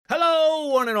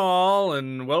one and all,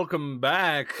 and welcome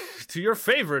back to your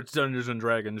favorite Dungeons &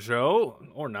 Dragons show,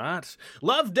 or not.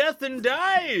 Love, Death, and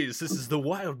Dice! This is The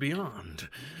Wild Beyond,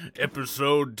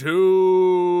 Episode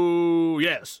 2,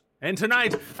 yes. And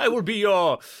tonight, I will be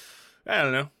your,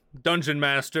 Dungeon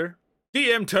Master,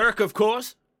 DM Turk, of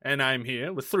course, and I'm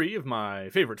here with three of my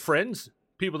favorite friends,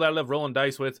 people that I love rolling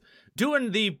dice with,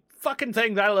 doing the fucking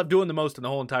thing that I love doing the most in the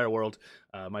whole entire world.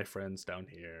 My friends down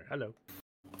here. Hello.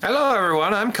 Hello,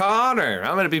 everyone. I'm Connor.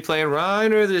 I'm going to be playing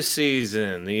Reiner this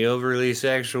season, the overly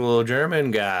sexual German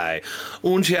guy.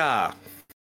 Und ja.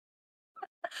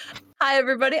 Hi,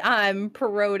 everybody. I'm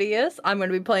Parodius. I'm going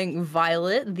to be playing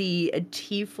Violet, the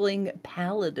Tiefling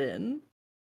Paladin.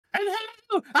 And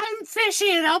hello, I'm Fishy,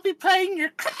 and I'll be playing your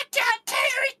crackdown Terry.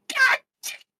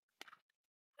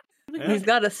 He's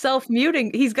got a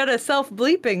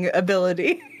self-bleeping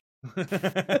ability.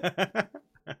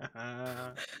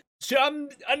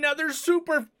 Another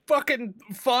super fucking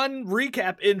fun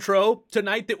recap intro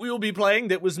tonight that we will be playing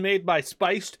that was made by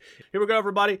Spiced. Here we go,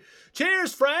 everybody.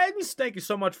 Cheers, friends. Thank you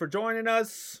so much for joining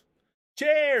us.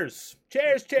 Cheers.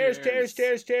 Cheers, cheers, cheers,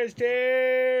 cheers, cheers,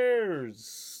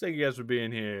 cheers. Thank you guys for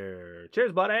being here.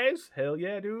 Cheers, buddies. Hell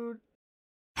yeah, dude.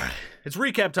 It's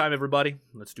recap time, everybody.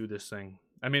 Let's do this thing.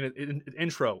 I mean,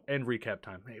 intro and recap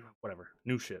time. Hey, whatever.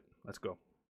 New shit. Let's go.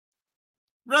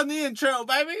 Run the intro,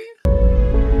 baby.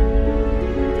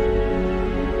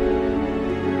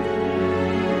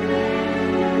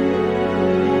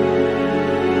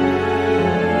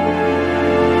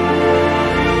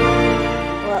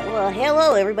 Well,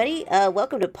 hello everybody.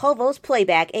 Welcome to Polvo's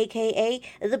Playback, aka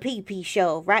the PP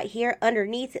Show, right here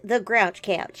underneath the Grouch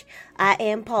Couch. I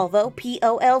am Polvo,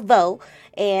 P-O-L-VO,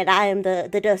 and I am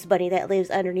the dust bunny that lives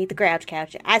underneath the Grouch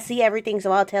Couch. I see everything,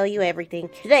 so I'll tell you everything.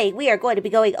 Today, we are going to be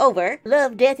going over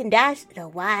Love, Death, and Dice, The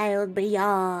Wild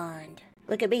Beyond.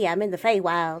 Look at me, I'm in the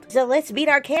Feywild. So let's meet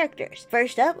our characters.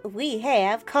 First up, we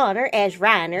have Connor as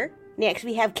Reiner. Next,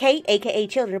 we have Kate, aka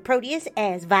Children of Proteus,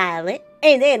 as Violet.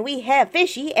 And then we have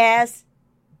Fishy as...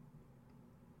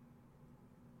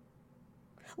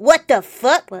 What the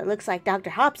fuck? Well, it looks like Dr.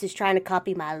 Hops is trying to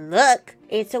copy my look.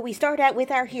 And so we start out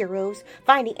with our heroes,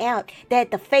 finding out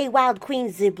that the Feywild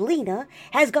Queen Zyblina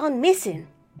has gone missing.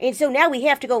 And so now we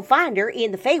have to go find her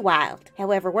in the Feywild.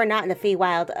 However, we're not in the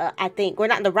Feywild, I think. We're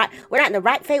not in the right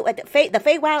the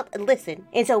Feywild, listen.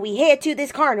 And so we head to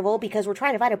this carnival because we're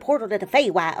trying to find a portal to the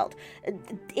Feywild.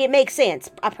 It makes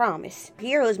sense, I promise.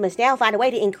 Heroes must now find a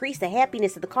way to increase the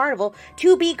happiness of the carnival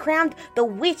to be crowned the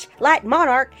Witch-Light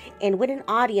Monarch and win an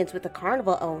audience with the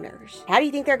carnival owners. How do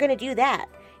you think they're going to do that?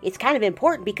 It's kind of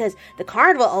important because the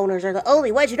carnival owners are the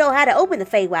only ones who know how to open the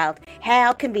Feywild.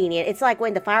 How convenient. It's like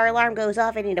when the fire alarm goes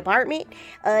off in an apartment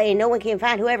and no one can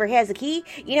find whoever has the key.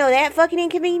 You know that fucking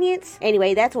inconvenience?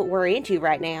 Anyway, that's what we're into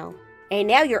right now. And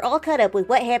now you're all caught up with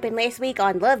what happened last week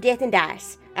on Love, Death, and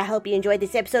Dice. I hope you enjoyed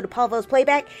this episode of Polvo's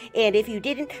Playback, and if you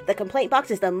didn't, the complaint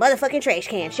box is the motherfucking trash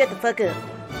can. Shut the fuck up.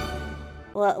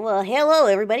 Well, hello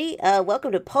everybody.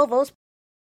 Welcome to Polvo's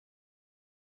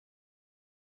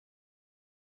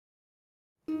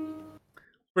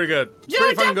Pretty good. Yo,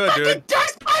 Pretty fucking good, dude.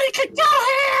 Dust bunny can go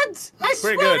hands! I Pretty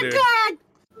swear good, to dude.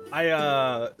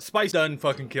 God! Spice done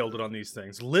fucking killed it on these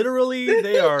things. Literally,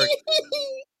 they are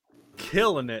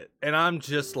killing it. And I'm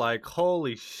just like,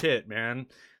 holy shit, man.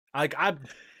 Like,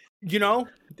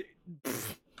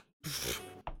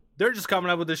 they're just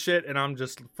coming up with this shit, and I'm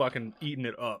just fucking eating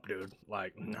it up, dude.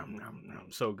 Like, nom, nom, nom,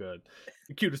 so good.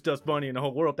 The cutest dust bunny in the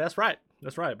whole world. That's right.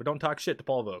 That's right. But don't talk shit to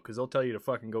Polvo, because they'll tell you to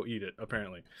fucking go eat it,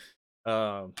 apparently.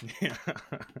 Yeah.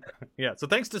 Yeah, so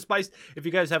thanks to Spice. If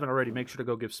you guys haven't already, make sure to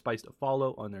go give Spice a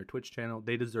follow on their Twitch channel.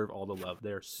 They deserve all the love.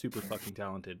 They're super fucking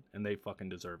talented, and they fucking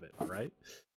deserve it, right?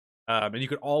 And you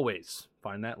could always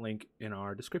find that link in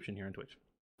our description here on Twitch.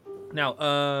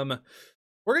 Now,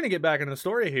 we're gonna get back into the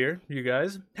story here, you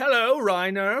guys. Hello,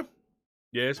 Reiner.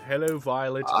 Yes, hello,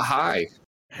 Violet. Hi.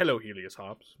 Hello, Helios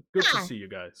Hops. Good to see you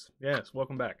guys. Yes,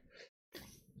 welcome back.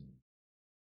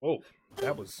 Oh,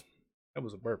 that was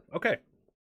a burp. Okay.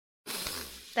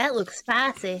 That looks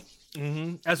spicy.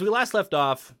 As we last left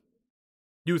off,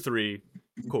 you three,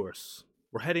 of course,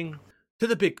 we're heading to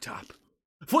the big top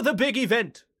for the big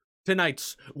event.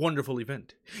 Tonight's wonderful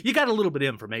event. You got a little bit of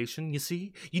information, you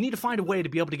see? You need to find a way to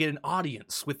be able to get an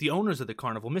audience with the owners of the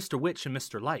carnival, Mr. Witch and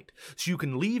Mr. Light, so you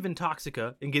can leave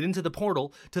Intoxica and get into the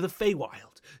portal to the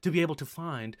Feywild to be able to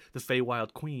find the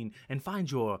Feywild Queen and find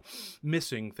your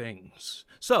missing things.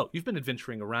 So, you've been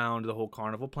adventuring around the whole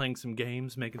carnival, playing some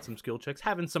games, making some skill checks,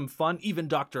 having some fun. Even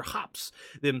Dr. Hops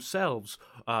themselves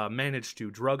managed to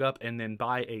drug up and then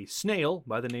buy a snail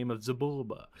by the name of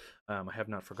Zabulba. I have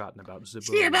not forgotten about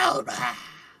Zabulba.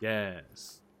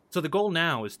 Yes. So the goal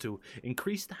now is to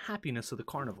increase the happiness of the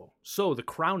carnival, so the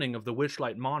crowning of the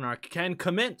Witchlight Monarch can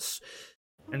commence,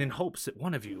 and in hopes that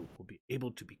one of you will be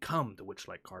able to become the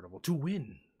Witchlight Carnival to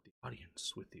win the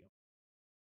audience with you.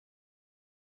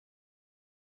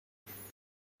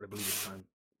 I believe it's time.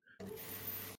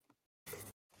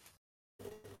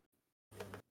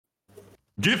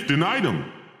 Gift an item.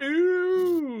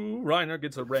 Ooh, Reiner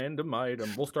gets a random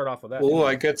item. We'll start off with that. Oh,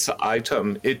 I get the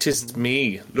item. It is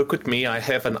me. Look at me. I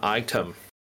have an item.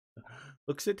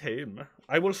 Looks at him.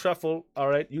 I will shuffle. All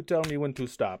right, you tell me when to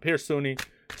stop. Here, Suni,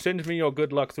 send me your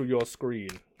good luck through your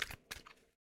screen.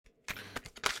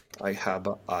 I have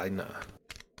eine.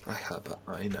 I have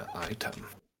eine item.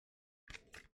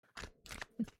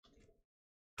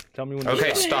 Tell me when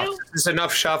Okay, to stop. stop. This is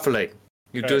enough shuffling.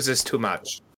 You do this too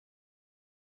much.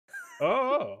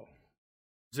 Oh,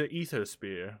 the ether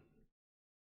spear.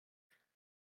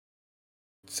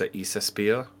 The ether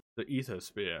spear? The ether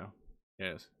spear.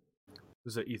 Yes.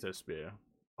 The ether spear.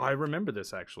 Oh, I remember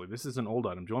this, actually. This is an old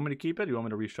item. Do you want me to keep it, or do you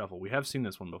want me to reshuffle? We have seen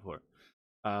this one before.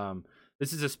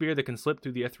 This is a spear that can slip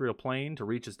through the ethereal plane to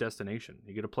reach its destination.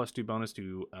 You get a +2 bonus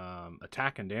to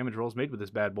attack and damage rolls made with this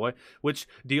bad boy, which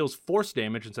deals force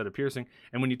damage instead of piercing.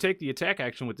 And when you take the attack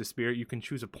action with the spear, you can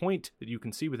choose a point that you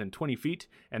can see within 20 feet,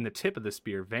 and the tip of the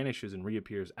spear vanishes and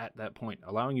reappears at that point,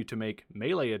 allowing you to make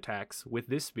melee attacks with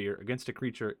this spear against a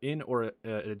creature in or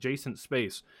adjacent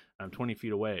space 20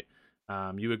 feet away.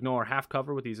 You ignore half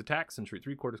cover with these attacks and treat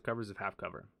 3/4 covers of half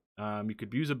cover. You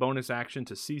could use a bonus action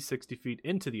to see 60 feet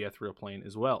into the ethereal plane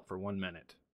as well for 1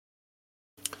 minute.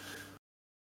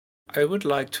 I would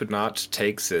like to not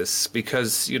take this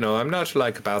because, I'm not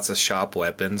about the sharp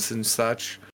weapons and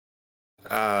such.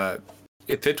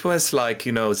 If it was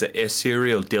the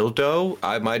ethereal dildo,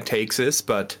 I might take this,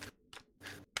 but...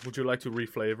 Would you like to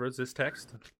reflavor this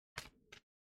text?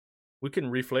 We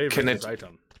can reflavor this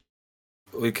item.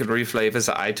 We can reflavor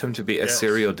the item to be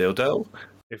ethereal dildo?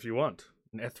 If you want.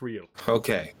 An ethereal.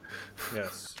 Okay.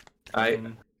 Yes.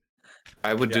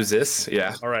 I would do this,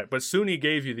 yeah. All right, but Suni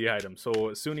gave you the item, so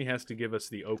Suni has to give us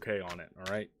the okay on it, all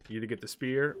right? You either get the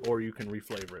spear, or you can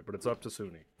reflavor it, but it's up to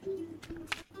Suni.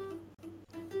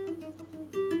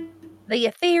 The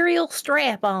ethereal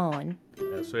strap-on.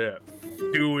 That's it.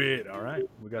 Do it, all right?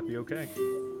 We got the okay.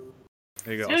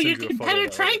 There you go. So you can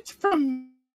penetrate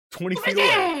from 20 feet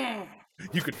away.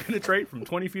 You could penetrate from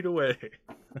 20 feet away.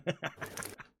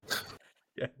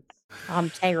 Yes. I'm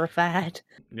terrified.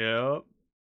 Yep.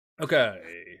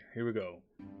 Okay, here we go.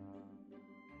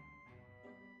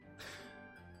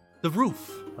 The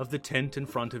roof of the tent in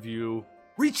front of you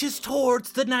reaches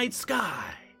towards the night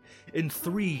sky in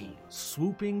 3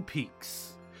 swooping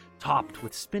peaks, topped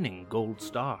with spinning gold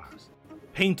stars.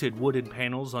 Painted wooden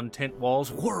panels on tent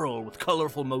walls whirl with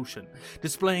colorful motion,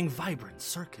 displaying vibrant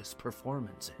circus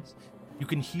performances. You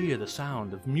can hear the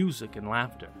sound of music and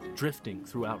laughter drifting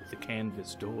throughout the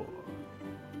canvas door.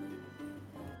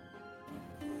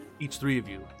 Each 3 of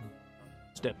you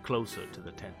step closer to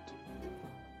the tent,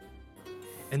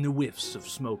 and the whiffs of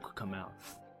smoke come out.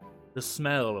 The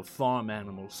smell of farm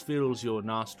animals fills your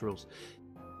nostrils.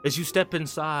 As you step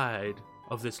inside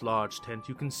of this large tent,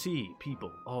 you can see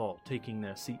people all taking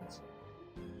their seats.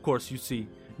 Of course, you see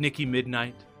Nikki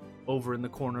Midnight over in the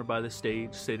corner by the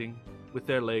stage, sitting with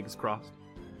their legs crossed.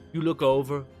 You look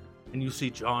over, and you see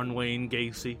John Wayne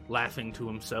Gacy laughing to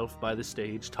himself by the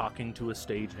stage, talking to a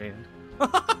stagehand.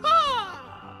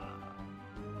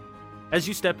 As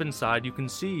you step inside, you can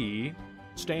see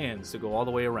stands that go all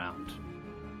the way around,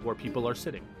 where people are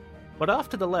sitting. But off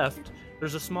to the left,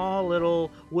 there's a small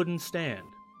little wooden stand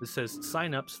that says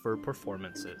sign-ups for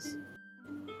performances.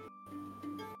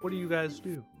 What do you guys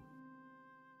do?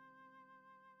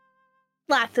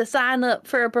 Like to sign up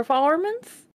for a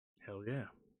performance? Hell yeah.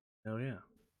 Hell yeah.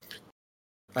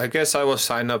 I guess I will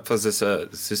sign up for this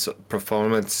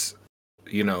performance,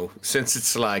 since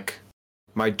it's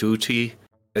my duty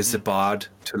as a bard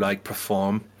to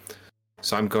perform.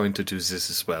 So I'm going to do this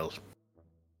as well.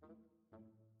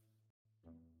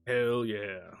 Hell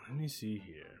yeah. Let me see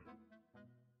here.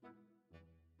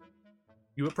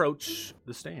 You approach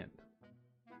the stand.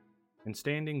 And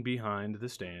standing behind the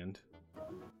stand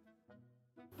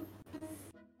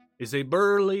is a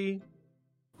burly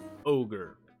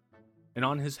ogre. And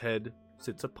on his head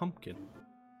sits a pumpkin.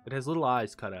 It has little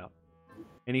eyes cut out.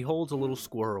 And he holds a little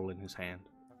squirrel in his hand.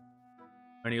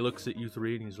 And he looks at you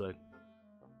 3 and he's like,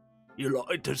 "You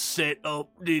like to set up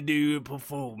to do a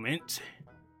performance?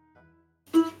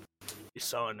 You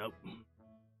sign up."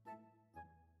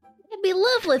 It'd be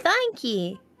lovely, thank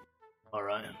you. All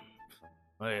right.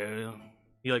 Well,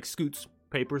 he scoots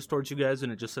papers towards you guys,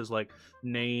 and it just says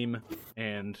name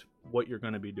and what you're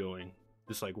gonna be doing.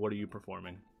 Just like, what are you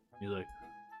performing? He's like,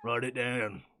 write it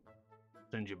down.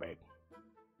 Send you back.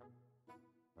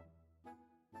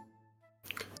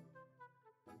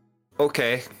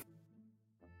 Okay.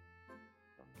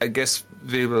 I guess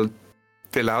we will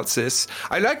fill out this.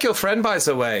 I like your friend, by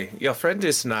the way. Your friend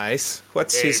is nice.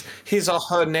 What's his or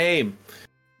her name?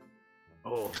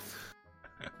 Oh.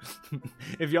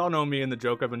 If y'all know me and the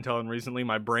joke I've been telling recently,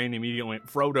 my brain immediately went,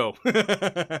 Frodo.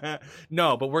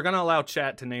 No, but we're going to allow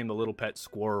chat to name the little pet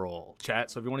squirrel.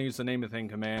 Chat, so if you want to use the name of thing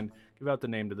command, give out the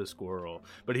name to the squirrel.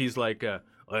 But he's like,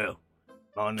 well,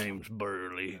 my name's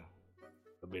Burley.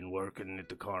 I've been working at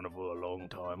the carnival a long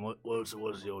time.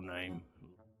 What's your name,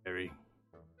 Harry?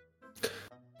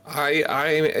 I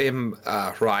am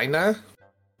Rainer.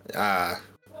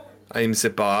 I'm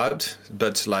the bard,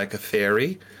 but like a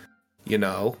fairy, you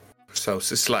know. So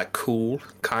it's like cool,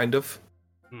 kind of.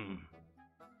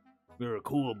 You're a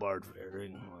cool bard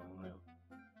fairy. Well,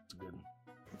 that's good.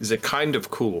 It's a kind of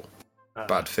cool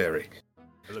bard fairy.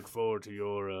 I look forward to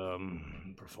your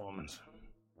performance.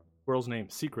 Squirrel's name,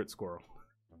 Secret Squirrel.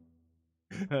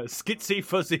 Skitsy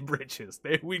Fuzzy Britches.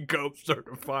 There we go,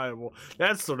 certifiable.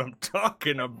 That's what I'm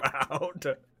talking about.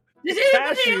 Does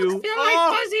anybody else feel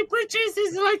like Fuzzy Britches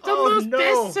is like the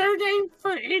best surname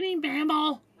for any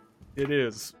mammal? It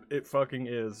is. It fucking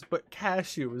is. But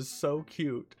Cashew is so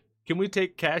cute. Can we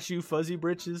take Cashew Fuzzy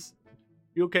Britches?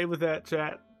 You okay with that,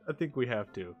 chat? I think we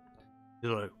have to.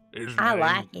 Like, I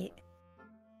like it.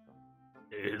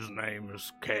 His name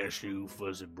is Cashew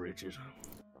Fuzzy Britches.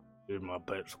 He's my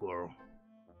pet squirrel.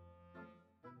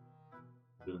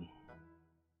 Good.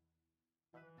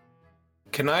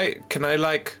 Can I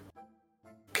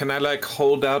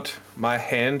hold out my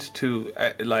hand to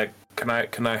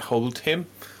can I hold him?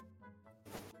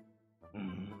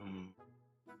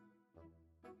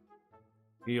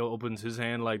 He opens his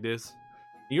hand like this.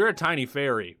 You're a tiny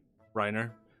fairy,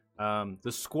 Reiner.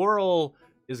 The squirrel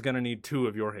is gonna need 2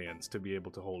 of your hands to be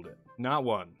able to hold it, not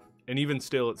 1. And even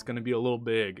still, it's gonna be a little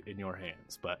big in your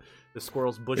hands. But the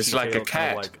squirrel's bushy It's like tail a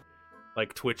cat. kind of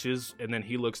like twitches, and then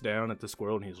he looks down at the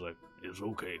squirrel and he's like, "It's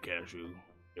okay, Cashew.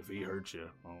 If he hurts you,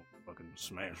 I'll fucking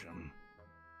smash him."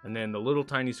 And then the little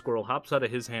tiny squirrel hops out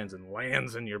of his hands and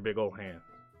lands in your big old hand.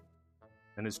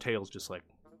 And his tail's just like,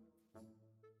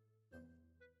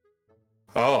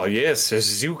 Oh yes,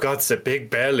 you got the big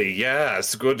belly.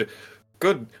 Yes, good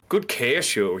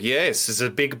Cashew. Yes, it's a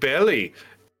big belly.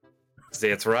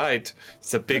 That's right.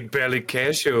 It's a big belly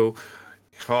Cashew.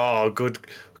 Oh, good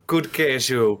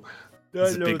Cashew.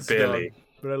 It's a big belly. dumb,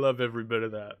 but I love every bit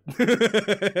of that.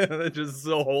 It's just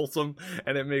so wholesome,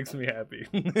 and it makes me happy.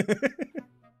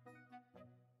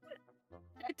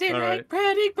 Did All I right.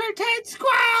 pretend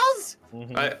squirrels?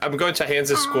 I'm going to hand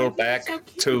the squirrel he's back so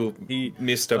cute. to He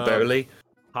Mr. Burley.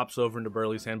 hops over into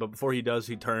Burley's hand, but before he does,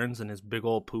 he turns and his big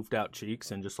old poofed out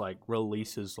cheeks and just like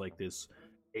releases like this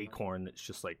acorn that's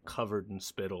just like covered in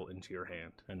spittle into your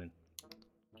hand, and then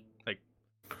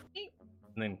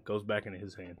and then goes back into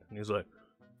his hand, and he's like,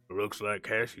 "Looks like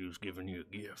Cashew's giving you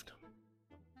a gift."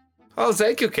 Oh,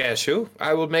 thank you, Cashew.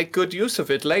 I will make good use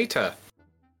of it later.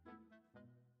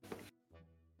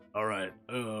 All right,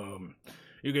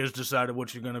 you guys decided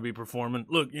what you're gonna be performing.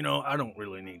 Look, I don't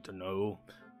really need to know,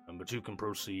 but you can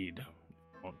proceed. If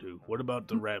you want to. What about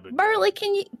the rabbit? Burley,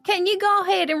 can you go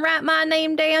ahead and write my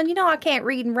name down? You know I can't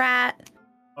read and write.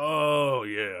 Oh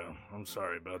yeah, I'm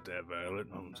sorry about that, Violet.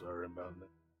 I'm sorry about that.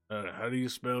 How do you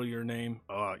spell your name?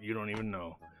 You don't even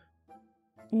know.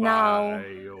 No.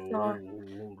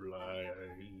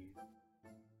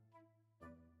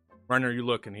 Reiner, you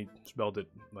look, and he spelled it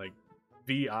like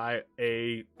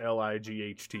Vialight.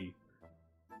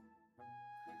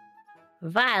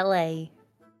 Violet.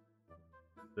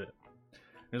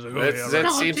 He's like, That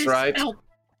No, seems just right. spell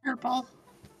Purple.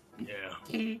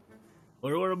 yeah.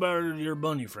 What about your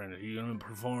bunny friend? Are you gonna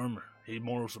perform? Or need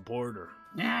moral support? Or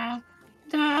No.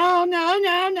 No. I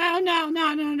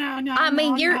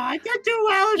mean, you're- I don't do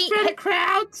well in front of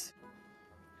crowds.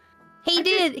 He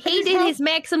did his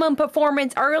maximum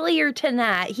performance earlier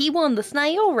tonight. He won the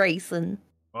snail racing.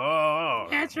 oh,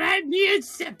 That's right, me and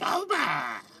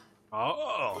Sebulba.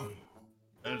 oh,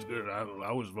 that's good. I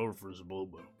always voted for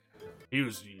Zabulba. He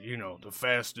was, the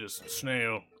fastest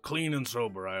snail, clean and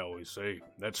sober. I always say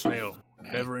that snail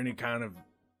never any kind of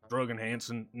drug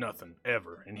enhancing, nothing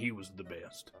ever, and he was the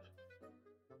best.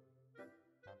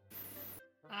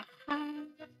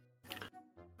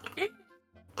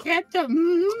 Get the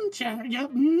sure, sure.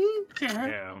 Yeah,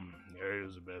 he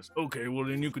was the best. Okay, well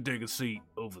then you could take a seat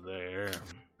over there.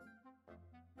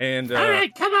 And All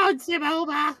right, come on,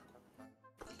 Sebulba.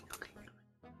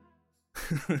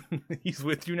 He's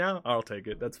with you now? I'll take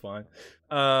it. That's fine.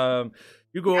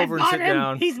 You go over and got sit him.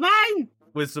 down He's mine.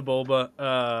 with Zabulba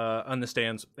on the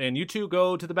stands, and you two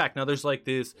go to the back. Now there's like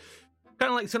this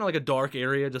kind of like a dark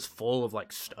area just full of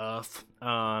like stuff,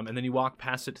 and then you walk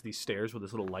past it to these stairs with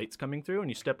this little lights coming through, and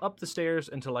you step up the stairs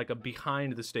into like a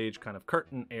behind the stage kind of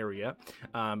curtain area,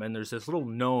 and there's this little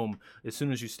gnome. As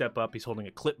soon as you step up, he's holding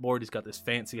a clipboard, he's got this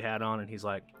fancy hat on, and he's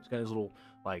got his little,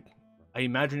 like, I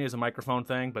imagine he has a microphone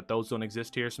thing, but those don't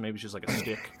exist here, so maybe it's just like a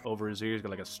stick over his ear. He's got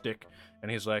like a stick,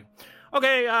 and he's like,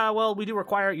 okay, well, we do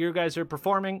require you guys are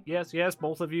performing. Yes,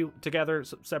 both of you together,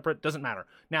 separate, doesn't matter.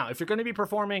 Now, if you're going to be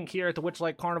performing here at the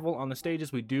Witchlight Carnival on the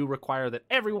stages, we do require that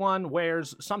everyone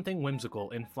wears something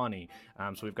whimsical and funny.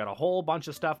 So we've got a whole bunch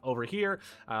of stuff over here.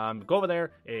 Go over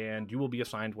there, and you will be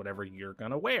assigned whatever you're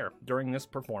going to wear during this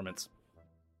performance.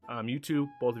 You two,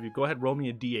 both of you, go ahead, roll me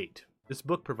a d8. This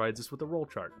book provides us with a roll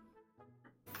chart.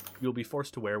 You'll be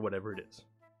forced to wear whatever it is.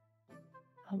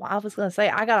 Oh, I was going to say,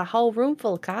 I got a whole room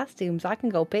full of costumes. I can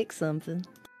go pick something.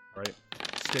 Right.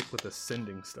 Stick with a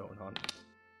sending stone on.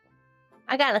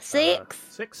 I got a 6.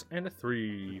 6 and a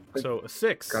 3. So a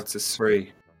 6. Got this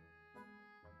 3.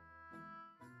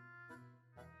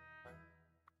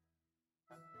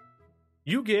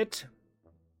 You get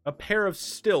a pair of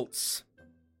stilts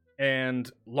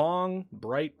and long,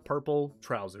 bright purple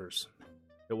trousers.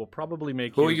 It will probably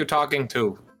make Who are you talking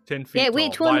to? 10 feet Yeah, tall.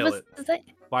 which one Violet. was that?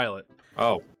 Violet.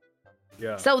 Oh.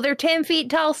 Yeah. So they're 10 feet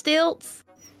tall stilts?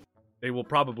 They will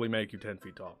probably make you 10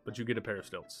 feet tall, but you get a pair of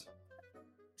stilts.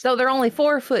 So they're only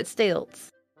 4-foot stilts?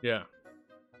 Yeah.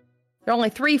 They're only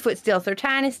 3-foot stilts. They're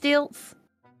tiny stilts?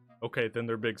 Okay, then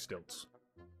they're big stilts.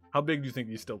 How big do you think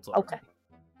these stilts are? Okay.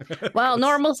 Well,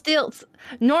 normal stilts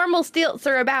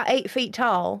are about 8 feet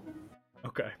tall.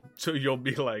 Okay, so you'll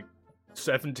be like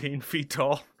 17 feet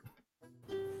tall.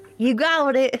 You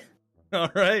got it.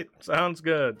 All right, sounds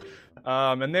good.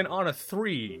 And then on a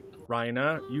 3,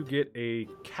 Rhina, you get a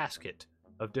casket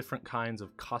of different kinds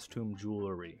of costume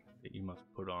jewelry that you must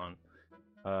put on.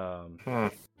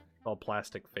 All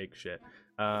plastic fake shit.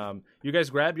 You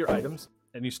guys grab your items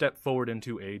and you step forward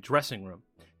into a dressing room.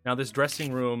 Now, this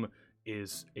dressing room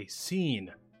is a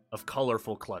scene of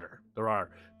colorful clutter. There are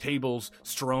tables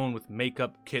strewn with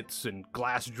makeup kits and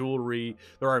glass jewelry.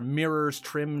 There are mirrors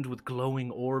trimmed with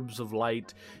glowing orbs of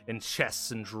light, and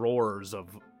chests and drawers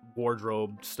of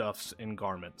wardrobe stuffs and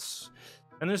garments.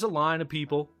 And there's a line of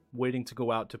people waiting to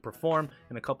go out to perform,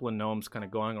 and a couple of gnomes kind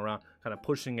of going around, kind of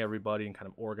pushing everybody and kind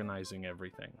of organizing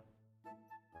everything.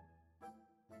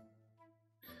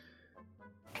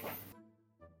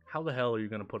 How the hell are you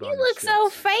going to put on You your look so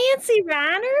stilts? fancy,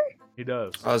 Reiner. He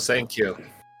does. Oh, thank you.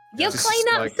 You This clean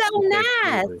is up like so a big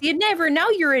nice. movie. You'd never know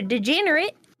you're a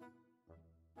degenerate.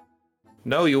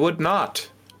 No, you would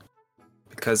not.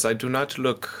 Because I do not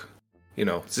look,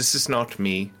 this is not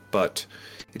me, but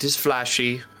it is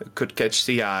flashy. It could catch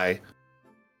the eye.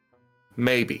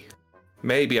 Maybe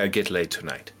I get laid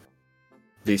tonight.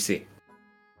 DC.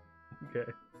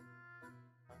 Okay.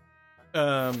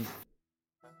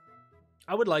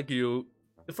 I would like you,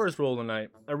 the first roll of the night,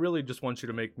 I really just want you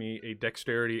to make me a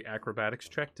dexterity acrobatics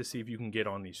check to see if you can get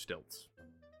on these stilts.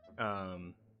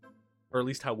 Or at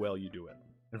least how well you do it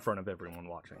in front of everyone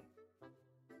watching.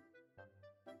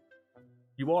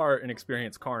 You are an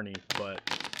experienced carny, but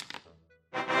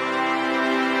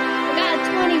I got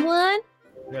a 21.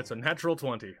 that's a natural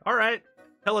 20. All right.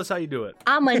 Tell us how you do it.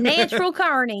 I'm a natural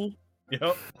carny.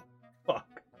 Yep.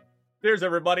 Fuck. There's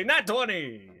everybody. Nat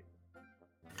 20!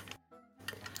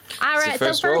 All It's right, the so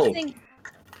first roll.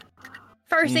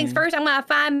 first things first, I'm gonna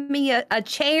find me a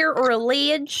chair or a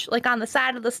ledge, like on the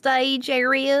side of the stage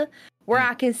area, where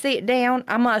I can sit down.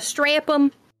 I'm gonna strap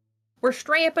them. We're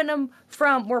strapping them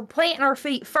we're planting our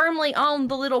feet firmly on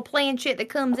the little planchette that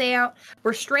comes out.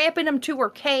 We're strapping them to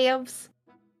our calves,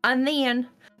 and then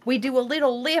we do a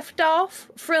little lift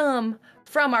off from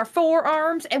our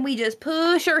forearms, and we just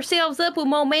push ourselves up with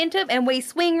momentum, and we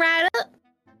swing right up.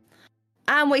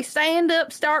 And we stand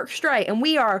up stark straight, and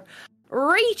we are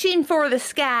reaching for the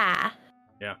sky.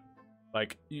 Yeah.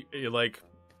 Like, like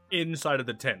inside of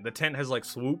the tent. The tent has like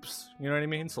swoops, you know what I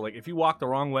mean? So like if you walk the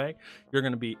wrong way, you're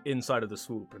going to be inside of the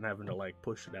swoop and having to like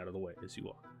push it out of the way as you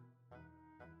walk.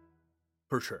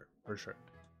 For sure.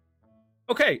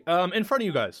 Okay, in front of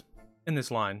you guys in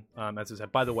this line, as I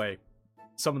said, by the way,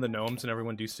 some of the gnomes and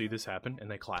everyone do see this happen and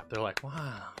they clap. They're like,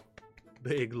 wow,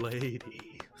 big lady.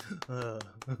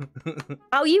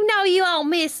 Oh, you know you won't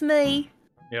miss me.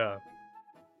 Yeah.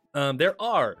 There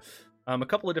are a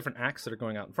couple of different acts that are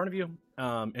going out in front of you,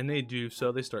 and they do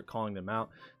so. They start calling them out.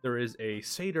 There is a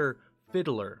satyr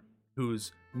fiddler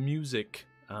whose music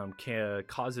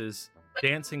causes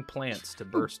dancing plants to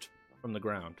burst from the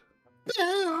ground.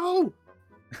 Bill!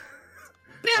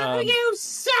 Bill, you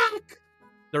suck!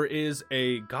 There is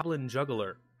a goblin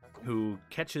juggler who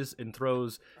catches and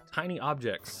throws tiny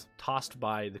objects tossed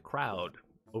by the crowd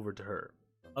over to her.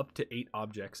 Up to 8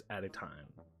 objects at a time.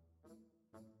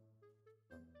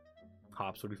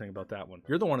 Hops, what do you think about that one?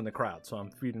 You're the one in the crowd, so I'm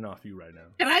feeding off you right now.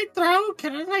 Can I throw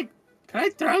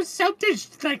something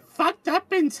like fucked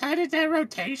up inside of that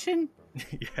rotation?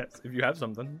 Yes, if you have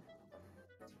something.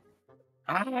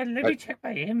 Let me check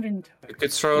my inventory. You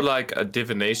could throw like a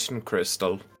divination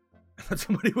crystal.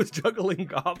 Somebody was juggling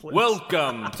goblins.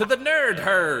 Welcome to the nerd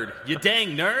herd, you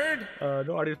dang nerd.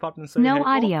 No audio popped in to say No hey.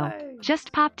 audio. Oh, hey.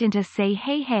 Just popped in to say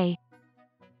hey hey.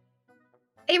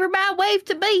 Everybody wave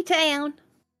to B-Town.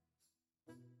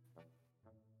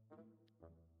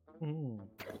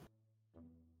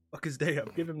 Fuck his day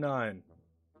up. Give him 9.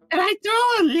 Can I throw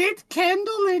a lit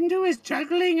candle into his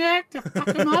juggling act to fuck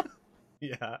him up?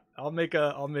 Yeah, I'll make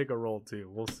a roll too.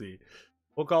 We'll see.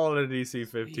 We'll call it a DC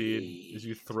 15 as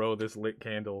you throw this lit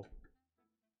candle.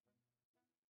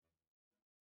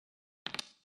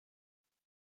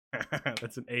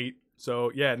 That's an 8.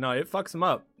 So yeah, no, it fucks him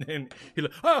up, and he's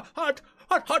like, hot,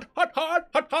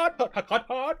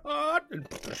 and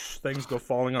things go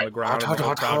falling on the ground.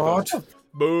 Hot.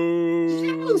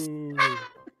 Boom.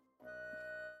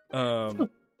 Tall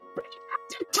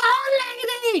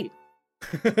lady!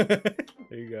 There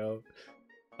you go.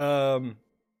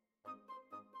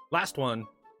 Last one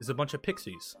is a bunch of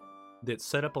pixies that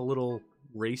set up a little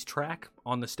racetrack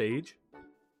on the stage,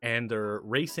 and they're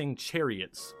racing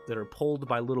chariots that are pulled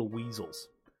by little weasels.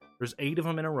 There's 8 of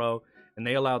them in a row, and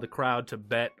they allow the crowd to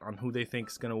bet on who they think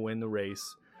is going to win the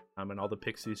race, and all the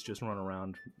pixies just run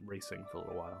around racing for a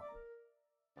little while.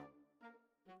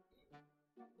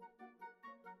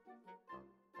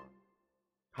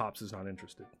 Hops is not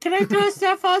interested. Can I throw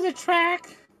stuff on the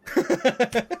track?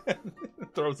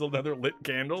 Throws another lit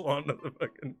candle on the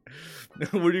fucking...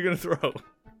 What are you gonna throw?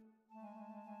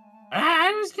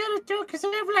 I was gonna do it because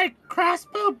I have like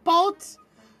crossbow bolts,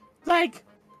 like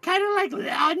kind of like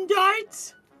lawn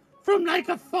darts from like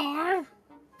afar.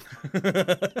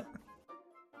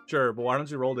 Sure, but why don't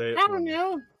you roll to hit? I for don't me?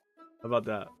 know. How about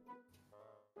that?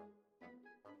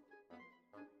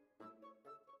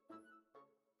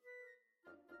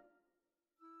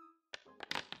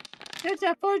 It's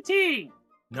a 14.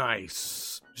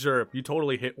 Nice. Sure, you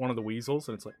totally hit one of the weasels,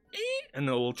 and it's like, and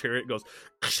the little chariot goes.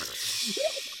 I'll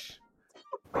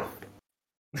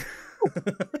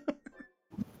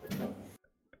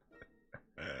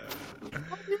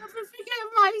never forgive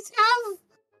myself.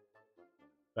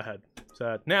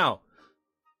 Sad. Now,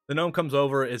 the gnome comes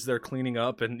over as they're cleaning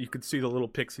up, and you can see the little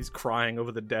pixies crying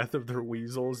over the death of their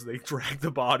weasels. They drag the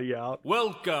body out.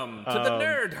 Welcome to the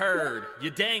nerd herd,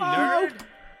 you dang nerd.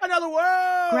 Another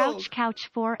world! Grouch couch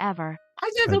forever.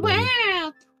 Another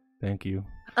world. Thank you.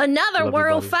 Another Love you,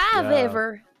 World buddy. 5 Yeah.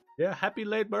 ever. Yeah, happy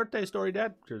late birthday, Story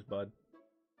Dad. Cheers, bud.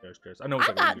 Cheers. I know it's I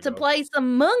like a got week to ago. play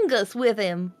some Mungus with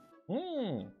him.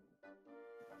 Hell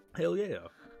yeah.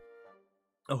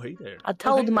 Oh, hey there. I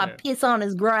told him I'd I'd piss on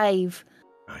his grave.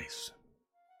 Nice.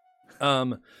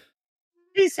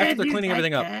 He said After they're you'd cleaning like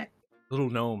everything up, that.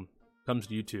 little gnome comes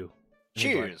to you two. And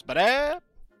he's Cheers, buddy.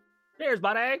 Cheers,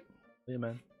 buddy. Yeah,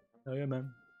 man. Oh, yeah, man.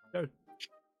 Cheers.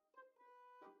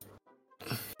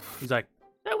 He's like,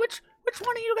 which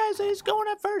one of you guys is going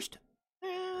up first?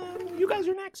 You guys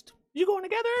are next. You going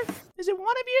together? Is it one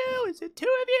of you? Is it 2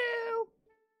 of you?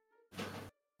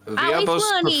 We Oh, are it's both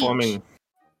one performing. each.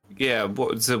 Yeah,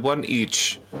 the one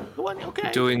each. The one,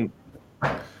 okay. Doing.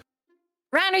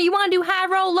 Reiner, you want to do high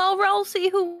roll, low roll, see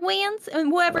who wins, and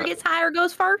whoever gets higher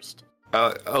goes first?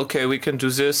 Okay, we can do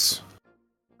this.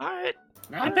 All right.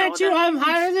 I bet you I'm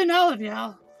higher than all of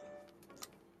y'all.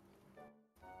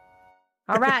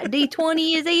 All right,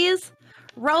 D20 is.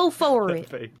 Roll for it.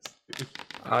 Face.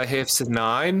 I have the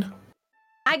 9.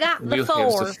 I got the You 4.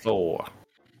 have the 4.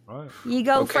 All right. You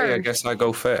go Okay, first. I guess I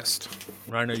go first.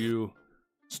 Rhino, you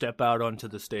step out onto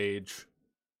the stage,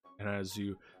 and as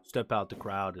you step out, the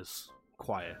crowd is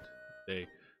quiet. They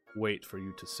wait for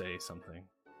you to say something.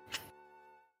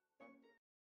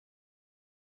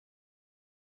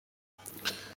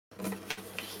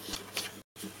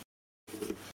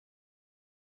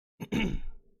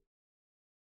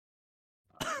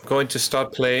 Going to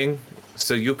start playing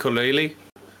the ukulele,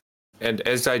 and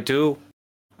as I do,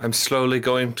 I'm slowly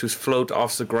going to float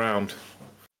off the ground.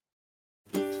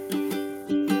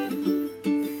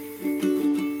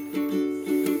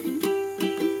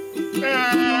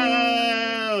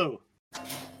 No!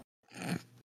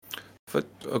 But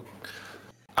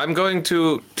I'm going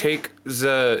to take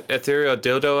the ethereal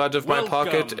dildo out of my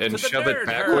pocket and shove it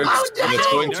backwards, and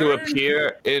it's going to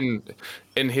appear in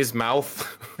his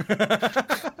mouth.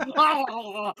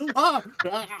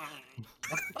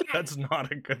 That's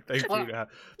not a good thing for you to have.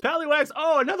 Pallywags!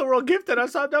 Oh, another world gifted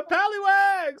us on the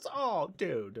Pallywags! Oh,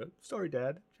 dude. Sorry,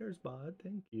 Dad. Cheers, bud.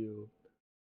 Thank you.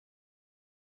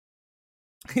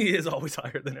 He is always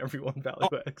higher than everyone,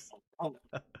 Pallywags.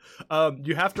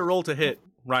 You have to roll to hit,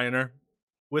 Ryaner.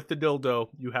 With the dildo,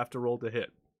 you have to roll to hit.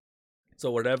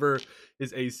 So whatever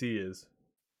his AC is.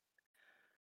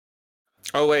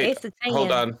 Oh, wait. It's a 10.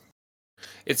 Hold on.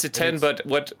 It's a 10, but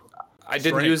what... I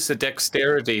didn't use the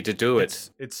dexterity to do it.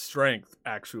 It's strength,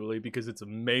 actually, because it's a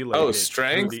melee Oh, hit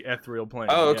strength? through the ethereal plane.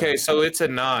 Oh, okay, yeah. so it's a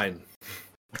 9.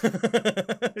 So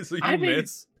you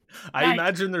miss. I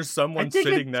imagine there's someone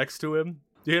sitting next to him,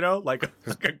 you know, like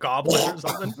a goblin or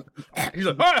something. He's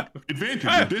like, ah! Advantage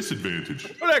and disadvantage.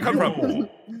 Where'd that come from?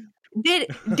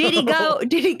 Did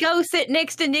he go sit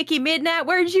next to Nikki Midnight?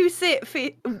 Where'd you sit,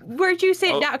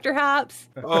 Dr. Hops?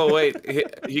 Oh wait,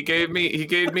 he gave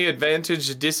me advantage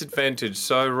and disadvantage,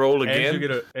 so I roll again.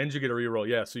 And you get a reroll.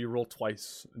 Yeah, so you roll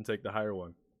twice and take the higher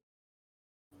one.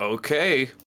 Okay.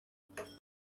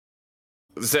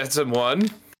 That's a 1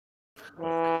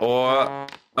 or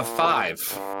a 5.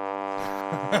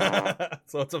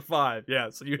 So it's a 5.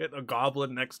 Yeah, so you hit a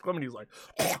goblin next to him, and he's like,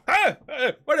 hey,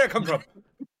 where did that come from?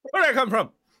 Where did that come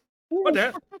from? What the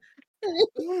hell?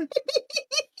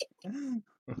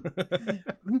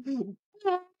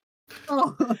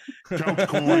 Couch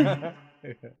coin.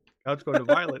 Couch going to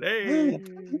Violet. Hey.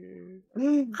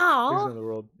 Aww. In the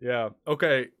world. Yeah.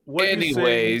 Okay. What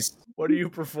Anyways. Do you sing? What do you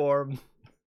perform?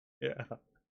 Yeah.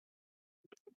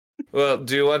 Well,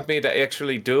 do you want me to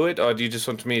actually do it, or do you just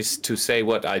want me to say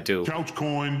what I do? Couch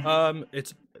coin.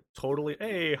 It's totally.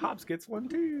 Hey, Hops gets one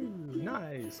too.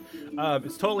 Nice.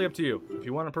 It's totally up to you. If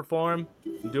you want to perform,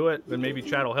 do it. Then maybe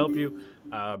chat will help you.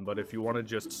 But if you want to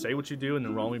just say what you do and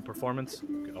then roll me performance,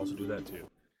 you can also do that too.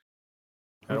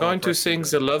 I'm going to sing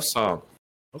the love song.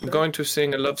 Okay. I'm going to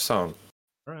sing a love song.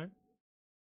 All right.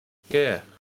 Yeah.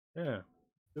 Yeah.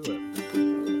 Do it.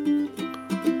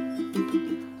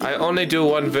 I only do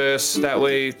one verse, that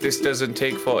way this doesn't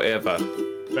take forever.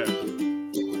 Fair.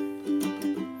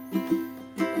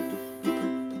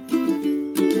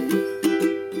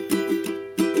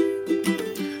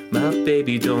 My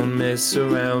baby don't mess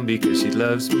around because she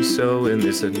loves me so, and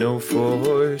there's a no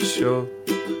for sure.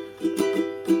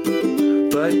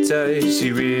 But does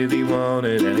she really want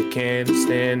it? And I can't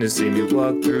stand to see me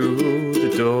walk through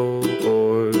the door.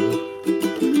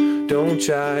 Don't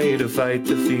try to fight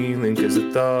the feeling, cause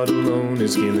the thought alone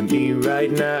is killing me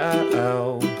right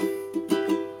now.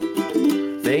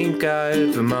 Thank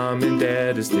God for mom and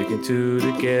dad are sticking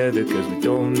together, cause we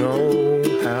don't know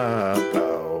how.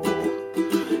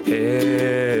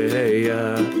 Hey, hey,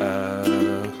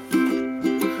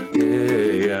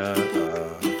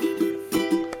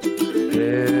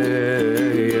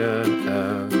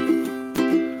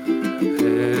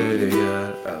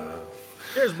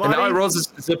 and now I roll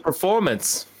the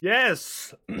performance.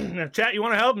 Yes. Chat, you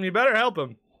want to help him? You better help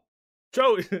him.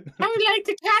 Joe. I would like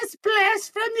to cast Bless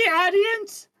from the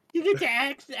audience. You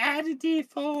get to add a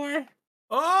D4.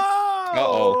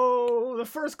 Oh! The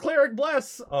first cleric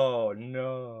bless. Oh,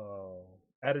 no.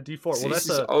 Add a D4. Well, that's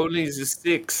only the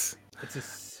 6. It's a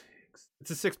 6.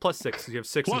 It's a 6 plus 6. So you have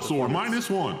 6. Plus or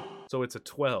minus 1. So it's a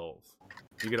 12.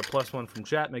 You get a plus 1 from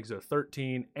chat, makes it a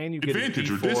 13, and you get advantage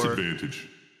a D4. Or disadvantage.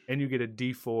 And you get a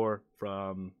D4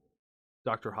 from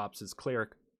Dr. Hops' cleric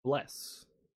bless.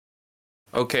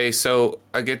 Okay, so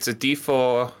I get a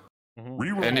D4,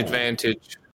 an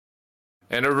advantage,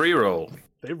 and a reroll.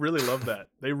 They really love that.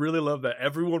 They really love that.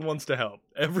 Everyone wants to help.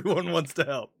 Everyone wants to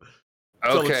help.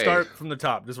 Okay. So let's start from the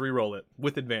top. Just reroll it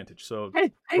with advantage. So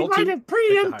I might have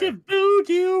preemptive booed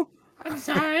you. I'm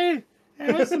sorry.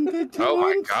 That was some good tunes. Oh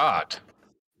my god.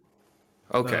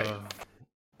 Okay.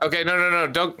 Okay, no,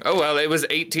 don't. Oh well, it was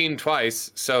 18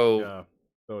 twice, so. Yeah.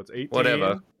 So it's 18.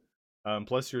 Whatever.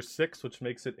 Plus your 6, which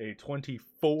makes it a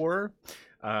 24.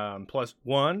 Plus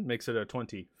 1 makes it a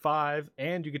 25,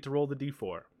 and you get to roll the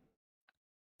D4.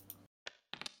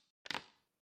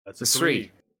 That's a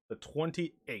 3. The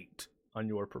 28 on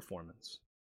your performance.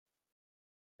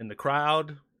 And the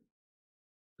crowd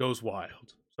goes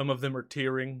wild. Some of them are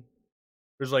tearing.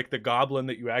 There's like the goblin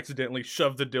that you accidentally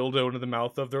shoved the dildo into the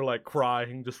mouth of. They're like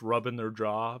crying, just rubbing their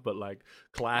jaw, but like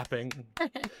clapping.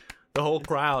 The whole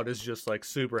crowd is just like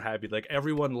super happy. Like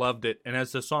everyone loved it. And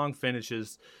as the song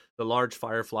finishes, the large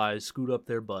fireflies scoot up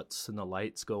their butts and the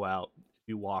lights go out.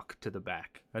 You walk to the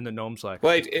back, and the gnome's like,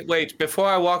 Wait! Before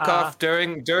I walk off,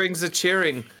 during the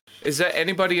cheering, is there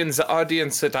anybody in the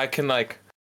audience that I can like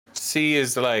see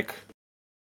is like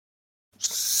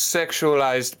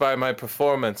sexualized by my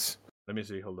performance? Let me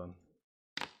see. Hold on.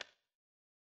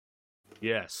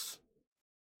 Yes,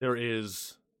 there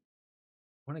is.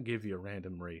 I want to give you a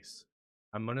random race.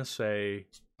 I'm gonna say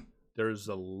there's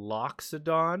a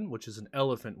Loxodon, which is an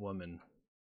elephant woman,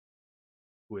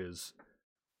 who is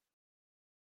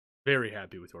very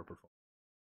happy with your performance.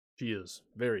 She is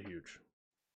very huge.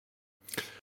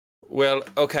 Well,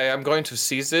 okay, I'm going to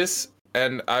seize this,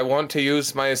 and I want to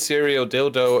use my ethereal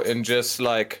dildo and just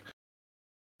like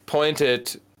point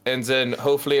it, and then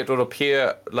hopefully it will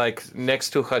appear like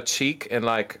next to her cheek, and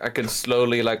like I can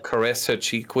slowly like caress her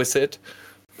cheek with it.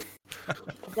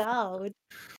 God.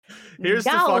 Here's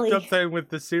Golly. the fucked up thing with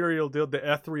the the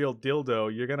ethereal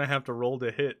dildo. You're gonna have to roll to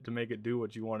hit to make it do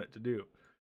what you want it to do.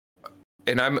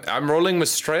 And I'm rolling with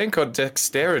strength or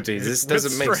dexterity. This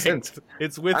doesn't make sense.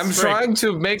 It's with I'm strength. trying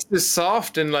to make this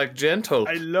soft and like gentle.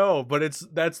 I know, but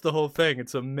that's the whole thing.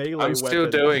 It's a melee weapon. I'm still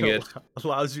doing it.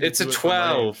 Allows you to It's do a it from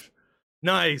 12. range.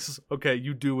 Nice. Okay,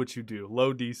 you do what you do.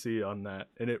 Low DC on that.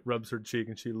 And it rubs her cheek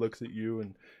and she looks at you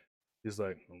and she's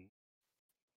like...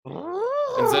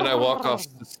 And then I walk off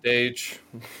the stage.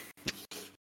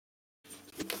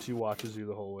 She watches you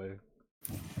the whole way.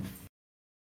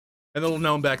 And the little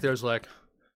gnome back there is like,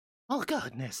 oh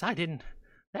goodness,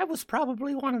 that was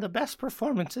probably one of the best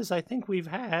performances I think we've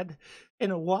had in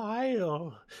a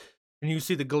while. And you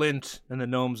see the glint in the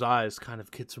gnome's eyes kind of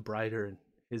gets brighter and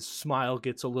his smile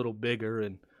gets a little bigger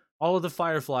and all of the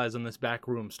fireflies in this back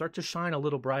room start to shine a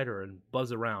little brighter and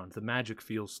buzz around. The magic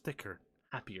feels thicker,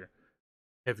 happier,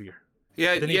 heavier.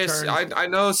 Yeah, Then he yes, turns- I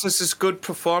know this is good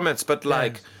performance, but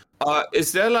like...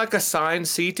 is there like assigned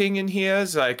seating in here?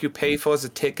 It's like you pay for the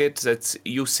ticket that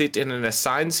you sit in an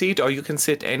assigned seat, or you can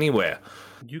sit anywhere?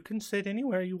 You can sit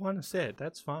anywhere you want to sit.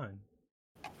 That's fine.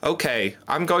 Okay,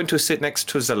 I'm going to sit next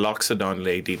to the Loxodon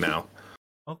lady now.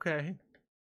 Okay.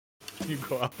 You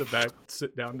go out the back,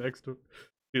 sit down next to her.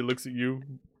 She looks at you.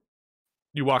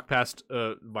 You walk past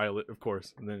Violet, of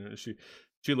course, and then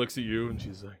she looks at you and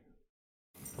she's like,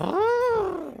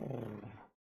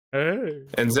 hey.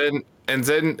 And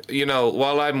then, you know,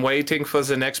 while I'm waiting for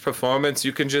the next performance,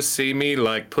 you can just see me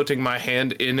like putting my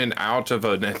hand in and out of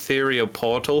an ethereal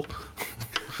portal.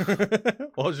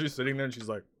 While she's sitting there and she's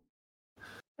like,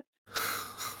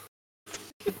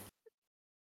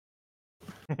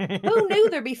 Who knew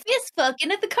there'd be fist fucking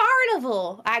at the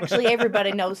carnival? Actually,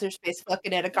 everybody knows there's fist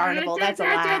fucking at a carnival. That's a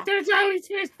lie. There's always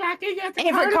fist fucking at the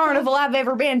Every carnival I've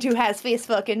ever been to has fist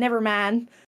fucking. Never mind.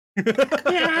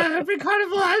 Yeah, every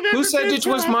carnival I've ever Who said been it to,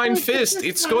 was I've Mind been to Fist?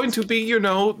 It's going to be, you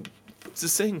know, the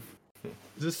thing.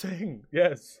 the thing.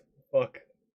 Yes. Fuck.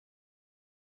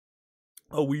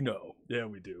 Oh, we know. Yeah,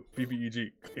 we do.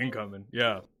 BBEG incoming.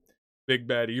 Yeah. Big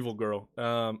bad evil girl.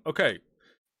 Okay.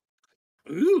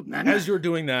 Ooh, man. As you're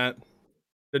doing that,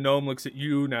 the gnome looks at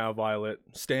you now, Violet,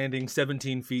 standing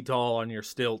 17 feet tall on your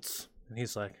stilts. And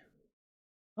he's like,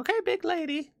 okay, big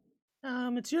lady.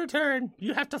 It's your turn.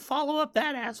 You have to follow up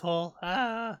that asshole.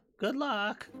 Good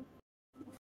luck.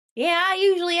 Yeah, I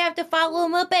usually have to follow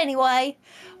him up anyway.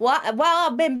 While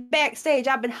I've been backstage,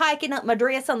 I've been hiking up my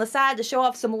dress on the side to show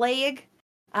off some leg.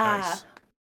 Nice.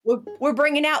 We're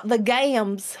bringing out the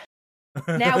gams.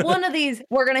 Now, one of these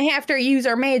we're gonna have to use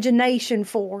our imagination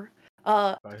for,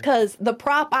 because the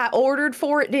prop I ordered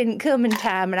for it didn't come in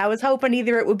time, and I was hoping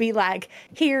either it would be like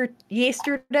here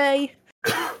yesterday,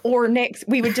 or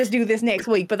we would just do this next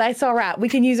week. But that's all right. We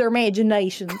can use our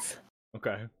imaginations.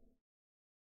 Okay.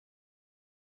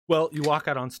 Well, you walk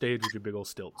out on stage with your big old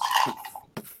stilts.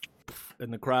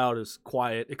 And the crowd is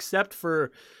quiet, except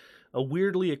for a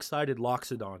weirdly excited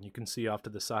Loxodon you can see off to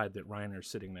the side that Reiner's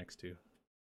sitting next to.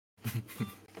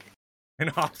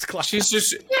 And Hops clap. She's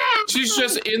just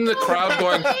in the crowd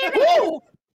going, woo,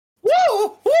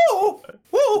 woo, woo,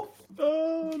 woo.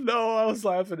 Oh, no, I was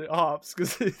laughing at Hops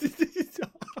because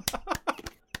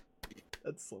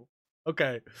that's so...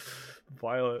 Okay.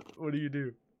 Violet, what do you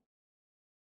do?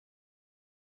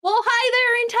 Well, hey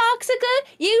there,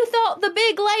 Intoxica. You thought the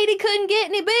big lady couldn't get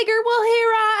any bigger? Well,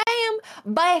 here I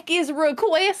am. Back is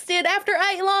requested after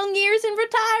 8 long years in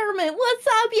retirement. What's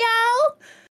up, y'all?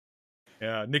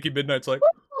 Yeah, Nikki Midnight's like,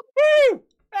 woo!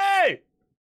 Hey!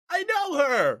 I know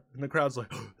her! And the crowd's like,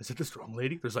 oh, is it the strong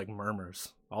lady? There's like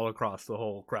murmurs all across the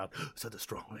whole crowd. Is that the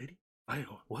strong lady? I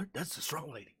know. What? That's the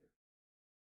strong lady.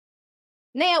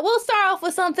 Now, we'll start off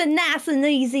with something nice and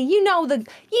easy. You know the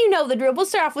drill. We'll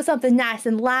start off with something nice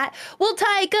and light. We'll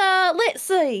take, let's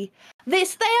see.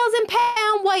 this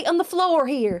 1,000-pound weight on the floor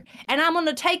here, and I'm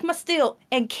gonna take my stilt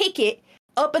and kick it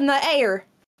up in the air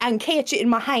and catch it in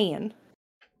my hand.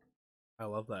 I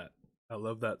love that. I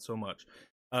love that so much.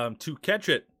 To catch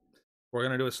it, we're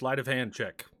gonna do a sleight of hand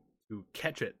check to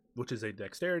catch it, which is a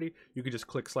dexterity. You can just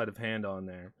click sleight of hand on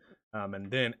there, and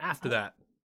then after that,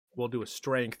 we'll do a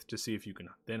strength to see if you can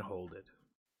then hold it.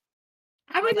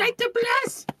 I would like to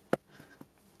bless.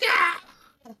 Ah!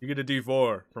 You get a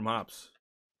D4 from Hops.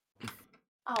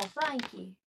 Oh, thank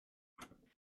you.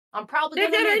 I'm probably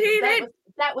You're gonna gonna need need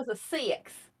that was a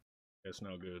 6. It's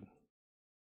no good.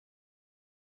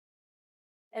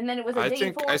 And then it was a I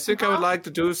D4. think I would like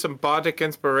to do some bardic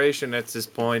inspiration at this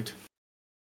point,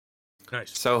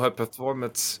 Nice. so her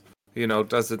performance,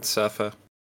 doesn't suffer.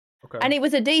 Okay. And it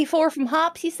was a D4 from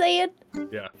Hops, you said?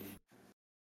 Yeah.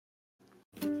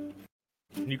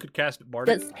 You could cast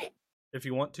Bardic Does, if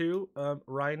you want to,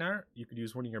 Reiner. You could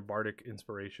use one of your Bardic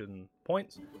inspiration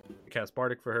points. Cast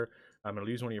Bardic for her. I'm going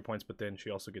to use one of your points, but then she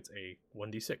also gets a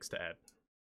 1d6 to add.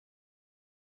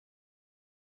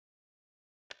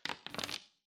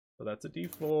 So that's a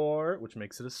D4, which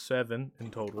makes it a 7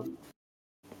 in total.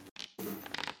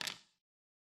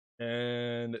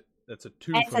 And that's a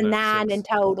 2 that's from a that 9 6. in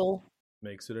total.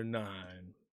 Makes it a 9.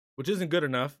 Which isn't good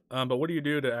enough. But what do you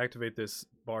do to activate this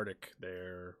Bardic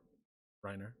there,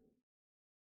 Reiner?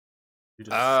 You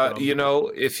just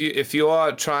if you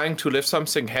are trying to lift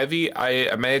something heavy, I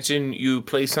imagine you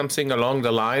play something along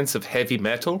the lines of heavy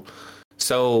metal.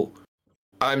 So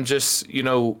I'm just,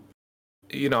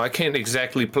 I can't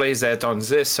exactly play that on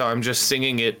this, so I'm just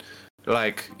singing it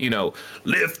like,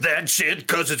 lift that shit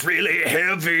 'cause it's really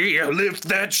heavy. Lift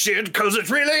that shit 'cause it's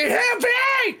really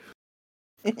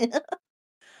heavy.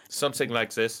 Something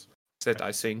like this that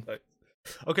I sing.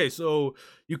 Okay, so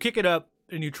you kick it up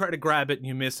and you try to grab it and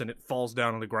you miss and it falls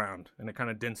down on the ground and it kind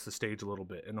of dents the stage a little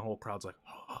bit and the whole crowd's like,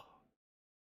 oh.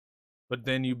 But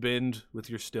then you bend with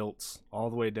your stilts all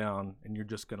the way down and you're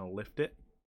just gonna lift it.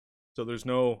 So there's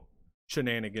no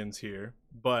shenanigans here,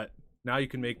 but now you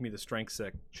can make me the strength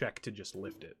check to just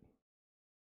lift it.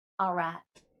 All right.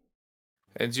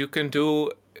 And you can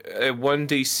do a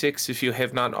 1d6 if you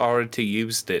have not already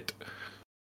used it.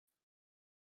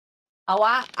 Oh,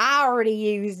 I already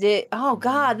used it. Oh,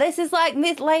 God. This is like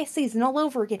this last season all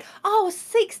over again. Oh,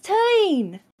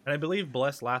 16. And I believe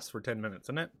Bless lasts for 10 minutes,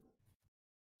 isn't it?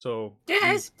 So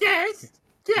Yes. Yeah.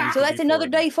 So that's D4 another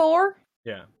again. D4?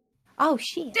 Yeah. Oh,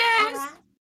 shit. Yes. All right.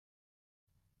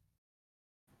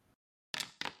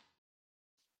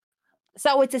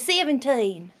 So it's a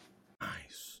 17.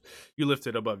 Nice. You lift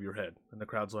it above your head, and the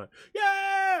crowd's like,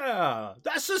 yeah!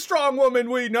 That's the strong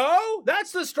woman we know!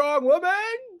 That's the strong woman!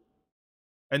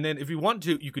 And then if you want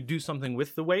to, you could do something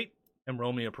with the weight and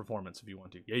roll me a performance if you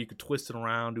want to. Yeah, you could twist it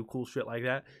around, do cool shit like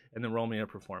that, and then roll me a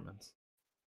performance.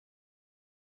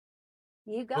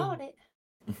 You got it.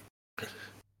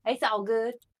 It's all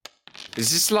good. Is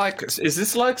this like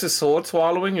the sword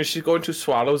swallowing? Is she going to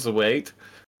swallow the weight?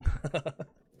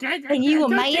 Can you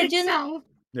imagine? So.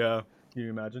 Yeah, can you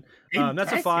imagine?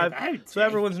 That's a 5. So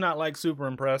everyone's not like super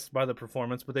impressed by the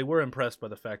performance, but they were impressed by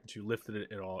the fact that you lifted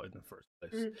it at all in the first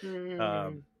place.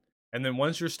 Mm-hmm. And then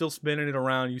once you're still spinning it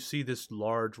around, you see this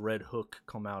large red hook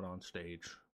come out on stage,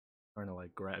 trying to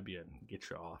like grab you and get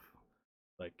you off.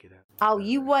 Like get out. Oh,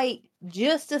 you wait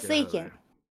just a Get out of second.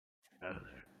 there. Out of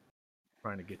there.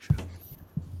 Trying to get you.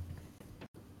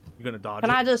 You gonna dodge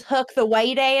Can it? I just hook the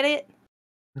weight at it?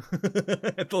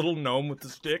 The little gnome with the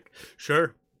stick?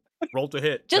 Sure. Roll to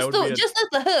hit. Just at the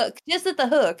hook. Just at the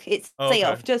hook itself.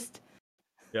 Okay. Just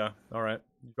Yeah, alright.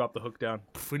 You drop the hook down.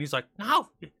 And he's like, no,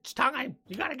 it's time.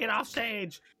 You gotta get off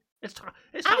stage. It's time.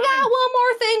 It's time. I got one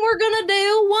more thing we're gonna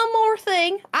do. One more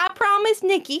thing. I promised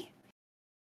Nikki.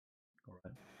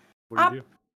 Alright. What do you do?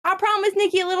 I promised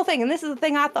Nikki a little thing, and this is the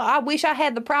thing I thought I wish I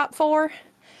had the prop for.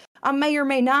 I may or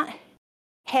may not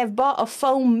have bought a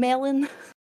foam melon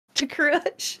to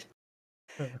crush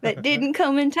that didn't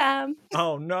come in time.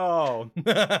 Oh no.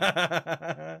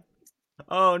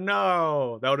 Oh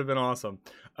no. That would have been awesome.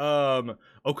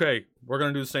 Okay, we're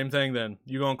gonna do the same thing then.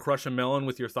 You gonna crush a melon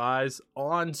with your thighs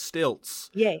on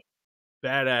stilts. Yeah.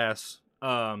 Badass.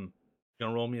 Gonna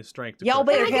roll me a strength. To Y'all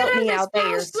crush better it. help me out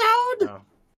there. Zone.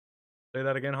 Say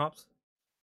that again, Hops.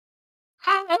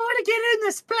 I want to get in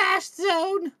the splash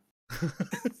zone.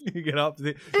 You get up,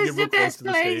 you get It's real the close best to the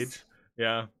place. stage.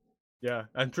 Yeah. Yeah.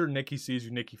 I'm sure Nikki sees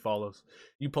you, Nikki follows.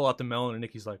 You pull out the melon and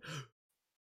Nikki's like, is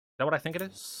that what I think it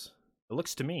is? It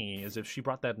looks to me as if she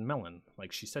brought that melon,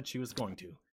 like she said she was going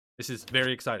to. This is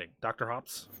very exciting. Dr.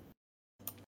 Hops,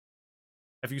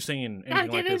 have you seen Gotta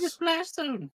anything get like in the this splash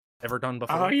zone. ever done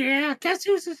before? Oh yeah, guess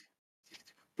who's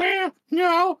Well,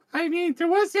 no. I mean, there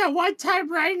was that one time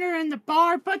Reiner in the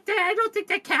bar, but I don't think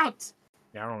that counts.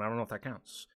 Yeah, I don't know if that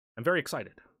counts. I'm very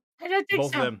excited. I don't think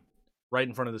Both so. of them right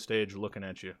in front of the stage looking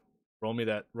at you. Roll me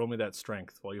that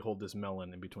strength while you hold this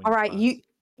melon in between All your right, thighs.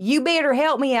 you better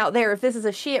help me out there if this is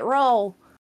a shit roll.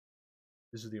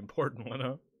 This is the important one,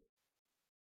 huh?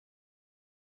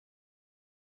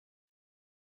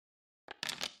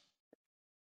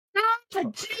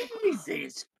 Oh,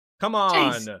 Jesus. Come on.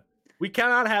 Jeez. We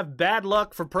cannot have bad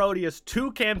luck for Proteus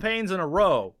 2 campaigns in a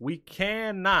row. We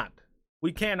cannot.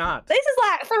 We cannot. This is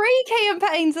like 3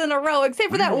 campaigns in a row,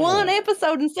 except for that one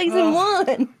episode in season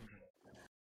 1.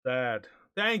 Sad.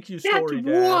 Thank you, That's Story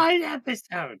Dad. one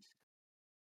episode.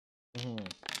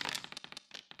 Mhm.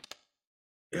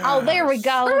 Oh, there we Yes.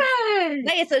 go. Hooray!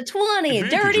 That's a 20,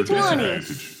 Advantage dirty or 20.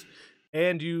 disadvantage?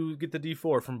 And you get the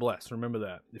D4 from Bless. Remember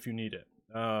that if you need it.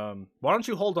 Why don't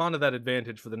you hold on to that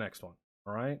advantage for the next one?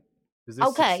 All right? Because this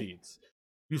Okay. succeeds.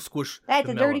 You squish That's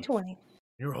the a dirty melon. 20.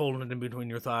 You're holding it in between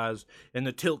your thighs, and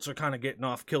the tilts are kind of getting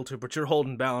off kilter, but you're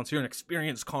holding balance. You're an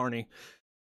experienced carny,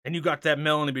 and you got that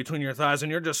melon in between your thighs,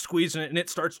 and you're just squeezing it, and it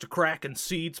starts to crack, and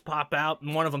seeds pop out,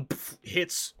 and one of them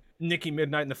hits Nikki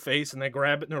Midnight in the face, and they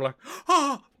grab it, and they're like,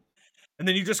 ah! And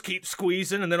then you just keep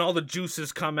squeezing, and then all the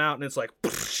juices come out, and it's like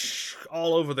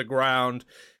all over the ground,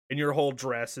 and your whole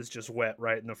dress is just wet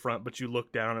right in the front, but you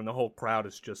look down, and the whole crowd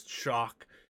is just shock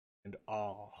and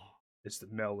awe as the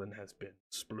melon has been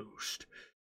splooshed.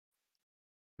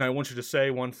 Now I want you to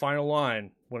say one final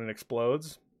line when it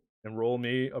explodes, and roll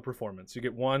me a performance. You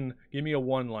get one, give me a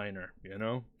one-liner, you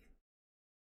know?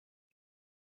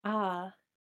 Now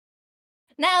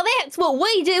that's what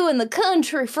we do in the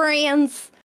country, friends.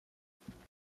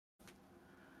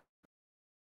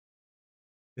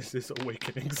 Is this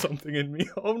awakening something in me?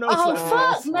 Oh no, Oh,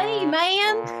 Slash fuck me,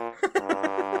 man.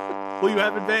 Well, you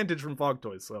have advantage from Fog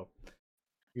Toys, so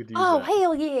you get to use Oh, that.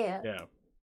 hell yeah. Yeah.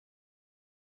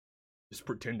 Just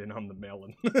pretending I'm the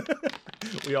melon.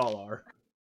 We all are.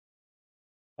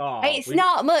 Oh, It's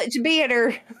not much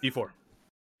better. D4.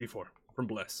 D4 from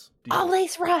Bless. D4. Oh,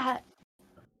 that's right.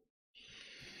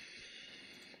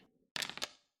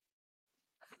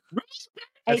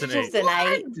 That's It's an just 8.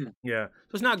 an 8. Yeah.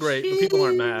 So it's not great, but people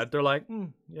aren't mad. They're like,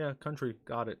 yeah, country,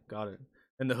 got it.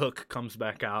 And the hook comes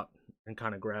back out and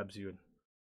kind of grabs you and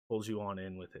pulls you on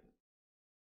in with it.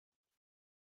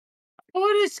 I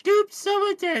want to scoop some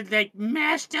of the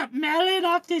mashed up melon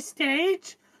off the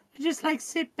stage and just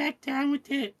sit back down with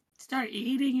it, start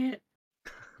eating it.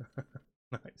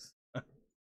 Nice.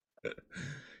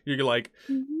 You're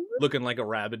looking like a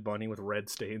rabid bunny with red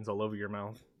stains all over your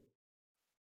mouth.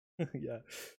 Yeah.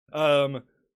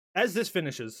 As this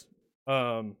finishes,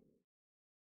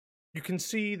 you can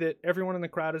see that everyone in the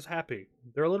crowd is happy.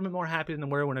 They're a little bit more happy than they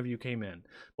were whenever you came in.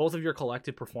 Both of your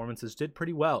collective performances did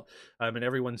pretty well, and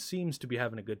everyone seems to be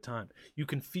having a good time. You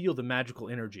can feel the magical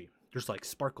energy. There's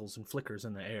sparkles and flickers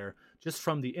in the air, just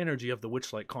from the energy of the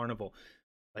Witchlight Carnival,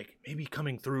 maybe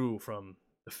coming through from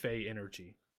the Fey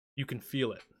energy. You can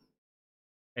feel it.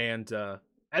 And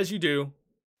as you do,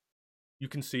 you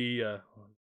can see the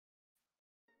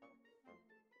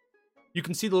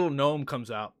little gnome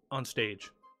comes out on stage.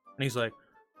 And he's like,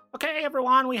 okay,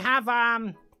 everyone, we have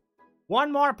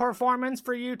one more performance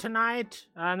for you tonight.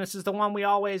 And this is the one we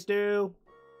always do.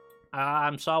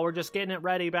 So we're just getting it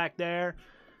ready back there.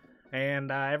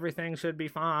 And everything should be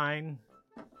fine.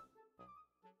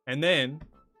 And then,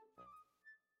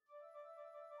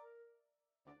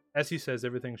 as he says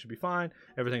everything should be fine,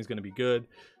 everything's going to be good,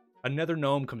 another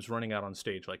gnome comes running out on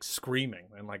stage, screaming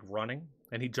and running.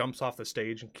 And he jumps off the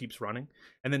stage and keeps running.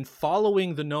 And then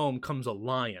following the gnome comes a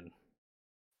lion.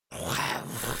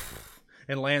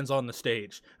 And lands on the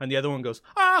stage. And the other one goes,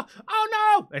 oh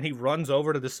no! And he runs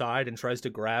over to the side and tries to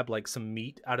grab some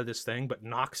meat out of this thing, but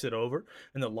knocks it over.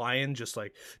 And the lion just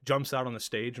jumps out on the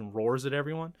stage and roars at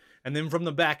everyone. And then from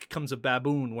the back comes a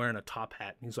baboon wearing a top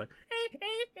hat. And he's like,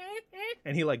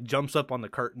 and he jumps up on the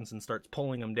curtains and starts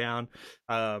pulling them down.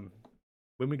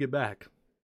 When we get back,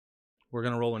 we're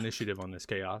going to roll initiative on this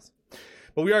chaos.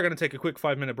 But we are going to take a quick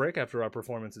 5-minute break after our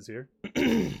performances here.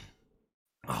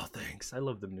 Oh, thanks. I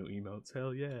love them new emotes.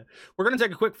 Hell yeah. We're going to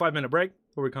take a quick 5-minute break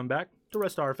before we come back to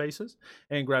rest our faces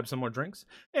and grab some more drinks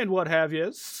and what have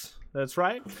yous. That's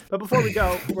right. But before we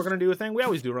go, we're going to do a thing we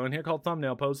always do around here called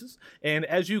thumbnail poses. And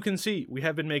as you can see, we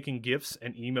have been making GIFs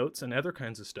and emotes and other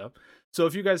kinds of stuff. So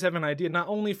if you guys have an idea, not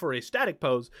only for a static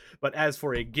pose, but as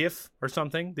for a GIF or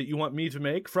something that you want me to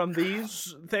make from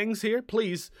these things here,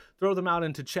 please throw them out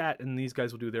into chat and these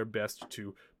guys will do their best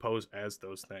to pose as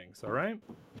those things. All right?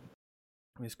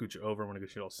 Let me scoot you over. I want to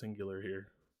get you all singular here.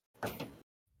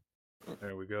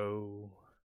 There we go.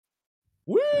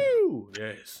 Woo!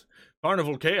 Yes.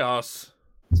 Carnival chaos.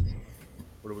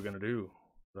 What are we gonna do?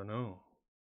 I don't know.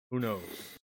 Who knows?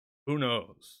 Who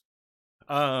knows?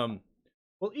 Well,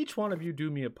 each one of you do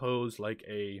me a pose like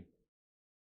a.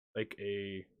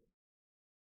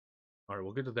 All right,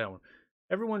 we'll get to that one.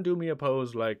 Everyone do me a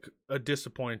pose like a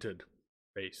disappointed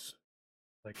face.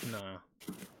 Like, nah.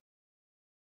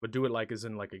 But do it like as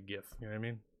in like a GIF. You know what I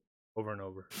mean? Over and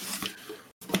over.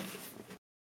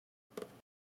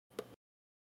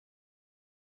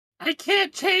 I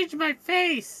can't change my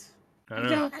face. I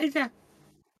know. It's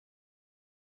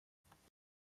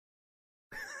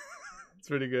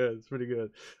pretty good. It's pretty good.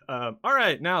 All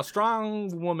right, now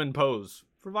strong woman pose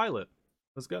for Violet.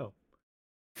 Let's go.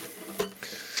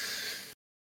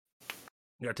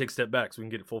 You gotta take a step back so we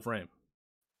can get it full frame.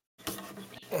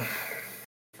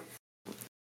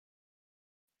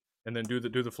 And then do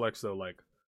the flex though, like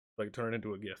turn it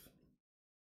into a GIF.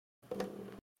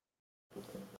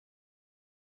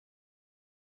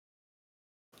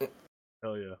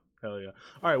 Hell yeah. Hell yeah.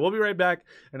 All right, we'll be right back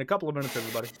in a couple of minutes,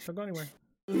 everybody. Don't go anywhere.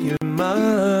 You're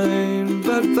mine,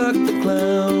 but fuck the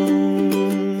clown.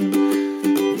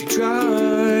 If you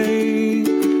try,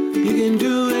 you can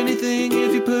do anything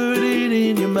if you put it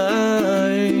in your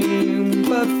mind.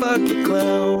 But fuck the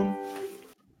clown.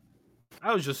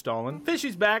 I was just stalling.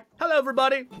 Fishy's back. Hello,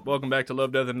 everybody. Welcome back to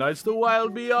Love, Death, and Nights, The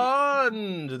Wild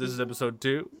Beyond. This is episode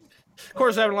 2. Of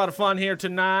course, having a lot of fun here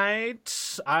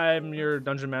tonight. I'm your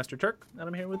Dungeon Master Turk, and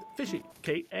I'm here with Fishy,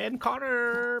 Kate, and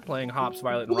Connor, playing Hops,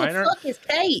 Violet, and Reiner. Who the fuck is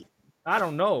Kate? I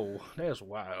don't know. That's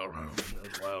wild.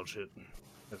 That's wild shit.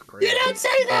 That's crazy. You don't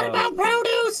say that about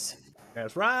produce!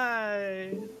 That's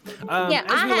right. Yeah,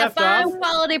 I have fine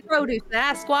quality produce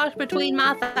that I squash between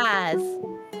my thighs.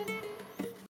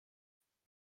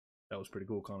 That was pretty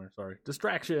cool, Connor. Sorry.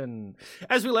 Distraction.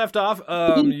 As we left off,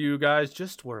 you guys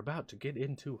just were about to get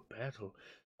into a battle.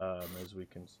 As we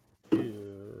can see.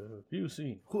 Here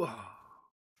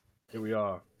we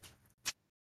are.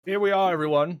 Here we are,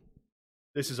 everyone.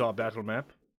 This is our battle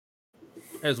map.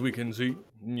 As we can see.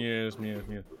 Yes.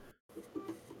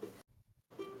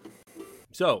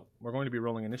 So, we're going to be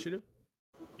rolling initiative.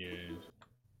 Yes.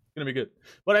 Gonna be good.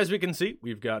 But as we can see,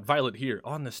 we've got Violet here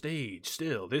on the stage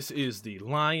still. This is the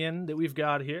lion that we've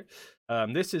got here.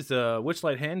 This is the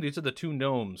Witchlight Hand. These are the 2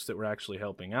 gnomes that we're actually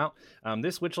helping out.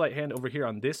 This Witchlight Hand over here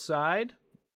on this side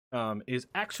is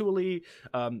actually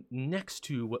next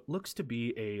to what looks to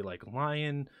be a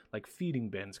lion feeding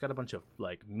bin. It's got a bunch of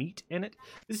meat in it.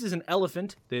 This is an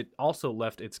elephant that also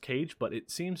left its cage, but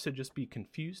it seems to just be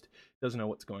confused. Doesn't know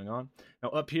what's going on. Now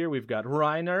up here we've got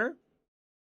Reiner,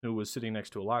 who was sitting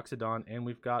next to a Loxodon, and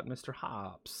we've got Mr.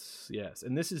 Hops. Yes,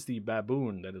 and this is the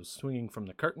baboon that is swinging from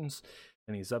the curtains,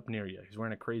 and he's up near you. He's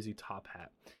wearing a crazy top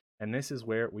hat. And this is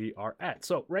where we are at.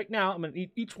 So right now, I'm going to need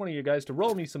each one of you guys to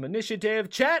roll me some initiative.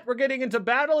 Chat, we're getting into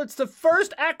battle. It's the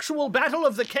first actual battle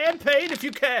of the campaign, if you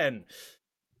can.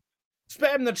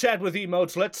 Spam the chat with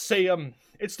emotes. Let's see them.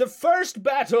 It's the first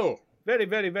battle. Very,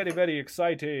 very, very, very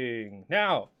exciting.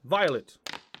 Now, Violet,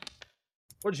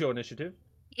 what's your initiative?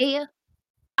 Yeah.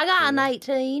 I got an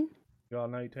 18. You got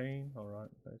an 18? All right.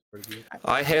 That's pretty good.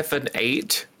 I have an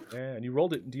 8. Yeah, and you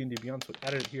rolled it in D&D Beyond, so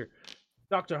added it here.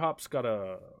 Dr. Hops got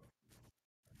a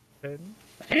 10.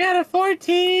 I got a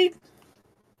 14.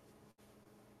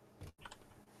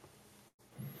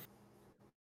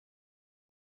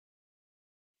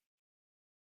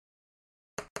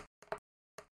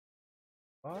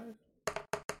 Five.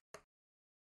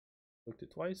 Looked it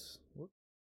twice. Whoop.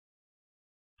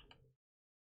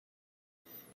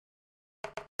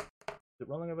 Is it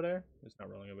rolling over there? It's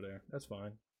not rolling over there. That's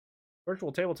fine.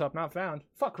 Virtual tabletop not found.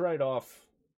 Fuck right off.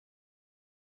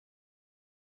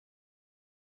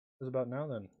 What's about now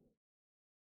then?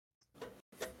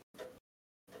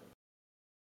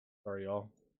 Sorry, y'all.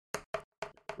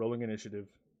 Rolling initiative.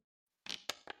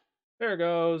 There it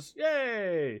goes.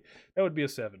 Yay! That would be a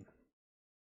 7.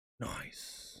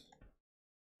 Nice.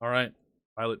 All right.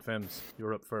 Violet Femmes,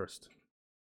 you're up first.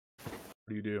 What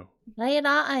do you do? That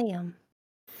I am.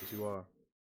 Yes, you are.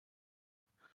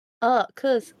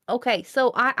 Okay,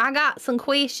 so I got some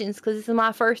questions, because this is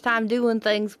my first time doing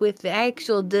things with the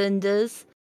actual dundas.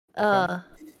 All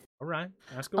right.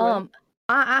 Ask away.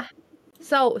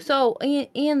 So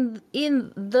in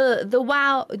the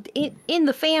wild, in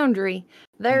the foundry,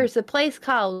 there's a place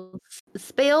called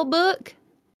Spellbook.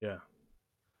 Yeah.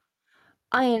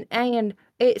 And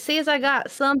it says I got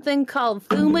something called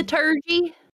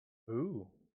thaumaturgy. Ooh.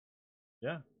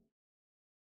 Yeah.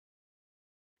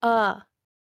 I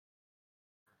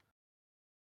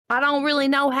don't really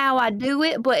know how I do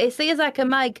it, but it says I can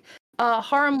make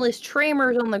harmless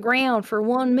tremors on the ground for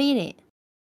 1 minute.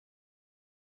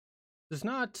 Does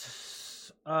not,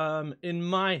 in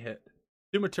my head,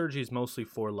 thaumaturgy is mostly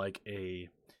for like a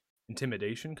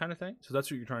intimidation kind of thing. So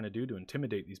that's what you're trying to do, to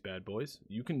intimidate these bad boys.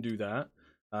 You can do that.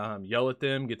 Yell at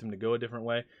them, get them to go a different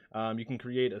way. You can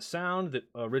create a sound that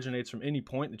originates from any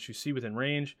point that you see within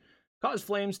range. Cause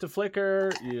flames to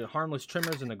flicker, harmless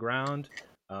tremors in the ground.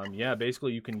 Yeah,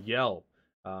 basically you can yell.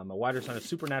 A wider sign of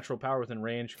supernatural power within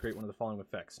range, create one of the following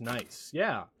effects. Nice,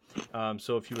 yeah.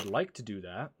 So if you would like to do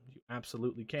that, you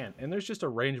absolutely can. And there's just a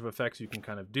range of effects you can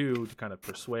kind of do to kind of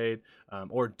persuade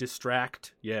or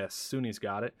distract. Yes, Suni's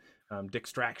got it.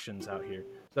 Distractions out here.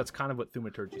 So that's kind of what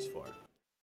thaumaturgy's for.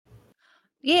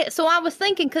 Yeah, so I was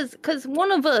thinking, cause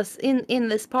one of us in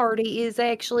this party is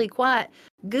actually quite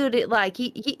good at, like,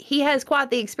 he has quite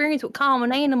the experience with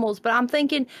calming animals, but I'm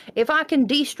thinking if I can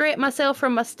de-strap myself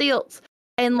from my stilts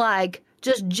and, like,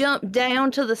 just jump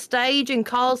down to the stage and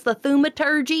cause the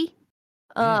thaumaturgy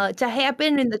to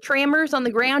happen and the tremors on the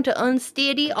ground to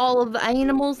unsteady all of the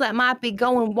animals that might be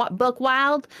going buck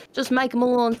wild, just make them a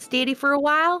little unsteady for a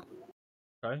while.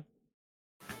 Okay.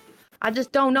 I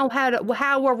just don't know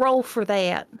how we'll roll for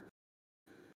that.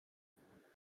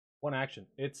 One action.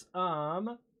 It's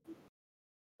target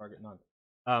none.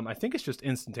 I think it's just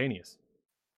instantaneous.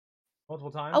 Multiple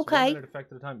times. Okay. 1 minute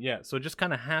effect at a time. Yeah. So it just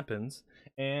kind of happens,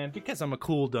 and because I'm a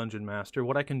cool dungeon master,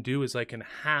 what I can do is I can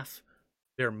half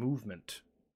their movement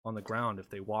on the ground. If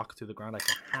they walk through the ground, I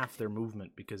can half their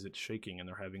movement because it's shaking and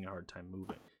they're having a hard time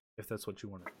moving. If that's what you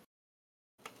want to.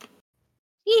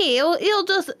 Yeah,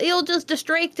 it'll just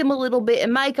distract them a little bit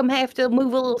and make them have to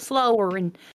move a little slower,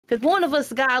 and because one of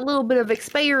us got a little bit of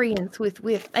experience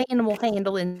with animal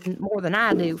handling more than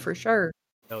I do, for sure.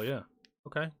 Hell yeah.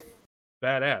 Okay.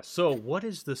 Badass. So what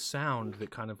is the sound that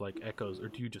kind of like echoes, or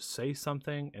do you just say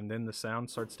something and then the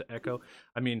sound starts to echo?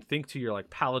 I mean, think to your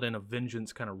like paladin of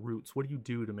vengeance kind of roots. What do you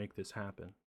do to make this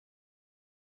happen?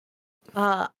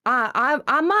 I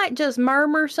might just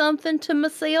murmur something to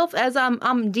myself as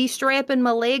I'm de-strapping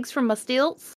my legs from my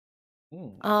stilts.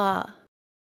 And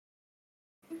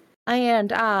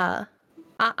I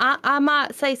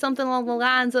might say something along the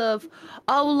lines of,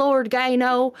 "Oh Lord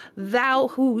Gaino, thou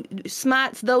who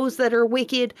smites those that are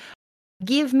wicked,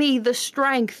 give me the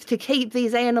strength to keep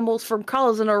these animals from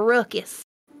causing a ruckus."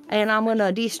 And I'm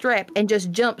gonna de-strap and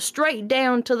just jump straight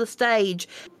down to the stage,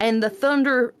 and the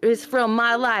thunder is from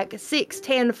my like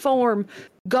 6'10" form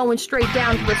going straight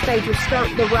down to the stage will start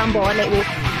the rumble, and it will.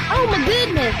 Oh my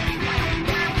goodness!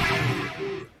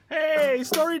 Hey,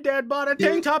 Story Dad bought a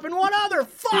tank top and one other.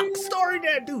 Fuck, Story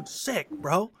Dad, dude, sick,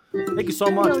 bro. Thank you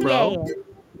so much, bro.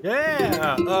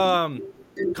 Yeah.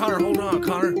 Connor, hold on,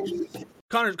 Connor.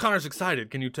 Connor's excited.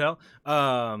 Can you tell?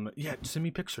 Yeah, send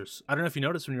me pictures. I don't know if you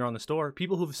noticed when you're on the store,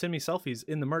 people who've sent me selfies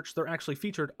in the merch, they're actually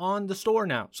featured on the store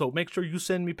now. So make sure you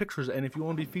send me pictures. And if you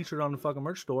want to be featured on the fucking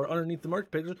merch store underneath the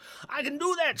merch pictures, I can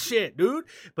do that shit, dude.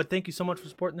 But thank you so much for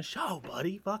supporting the show,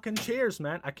 buddy. Fucking cheers,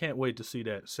 man. I can't wait to see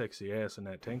that sexy ass in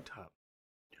that tank top.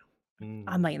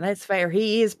 I mean, that's fair.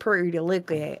 He is pretty to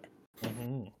look at.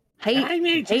 Mm-hmm.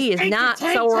 He is not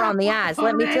sore on the eyes.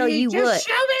 Let me tell you what.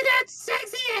 Show me that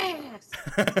sexy ass.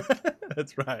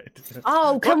 That's right.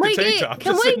 Oh, can we get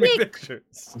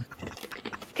pictures?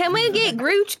 Can we get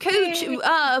Grooch Cooch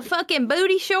fucking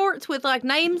booty shorts with like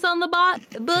names on the butt?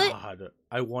 God,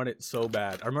 I want it so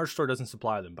bad. Our merch store doesn't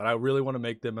supply them, but I really want to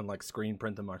make them and like screen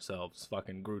print them ourselves.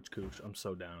 Fucking Grooch Cooch. I'm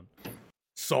so down.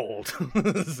 Sold.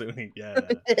 Zuni, yeah.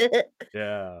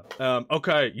 Yeah.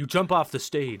 Okay, you jump off the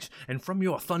stage, and from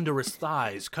your thunderous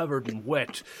thighs covered in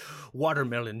wet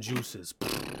watermelon juices,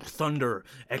 thunder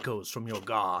echoes from your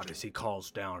god as he calls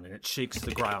down, and it shakes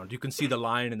the ground. You can see the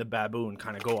lion and the baboon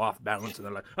kind of go off balance, and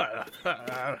they're like,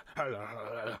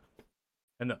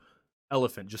 and the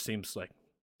elephant just seems like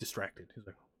distracted. He's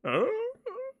like,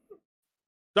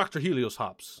 Dr. Helios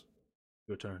Hops,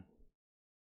 your turn.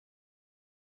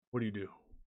 What do you do?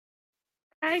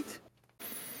 Right.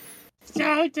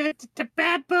 So the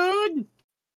baboon,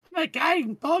 like I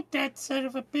can boat that son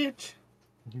of a bitch.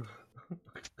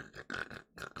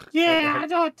 Yeah, I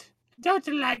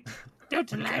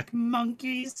don't like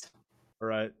monkeys. All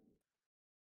right.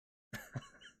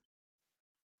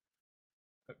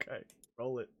 Okay,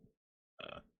 roll it.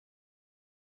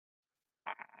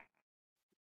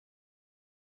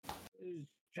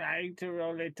 Trying to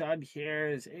roll it on here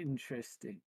is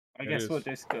interesting. I guess we'll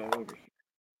just go over here.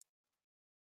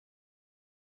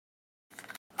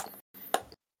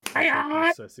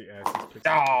 Hiya! Sassy asses picks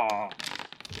Oh,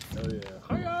 hell yeah.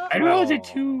 Hiya! I rolled a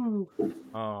 2.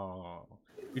 Oh.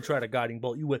 You tried a guiding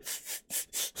bolt, you went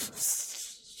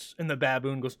and the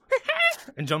baboon goes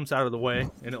and jumps out of the way,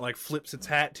 and it like flips its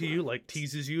hat to you, like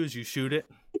teases you as you shoot it.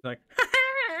 Like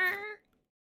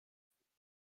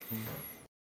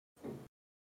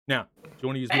Now, do you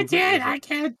want to use That's movement? it. I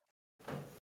can't.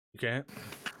 You can't?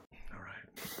 All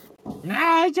right. No,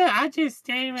 I just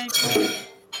stay right there.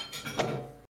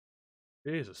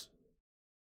 Jesus.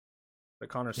 That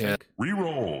Connor Yeah. sink?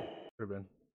 Reroll. Could have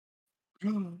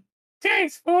been.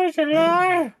 Thanks, for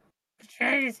Lord.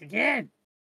 Try this again.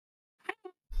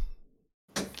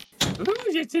 Ooh,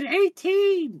 it's an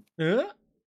 18. Yeah.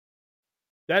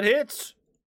 That hits.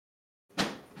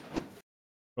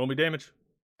 Roll me damage.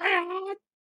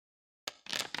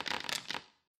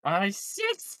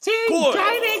 16. Good.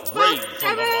 Timing Great.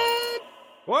 7.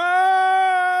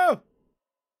 Whoa!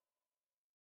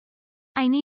 I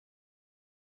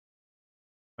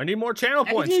need more channel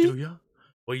points, do ya?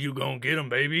 Well, you gonna get them,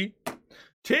 baby.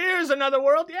 Cheers, another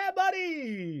world. Yeah,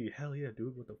 buddy. Hell yeah,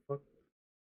 dude. What the fuck?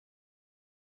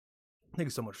 Thank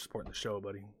you so much for supporting the show,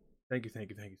 buddy. Thank you. For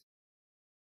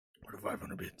the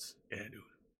 500 bits. Yeah, dude.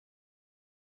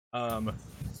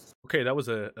 Okay, that was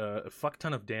a fuck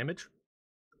ton of damage.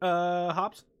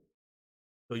 Hops.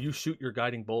 So you shoot your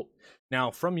guiding bolt. Now,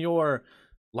 from your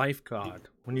life god,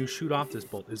 when you shoot off this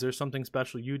bolt, is there something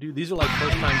special you do? These are like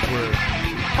first times where...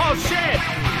 Oh, shit!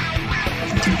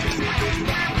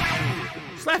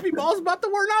 Slappy Ball's about the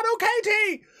word not okay,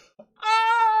 T!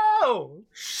 Oh!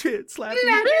 Shit, Slappy.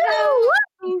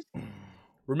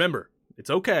 Remember, it's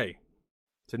okay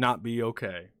to not be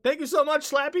okay. Thank you so much,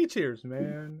 Slappy. Cheers,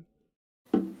 man.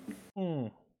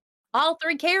 All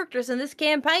three characters in this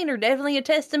campaign are definitely a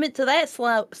testament to that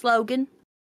slogan.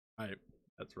 Right,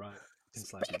 that's right. And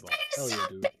Slappy Ball. Hell yeah,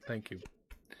 dude. Thank you.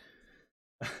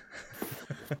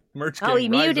 Merch King, He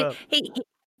rise muted. up. He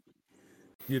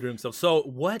Muted himself. So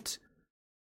what?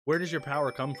 Where does your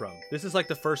power come from? This is like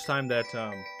the first time that.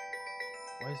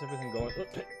 Why is everything going?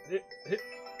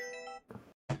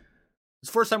 It's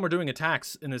the first time we're doing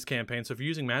attacks in this campaign. So if you're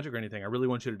using magic or anything, I really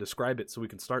want you to describe it so we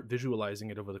can start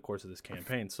visualizing it over the course of this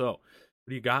campaign. So, what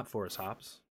do you got for us,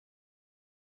 Hops?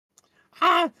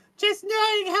 Just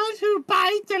knowing how to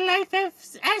bind the life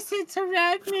essence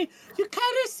around me, you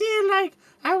kind of see, like,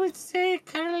 I would say,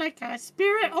 kind of like a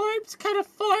spirit orbs kind of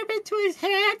form into his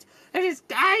hand, and his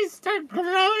eyes start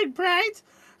glowing bright,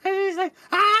 and he's like,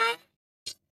 and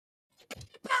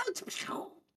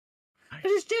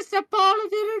it's just a ball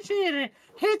of energy, and it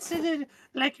hits, and then,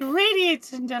 like,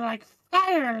 radiates into, like,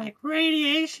 fire, like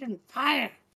radiation fire.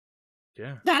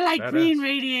 Yeah. Not like badass. green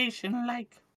radiation,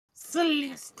 like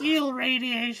celestial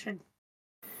radiation.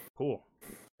 Cool.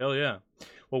 Hell yeah.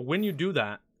 Well, when you do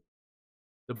that,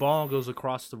 the ball goes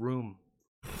across the room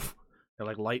at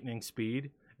like lightning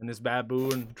speed, and this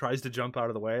baboon tries to jump out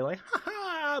of the way, like, ha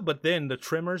ha! But then the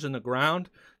trimmers in the ground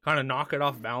kind of knock it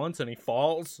off balance, and he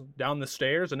falls down the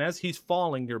stairs, and as he's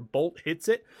falling, your bolt hits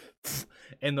it,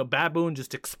 and the baboon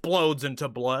just explodes into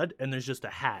blood, and there's just a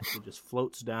hat that just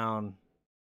floats down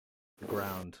the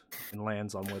ground and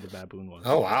lands on where the baboon was.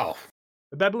 Oh, wow.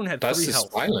 The baboon had That's 3 just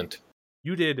health. violent.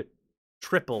 You did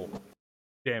triple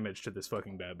damage to this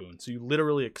fucking baboon. So you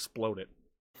literally explode it.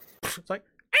 It's like,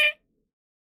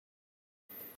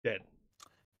 dead.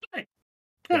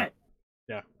 Good.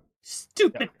 Yeah.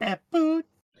 Stupid baboon.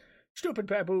 Stupid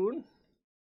baboon.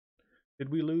 Did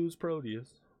we lose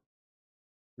Proteus?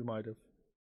 We might have.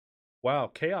 Wow,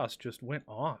 chaos just went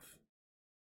off.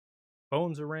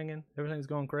 Phones are ringing. Everything's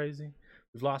going crazy.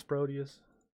 We've lost Proteus.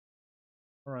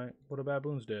 All right, what a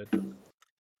baboon's dead. But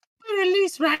at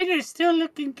least Ryder's still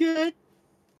looking good.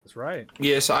 That's right.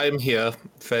 Yes, I'm here.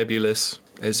 Fabulous,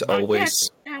 as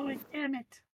always. Damn it.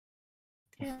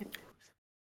 Damn it.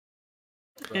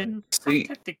 Right. See,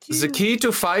 the key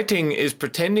to fighting is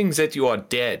pretending that you are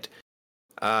dead.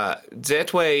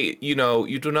 That way, you know,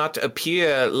 you do not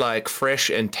appear like fresh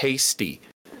and tasty.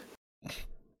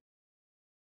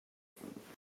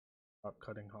 Stop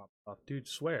cutting Hop off. Dude,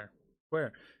 swear.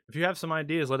 If you have some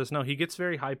ideas, let us know. He gets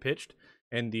very high-pitched,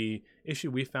 and the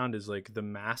issue we found is, like, the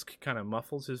mask kind of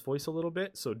muffles his voice a little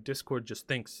bit, so Discord just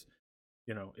thinks,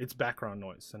 you know, it's background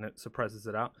noise, and it suppresses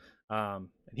it out. And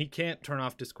he can't turn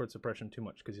off Discord suppression too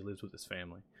much because he lives with his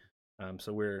family.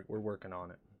 So we're working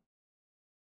on it.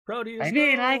 Proteus, I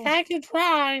mean, no! like, I can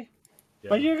try. Yeah.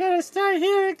 But you're gonna start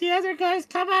hearing the other guys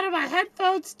come out of my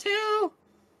headphones, too.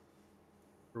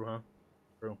 True, huh?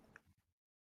 True.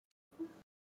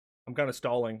 I'm kind of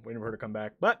stalling, waiting for her to come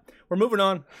back. But we're moving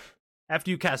on.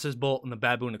 After you cast this bolt and the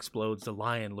baboon explodes, the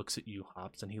lion looks at you,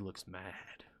 Hops, and he looks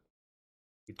mad.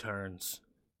 He turns,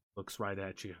 looks right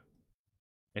at you,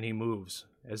 and he moves.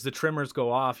 As the trimmers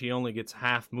go off, he only gets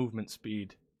half movement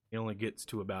speed. He only gets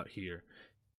to about here.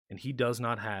 And he does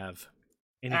not have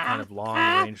any kind of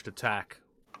long-ranged attack,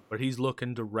 but he's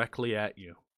looking directly at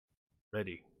you,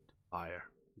 ready to fire.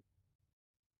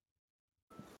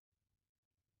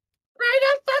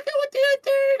 Right up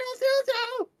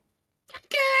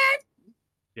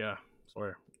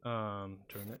Swear. Turn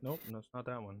it. Nope, no, it's not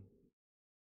that one.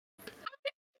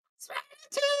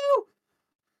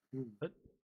 What?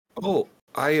 Oh,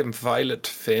 I am Violet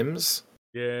Fims.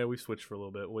 Yeah, we switched for a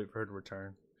little bit. Wait for her to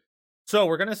return. So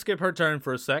we're gonna skip her turn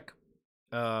for a sec.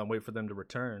 Wait for them to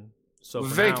return. So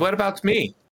for Wait, now, what about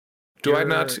me? Do I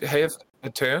not you're- have a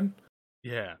turn?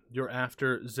 Yeah, you're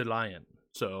after the lion.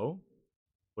 So,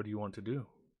 what do you want to do?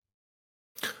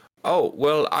 Oh,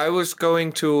 well, I was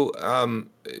going to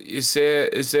is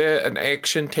there an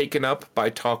action taken up by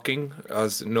talking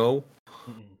as no?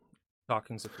 Mm-mm.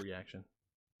 Talking's a free action.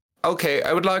 Okay,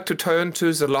 I would like to turn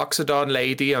to the Loxodon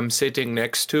lady I'm sitting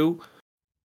next to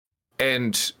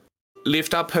and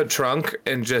lift up her trunk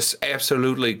and just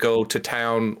absolutely go to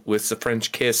town with the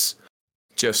French kiss.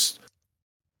 Just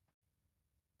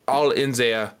all in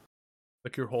there.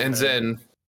 Like your whole And head. then,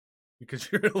 Because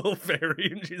you're a little fairy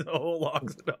and she's a whole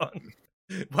Loxodon.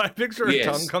 When I picture her Yes.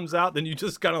 tongue comes out, then you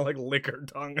just kind of like lick her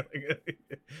tongue.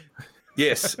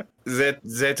 yes, that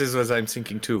is what I'm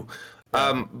thinking too.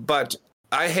 But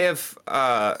I have,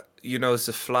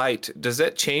 the flight. Does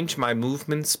that change my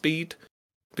movement speed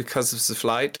because of the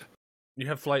flight? You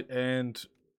have flight and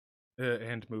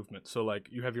movement. So like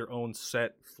you have your own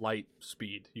set flight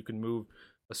speed. You can move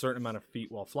a certain amount of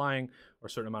feet while flying or a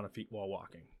certain amount of feet while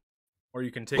walking. Or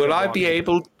you can take Will a I walk be and-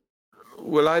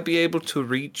 able to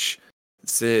reach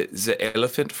the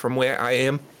elephant from where I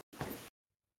am?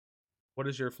 What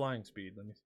is your flying speed? Let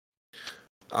me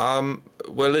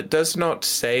see. Well, it does not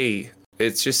say.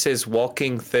 It just says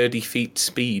walking 30 feet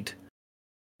speed.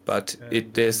 But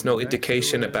there's no Back to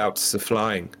indication it. about the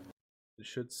flying. It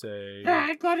should say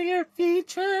Go to your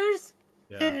features.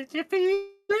 yeah. Your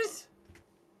features.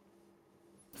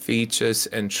 Features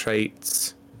and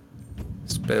traits.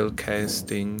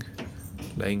 Spellcasting.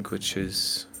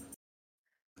 Languages.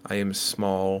 I am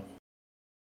small.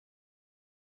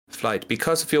 Flight.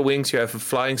 Because of your wings, you have a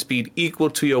flying speed equal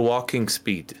to your walking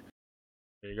speed.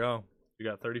 There you go. You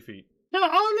got 30 feet. No,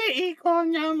 only equal.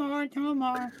 No more. No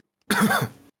more.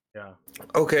 Yeah.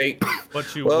 Okay.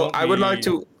 But you Well, won't I would be- like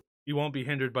to. You won't be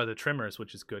hindered by the trimmers,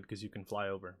 which is good because you can fly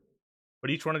over.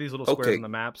 But each one of these little squares Okay. on the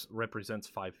maps represents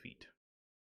 5 feet.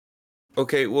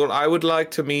 Okay, well, I would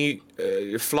like to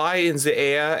fly in the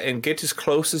air and get as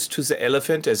closest to the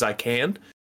elephant as I can.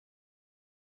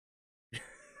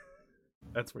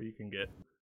 That's where you can get.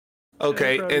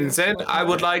 Okay, Yeah, and then I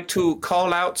would like to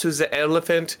call out to the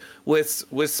elephant with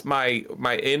my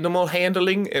animal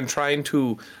handling and trying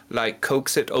to like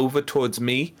coax it over towards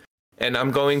me. And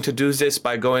I'm going to do this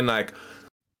by going like,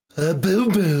 a boo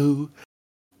boo,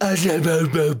 a boo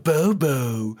boo boo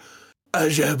boo,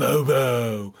 a boo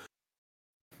boo.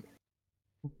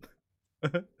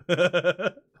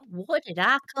 What did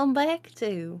I come back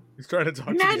to? He's trying to talk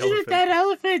to the Imagine elephant. if that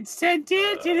elephant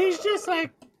sentient and he's just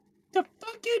like, "The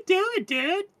fuck you doing,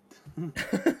 dude?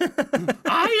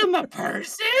 I am a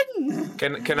person."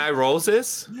 Can I roll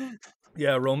this?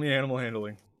 Yeah, roll me animal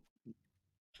handling.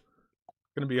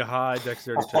 Gonna be a high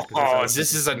dexterity check. 'cause this Oh, elephant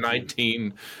this is a confused.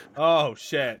 19. Oh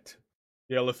shit!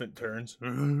 The elephant turns.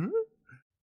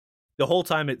 The whole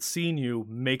time it's seen you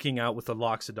making out with a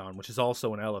loxodon, which is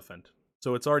also an elephant.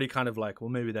 So it's already kind of like,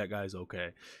 well, maybe that guy's okay.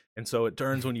 And so it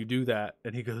turns when you do that,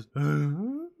 and he goes,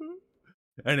 and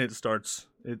it starts.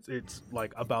 It's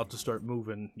like about to start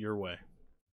moving your way.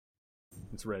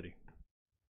 It's ready.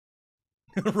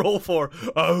 Roll for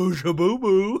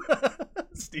Shaboo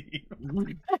Steve.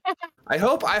 I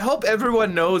hope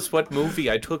everyone knows what movie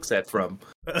I took that from.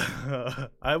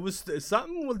 I was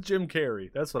something with Jim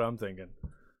Carrey. That's what I'm thinking.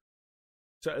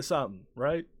 Something,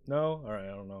 right? No? All right,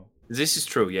 I don't know. This is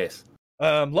true, yes.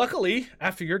 Luckily,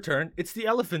 after your turn, it's the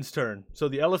elephant's turn. So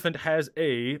the elephant has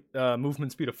a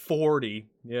movement speed of 40.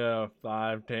 Yeah,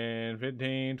 5, 10,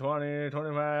 15, 20,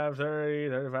 25, 30,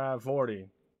 35, 40.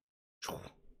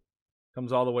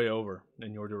 Comes all the way over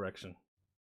in your direction.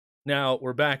 Now,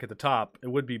 we're back at the top. It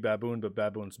would be Baboon, but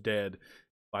Baboon's dead.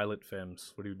 Violet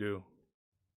Femmes, what do you do?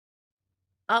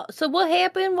 So what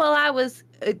happened while I was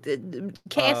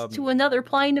cast to another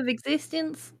plane of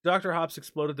existence? Dr. Hops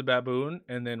exploded the baboon,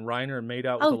 and then Reiner made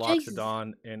out with Oh, the Jesus.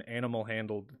 Loxodon, and Animal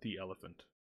handled the elephant.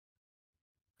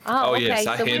 Oh, okay. yes,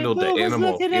 I so handled the Boo was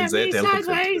animal looking in at me that elephant.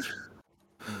 sideways.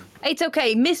 It's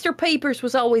okay. Mr. Peepers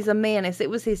was always a menace. It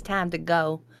was his time to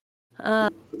go. All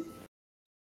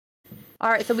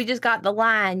right, so we just got the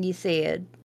line you said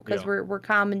because Yeah. we're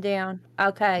calming down.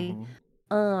 Okay.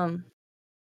 Mhm.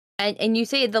 And you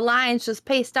said the lion's just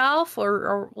pissed off,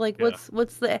 or like Yeah.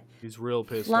 what's the He's real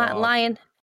pissed lion? off. Lion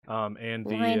And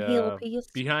Lion Hill the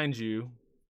pissed. behind you,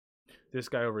 this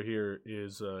guy over here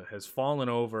is has fallen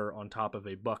over on top of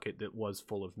a bucket that was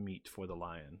full of meat for the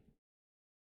lion.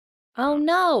 Oh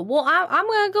no. Well, I'm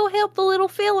gonna go help the little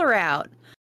filler out.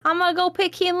 I'm gonna go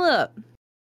pick him up.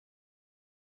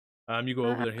 You go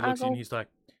over there. He I'll looks at you go- and he's like,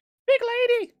 Big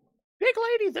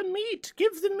lady, the meat.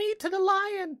 Give the meat to the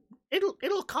lion.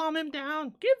 It'll calm him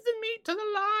down. Give the meat to the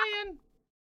lion.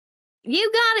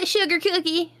 You got it, Sugar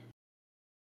Cookie.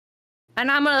 And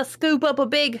I'm gonna scoop up a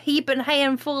big heaping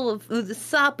handful of the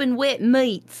sopping wet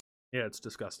meats. yeah, it's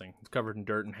disgusting. It's covered in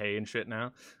dirt and hay and shit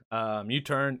now. You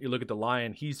turn, you look at the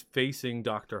lion. He's facing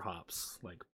Dr. Hops,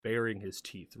 like baring his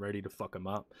teeth, ready to fuck him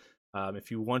up.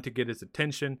 If you want to get his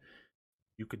attention,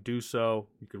 you could do so.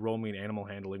 You could roll me an animal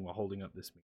handling while holding up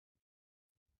this meat.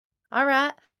 All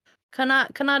right. Can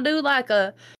I do like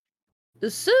a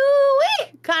suey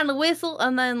kind of whistle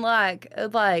and then like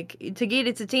to get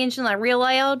its attention like real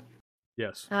loud?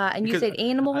 Yes. And you Because said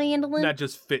animal handling? That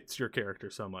just fits your character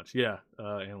so much. Yeah.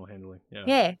 Animal handling. Yeah.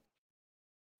 Yeah.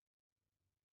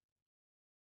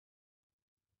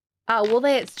 Oh well,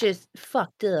 that's just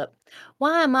fucked up.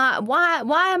 Why am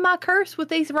I cursed with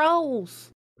these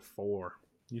rolls? 4.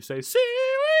 You say see,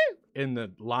 and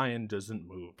the lion doesn't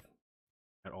move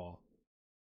at all.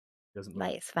 Doesn't move.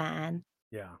 That's fine.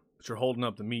 Yeah, but you're holding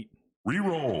up the meat.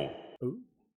 Reroll. Ooh,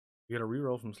 you got a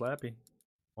reroll from Slappy.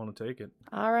 Want to take it?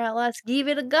 All right, let's give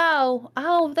it a go.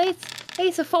 Oh,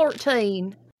 that's a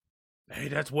 14. Hey,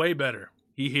 that's way better.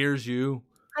 He hears you.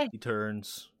 Hi. He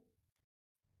turns.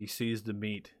 He sees the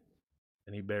meat,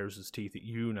 and he bares his teeth at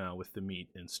you now with the meat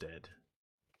instead.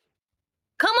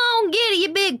 Come on, get it, you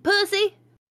big pussy.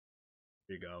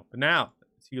 Here you go. But now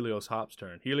it's Helios Hop's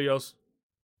turn. Helios,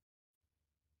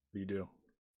 what do you do?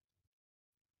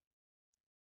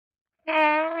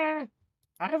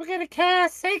 I'm gonna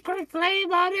cast Sacred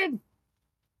Flame on him.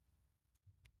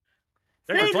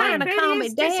 Sacred Flame. Flame. To calm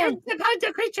it down. Upon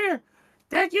the creature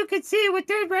that you can see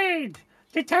within range.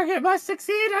 The target must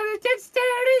succeed on a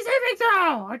dexterity saving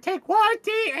throw or take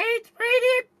 1d8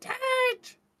 radiant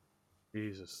damage.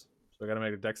 Jesus. So I gotta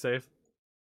make a dex save?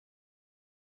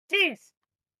 Jeez.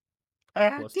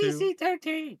 Plus DC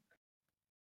 13.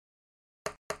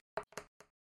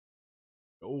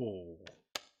 Oh.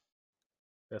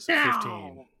 That's a No.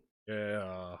 15.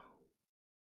 Yeah.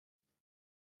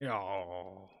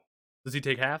 Yeah. Does he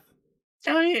take half?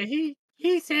 So he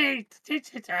said,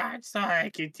 I'm sorry I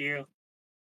can do.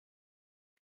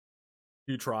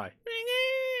 You try.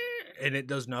 And it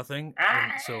does nothing.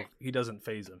 And so he doesn't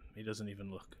phase him. He doesn't even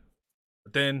look.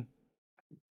 But then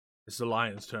it's the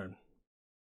lion's turn.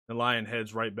 The lion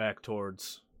heads right back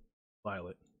towards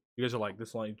Violet. You guys are like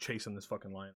this lion chasing this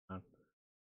fucking lion around.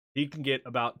 He can get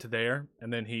about to there,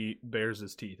 and then he bares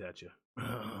his teeth at you.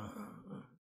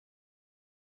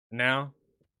 Now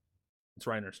it's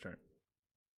Reiner's turn.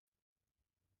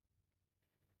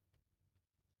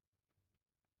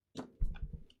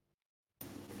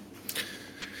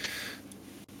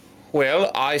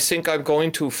 Well, I think I'm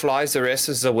going to fly the rest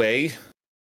of the way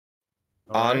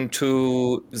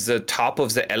onto the top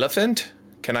of the elephant.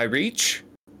 Can I reach?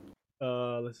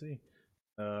 Let's see.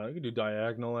 You can do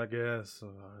diagonal, I guess.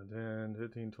 10,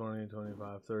 15, 20,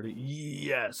 25, 30.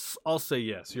 Yes. I'll say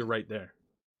yes. You're right there.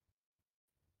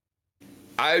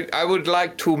 I would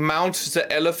like to mount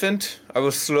the elephant. I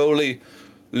will slowly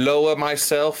lower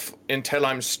myself until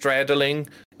I'm straddling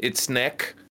its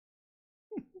neck.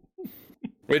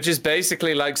 Which is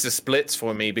basically like the splits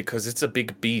for me because it's a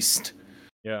big beast.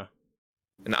 Yeah.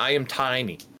 And I am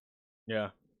tiny. Yeah.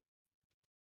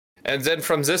 And then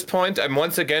from this point, I'm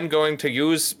once again going to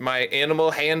use my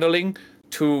animal handling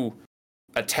to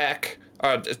attack,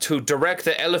 to direct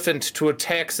the elephant to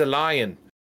attack the lion.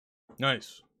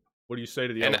 Nice. What do you say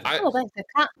to the And elephant?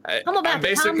 I'm about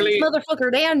to calm this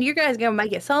motherfucker down. You guys are gonna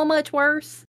make it so much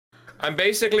worse. I'm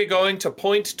basically going to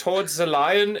point towards the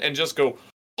lion and just go,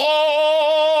 oh!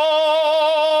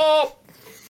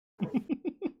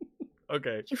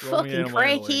 Okay. You roll me fucking animal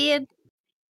handling. crackhead.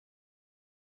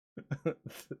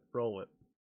 Roll it.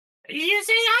 You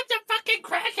say I'm the fucking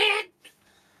crackhead?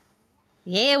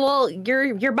 Yeah, well,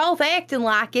 you're both acting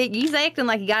like it. He's acting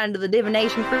like he got into the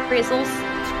divination crystals.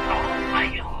 Oh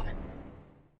my god.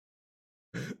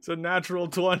 It's a natural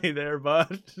 20 there,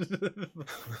 bud.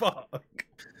 Fuck.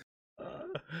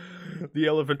 The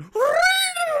elephant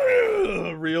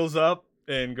reels up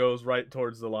and goes right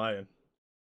towards the lion.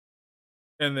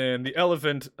 And then the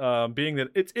elephant, being that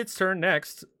it's its turn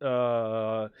next,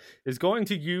 is going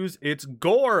to use its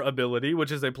gore ability,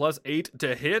 which is a +8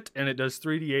 to hit, and it does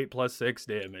 3d8 plus 6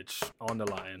 damage on the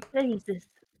lion. Jesus.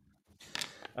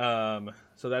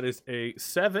 So that is a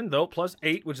 7, though,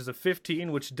 +8, which is a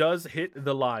 15, which does hit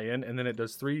the lion, and then it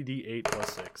does 3d8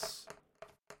 plus 6.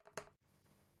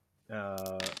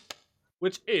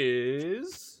 Which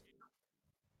is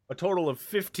A total of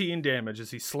 15 damage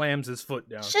as he slams his foot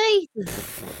down.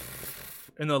 Jesus.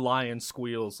 And the lion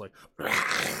squeals like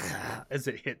as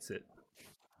it hits it.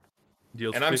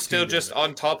 Deals And I'm 15 still just damage.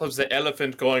 on top of the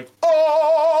elephant going,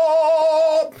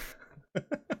 oh!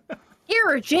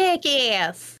 You're a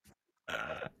jackass.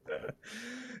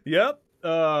 Yep.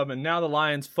 And now the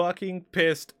lion's fucking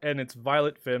pissed, and it's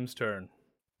Violet Femme's turn.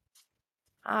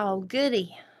 Oh,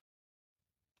 goody.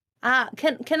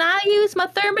 Can I use my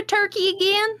thaumaturgy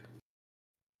again?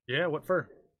 Yeah, what for?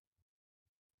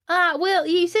 Well,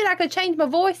 you said I could change my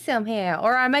voice somehow,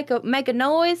 or I make a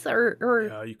noise, or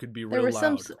Yeah, you could be there real was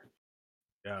loud. some.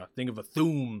 Yeah, think of a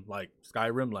theme like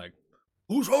Skyrim, like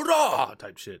 "Who's Hoda?"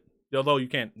 type shit. Although you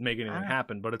can't make anything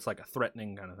happen, but it's like a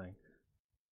threatening kind of thing.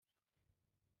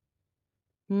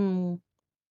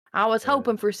 I was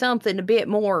hoping for something a bit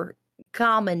more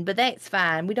common, but that's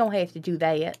fine. We don't have to do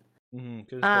that.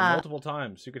 Because multiple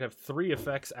times. You could have 3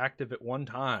 effects active at one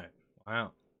time.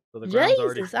 Wow. So the ground's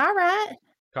already Jesus, all right.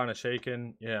 kind of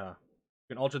shaken. Yeah.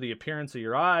 You can alter the appearance of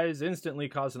your eyes, instantly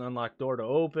cause an unlocked door to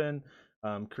open,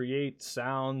 create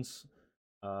sounds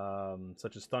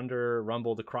such as thunder,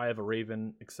 rumble, the cry of a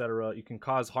raven, etc. You can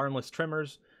cause harmless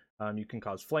tremors. You can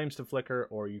cause flames to flicker,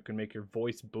 or you can make your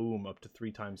voice boom up to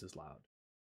 3 times as loud.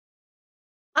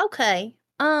 Okay.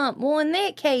 Well, in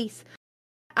that case,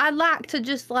 I'd like to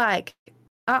just like,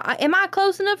 am I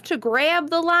close enough to grab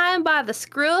the lion by the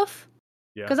scruff?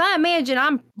 Yeah. Because I imagine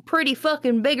I'm pretty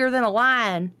fucking bigger than a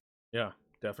lion. Yeah,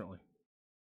 definitely.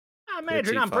 I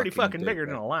imagine I'm pretty fucking bigger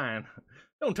than a lion.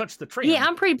 Don't touch the tree. Yeah,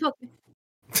 I'm pretty fucking.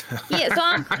 Yeah, so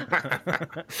I'm.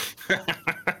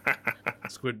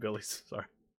 Squidbillies. Sorry.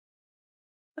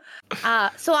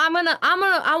 So I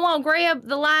want to grab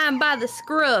the lion by the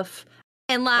scruff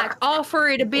and like offer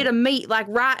it a bit of meat, like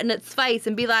right in its face,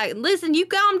 and be like, "Listen, you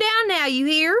calm down now. You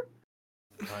hear?"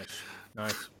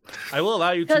 Nice. I will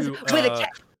allow you to.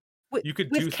 You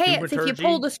could do cats, if you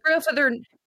pull the scruff of their,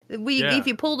 if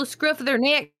you pull the scruff of their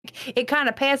neck, it kind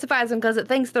of pacifies them because it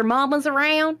thinks their mama's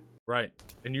around. Right.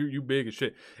 And you big as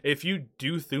shit. If you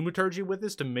do thaumaturgy with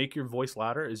this to make your voice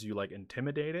louder as you like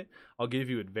intimidate it, I'll give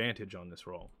you advantage on this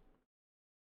roll.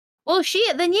 Well,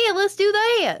 shit. Then yeah, let's do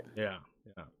that. Yeah.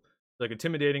 Like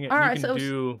intimidating it. All right, you can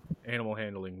do animal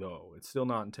handling though. It's still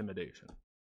not intimidation.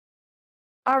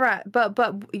 All right, but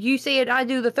you said I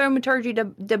do the thaumaturgy to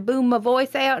boom my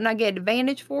voice out, and I get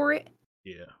advantage for it.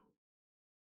 Yeah.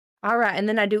 All right, and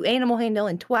then I do animal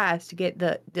handling twice to get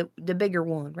the bigger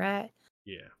one, right?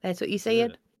 Yeah. That's what you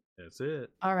said? That's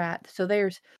it. All right, so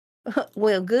there's...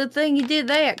 Well, good thing you did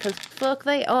that, because fuck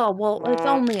they... Oh, well, it's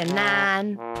only a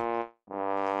 9.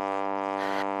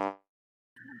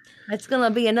 It's going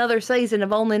to be another season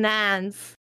of only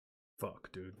 9s. Fuck,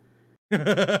 dude.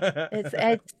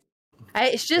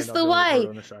 It's just the way.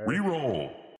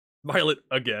 Reroll. Violet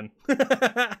again.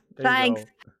 Thanks.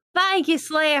 Thank you,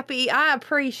 Slappy. I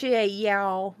appreciate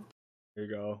y'all. Here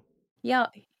you go.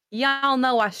 Y'all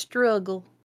know I struggle.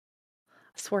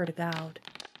 I swear to God.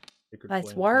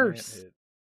 That's worse.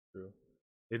 True.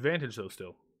 Advantage though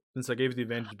still. Since I gave you the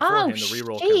advantage beforehand, the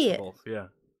reroll counts for both. Yeah.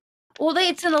 Well,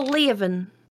 that's an 11.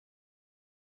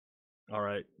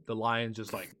 Alright. The lion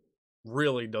just like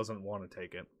really doesn't want to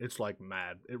take it. It's like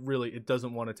mad. It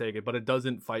doesn't want to take it, but it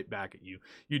doesn't fight back at you.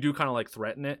 You do kind of like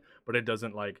threaten it, but it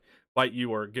doesn't like bite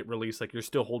you or get released. Like you're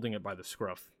still holding it by the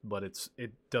scruff, but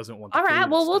it doesn't want. All right,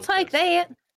 well we'll take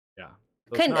that. Yeah.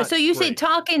 So you said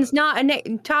talking's not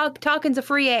talking's a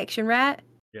free action, right?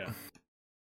 Yeah.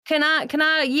 Can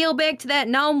I yell back to that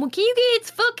gnome? Can you get its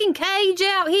fucking cage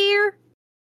out here?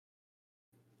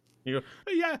 You go,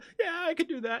 yeah, I can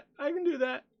do that.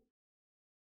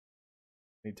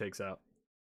 He takes out.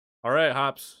 All right,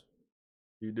 Hops.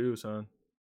 You do, son.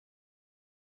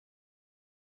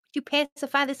 You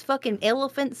pacify this fucking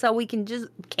elephant so we can just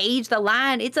cage the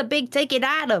lion? It's a big ticket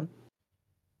item.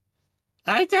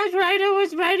 I thought Ryder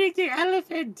was riding the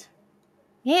elephant.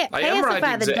 Yeah, I am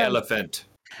riding the elephant.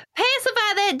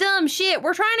 Pacify that dumb shit.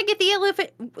 We're trying to get the elephant.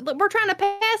 We're trying to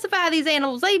pacify these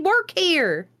animals. They work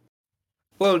here.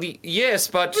 Well, yes,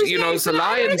 but you know, the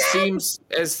lion seems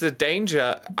as the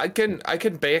danger. I can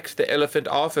back the elephant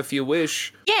off if you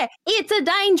wish. Yeah, it's a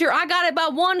danger. I got it by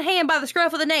one hand by the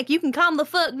scruff of the neck. You can calm the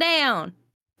fuck down.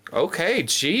 Okay,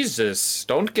 Jesus,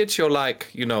 don't get your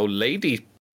lady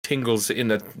tingles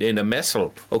in a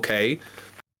messel. Okay.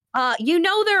 You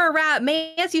know they're a right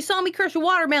mess. You saw me crush a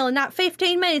watermelon not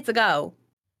 15 minutes ago.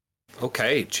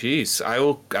 Okay, jeez, I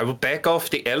will back off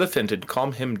the elephant and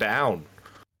calm him down.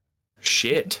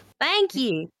 Shit. Thank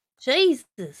you.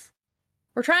 Jesus.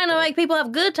 We're trying to make people have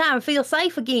a good time and feel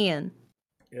safe again.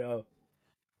 Yeah.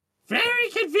 Very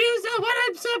confused on what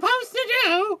I'm supposed to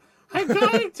do. I I'm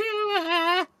going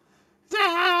to,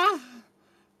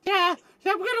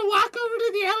 I'm gonna walk over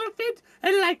to the elephant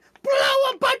and, like,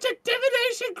 blow a bunch of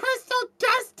divination crystal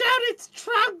dust down its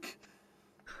trunk.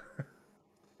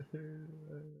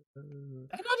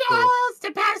 I don't know how else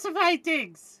to pacify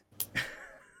things.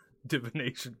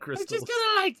 Divination I'm crystals. just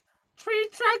gonna, like, tree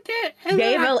trunk it and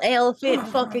Gave then, an like, elephant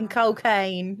fucking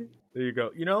cocaine. There you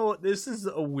go. You know, this is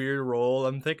a weird roll.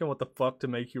 I'm thinking what the fuck to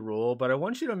make you roll, but I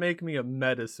want you to make me a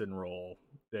medicine roll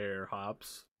there,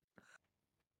 Hops.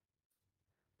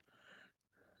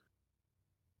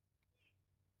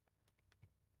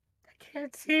 I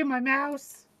can't see my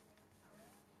mouse.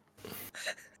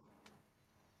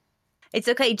 It's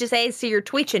okay, just adds to your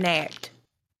twitching act.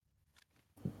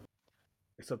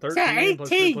 It's a 13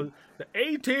 plus 18. 3 plus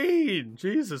 18.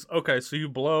 Jesus. Okay, so you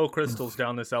blow crystals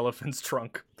down this elephant's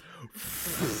trunk.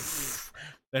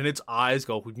 And its eyes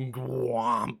go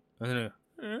whomp, and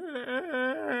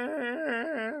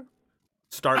then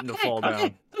starting to fall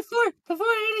down. Before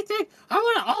anything, I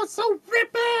want to also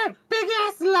rip a big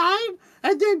ass line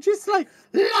and then just like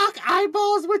lock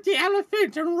eyeballs with the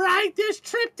elephant and ride this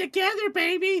trip together,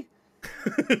 baby.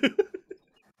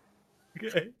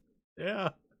 Okay. Yeah.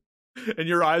 And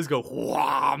your eyes go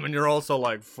wham, and you're also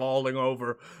like falling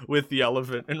over with the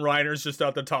elephant, and Reiner's just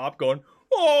at the top going,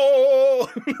 oh!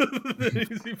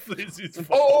 he's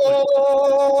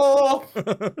Oh!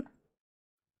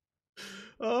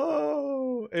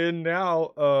 Oh, and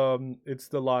now it's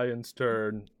the lion's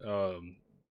turn.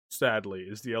 Sadly,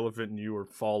 as the elephant and you are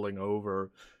falling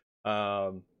over,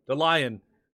 the lion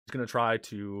is gonna try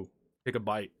to take a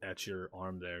bite at your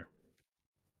arm there.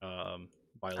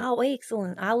 Violet. Oh,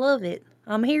 excellent. I love it.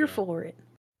 I'm here Yeah. for it.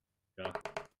 Yeah.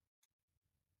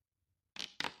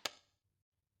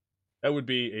 That would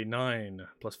be a 9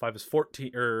 plus 5 is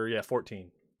 14.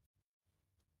 14.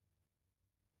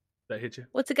 That hit you?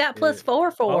 What's it got plus 4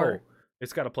 for? Oh,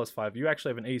 it's got a plus 5. You actually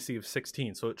have an AC of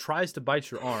 16, so it tries to bite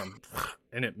your arm,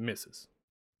 and it misses.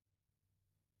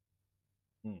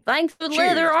 Thanks for the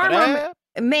leather armor,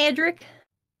 Madrick.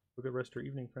 Have a good rest of your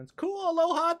evening, friends. Cool,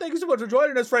 aloha. Thank you so much for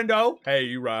joining us, friendo. Hey,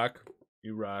 you rock.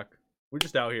 You rock. We're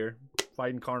just out here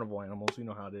fighting carnival animals. You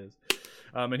know how it is.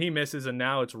 And he misses, and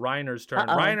now it's Reiner's turn.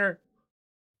 Uh-oh. Reiner.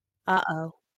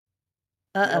 Uh-oh.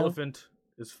 The Uh-oh. elephant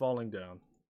is falling down.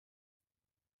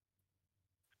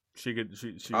 She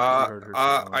heard her.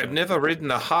 I've never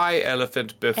ridden a high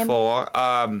elephant before.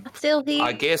 Still here?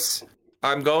 I guess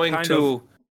I'm going Kind to. of.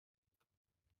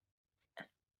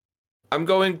 I'm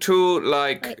going to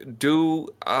like do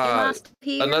Am I still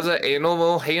here? another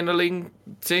animal handling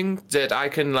thing that I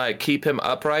can like keep him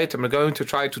upright. I'm going to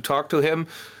try to talk to him.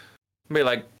 Be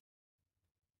like.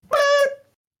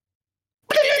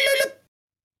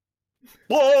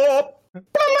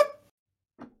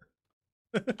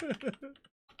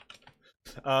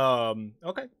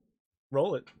 Okay.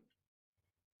 Roll it.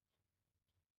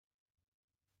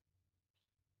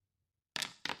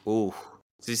 Ooh,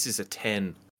 this is a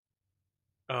 10.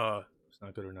 It's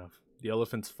not good enough. The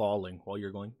elephant's falling while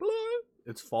you're going.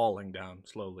 It's falling down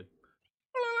slowly.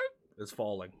 It's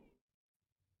falling.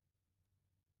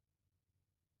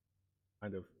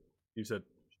 Kind of. You said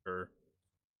sure.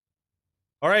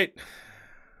 All right.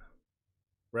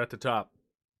 We're at the top.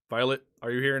 Violet, are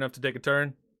you here enough to take a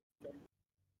turn?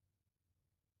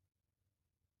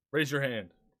 Raise your hand.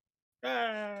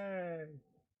 Yay!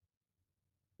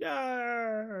 Yay!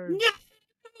 No!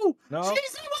 No?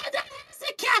 She's the one that has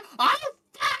a cat! Oh,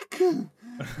 fuck!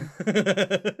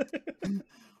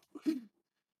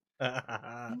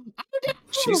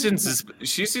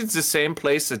 She's in the same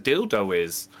place that Dildo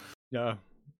is. Yeah.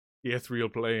 The ethereal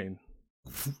plane.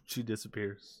 She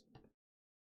disappears.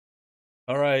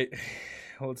 All right.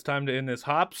 Well, it's time to end this.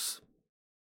 Hops.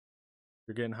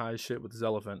 You're getting high as shit with this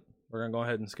elephant. We're going to go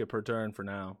ahead and skip her turn for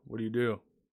now. What do you do?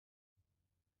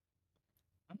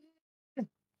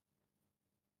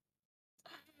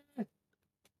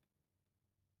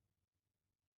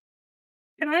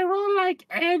 Can I roll like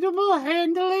animal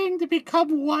handling to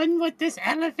become one with this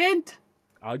elephant?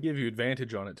 I'll give you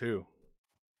advantage on it, too.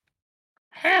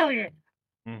 Hell yeah!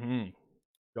 Mm-hmm.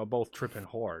 Y'all both tripping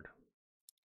hard.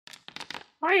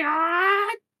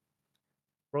 I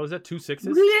Bro, is that 2 6s?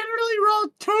 literally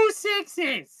rolled 2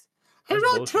 6s. I That's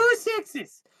rolled bullshit. 2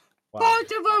 6s. Wow.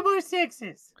 Both of them were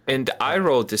 6s. And I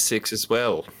rolled the 6 as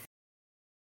well.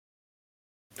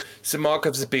 It's the mark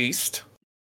of the beast.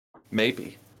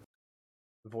 Maybe.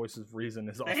 The voice of reason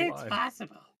is It's offline.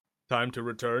 possible. Time to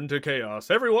return to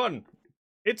chaos. Everyone,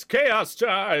 it's chaos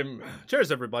time.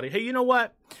 Cheers, everybody. Hey, you know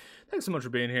what? Thanks so much for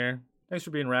being here. Thanks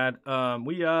for being rad. I've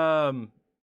been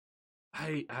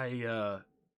having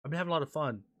a lot of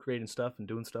fun creating stuff and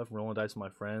doing stuff and rolling dice with my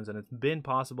friends, and it's been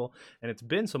possible, and it's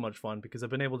been so much fun because I've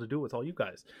been able to do it with all you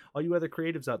guys, all you other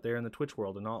creatives out there in the Twitch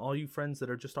world, and all you friends that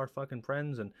are just our fucking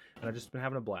friends, and I've just been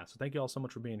having a blast. So thank you all so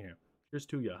much for being here. Cheers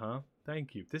to you, huh?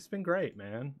 Thank you. This has been great,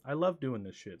 man. I love doing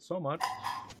this shit so much.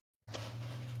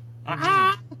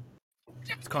 As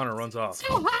Connor runs off. So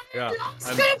hot. Yeah,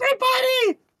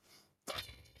 Everybody.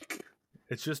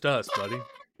 it's just us, buddy.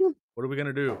 What are we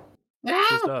gonna do? Now, It's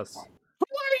just us. who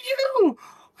are you?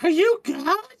 Are you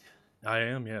God? I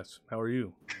am, yes. How are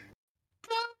you?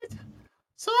 God.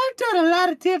 So I've done a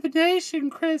lot of divination,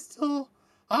 Crystal.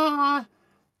 I'm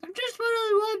just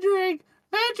really wondering.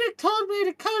 Magic told me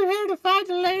to come here to find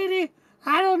a lady.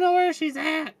 I don't know where she's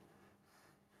at.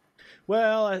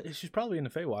 Well, she's probably in the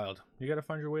Feywild. You gotta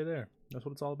find your way there. That's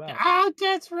what it's all about. Oh,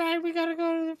 that's right. We gotta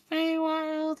go to the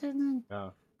Feywild and then. Yeah.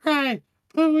 Right.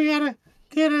 But we gotta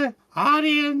get an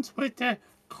audience with the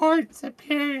court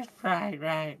superiors. Right.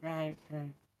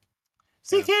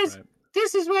 See, Yeah, kids, right.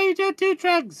 this is why you don't do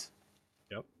drugs.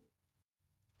 Yep.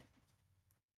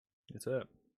 That's it.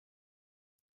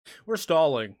 We're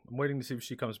stalling. I'm waiting to see if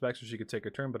she comes back so she could take her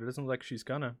turn, but it doesn't look like she's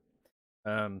gonna.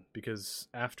 Because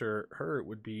after her it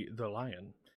would be the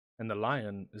lion. And the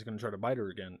lion is gonna try to bite her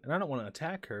again. And I don't want to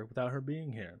attack her without her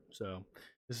being here. So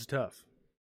this is tough.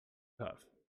 What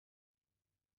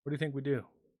do you think we do?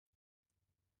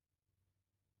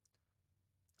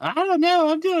 I don't know.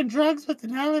 I'm doing drugs with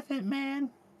an elephant, man.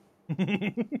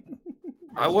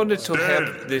 I wanted to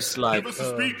have this like. Give us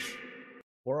a speech.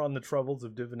 We're on the troubles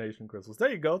of divination crystals. There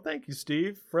you go. Thank you,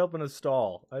 Steve, for helping us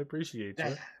stall. I appreciate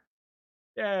you.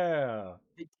 Yeah.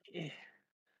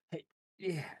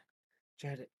 Yeah.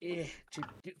 Try to,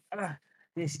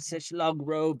 this is such long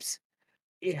robes.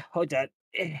 Yeah, hold on.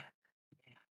 I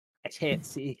can't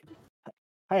see.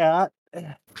 Hiya.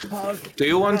 Do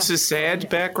you want the sad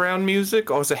background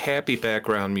music or the happy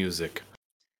background music?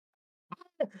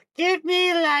 Give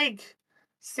me, like,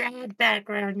 sad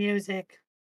background music.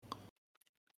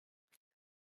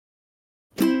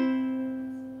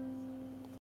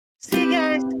 See,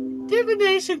 guys,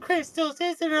 divination crystals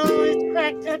isn't always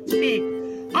cracked up to be.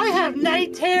 I have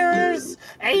night terrors,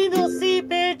 anal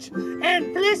seepage,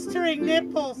 and blistering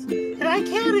nipples, and I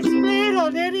can't explain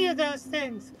on any of those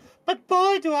things. But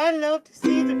boy, do I love to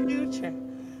see the future.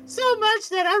 So much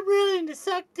that I'm willing to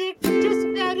suck dick for just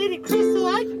about any crystal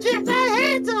I can get my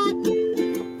hands on.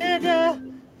 And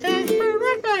it's pretty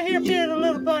rough out here being a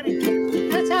little bunny.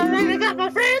 That's all right. I got my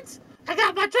friends, I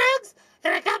got my drugs,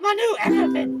 and I got my new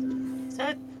elephant. So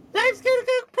life's gonna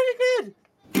go pretty good.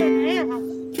 Yeah.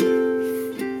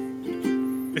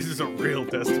 This is a real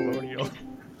testimonial.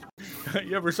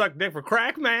 You ever suck dick for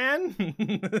crack, man?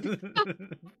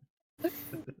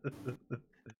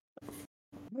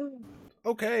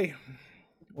 Okay.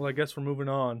 Well, I guess we're moving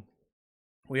on.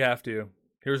 We have to.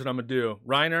 Here's what I'm gonna do.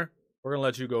 Reiner, we're gonna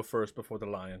let you go first before the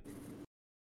lion.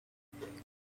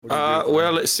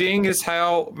 Well, seeing as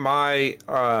how my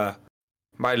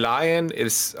my lion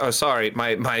is,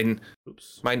 my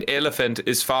elephant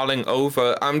is falling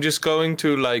over, I'm just going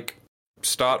to like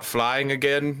start flying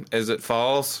again as it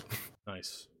falls.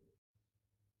 Nice.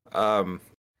 And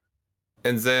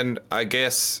then I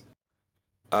guess,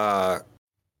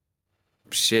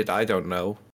 shit, I don't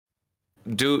know.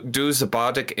 Do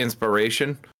Zabardic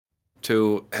inspiration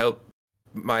to help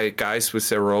my guys with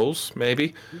their rolls,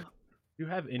 maybe? Do you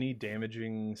have any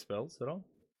damaging spells at all?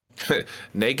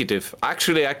 Negative.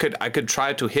 Actually, I could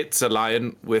try to hit the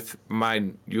lion with my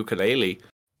ukulele.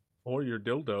 Or your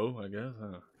dildo, I guess.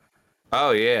 Huh?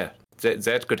 Oh yeah,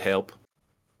 that could help.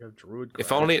 You have druid If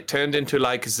craft. only it turned into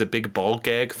like the big ball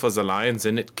gag for the lions,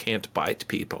 and it can't bite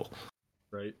people.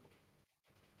 Right.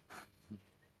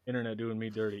 Internet doing me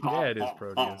dirty. Yeah, it is,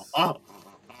 Proteus.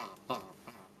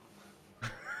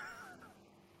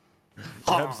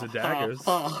 Perhaps the daggers.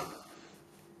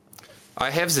 I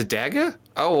have the dagger?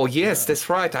 Oh, well, yes, that's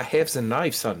right. I have the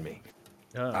knives on me.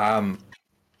 Yeah.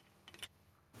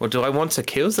 Well, do I want to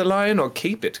kill the lion or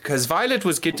keep it? Because Violet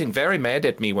was getting very mad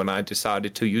at me when I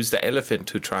decided to use the elephant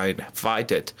to try and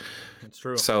fight it. That's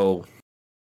true. So,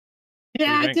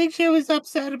 Yeah, What do you I think she was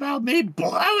upset about me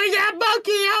blowing that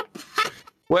monkey up.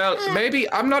 well, maybe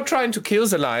I'm not trying to kill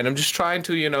the lion. I'm just trying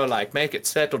to, like make it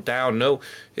settle down. No,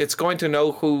 it's going to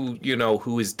know who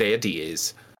his daddy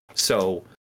is. So,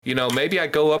 maybe I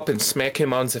go up and smack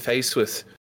him on the face with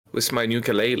my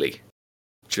ukulele.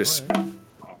 Just...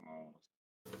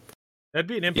 That'd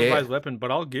be an improvised weapon,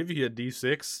 but I'll give you a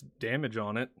D6 damage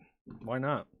on it. Why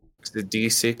not? The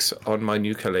D6 on my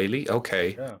ukulele?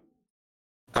 Okay.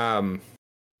 Yeah.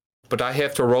 But I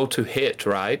have to roll to hit,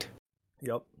 right?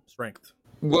 Yep. Strength.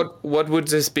 What would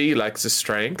this be, like the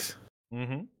strength?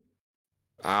 Mm-hmm.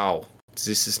 Ow.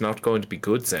 This is not going to be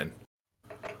good then.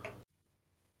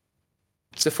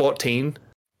 It's a 14.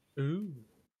 Ooh.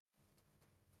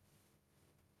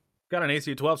 Got an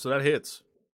AC of 12, so that hits.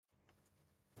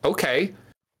 Okay.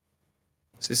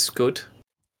 This is good.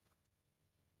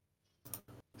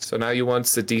 So now you want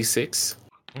the D6.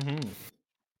 Mm-hmm.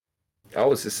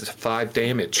 Oh, this is 5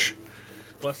 damage.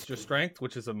 Plus your strength,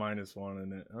 which is a -1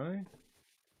 in it. All right.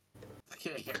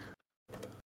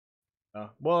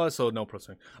 Well, so no pro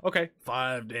strength. Okay,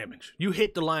 5 damage. You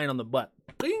hit the lion on the butt.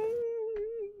 Bing!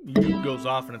 It goes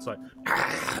off and it's like,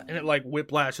 and it like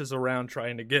whiplashes around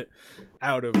trying to get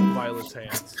out of Violet's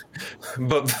hands.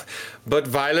 But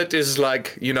Violet is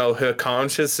like, you know, her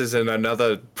conscience is in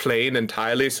another plane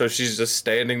entirely, so she's just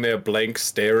standing there blank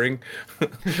staring.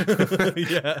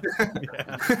 Yeah.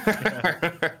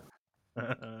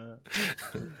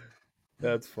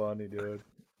 That's funny, dude.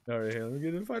 All right, here, let me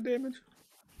get in 5 damage.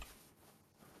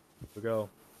 Here we go.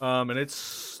 And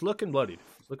it's looking bloodied.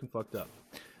 It's looking fucked up.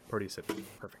 Pretty simple.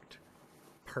 Perfect.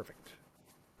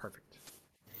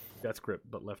 That's grip,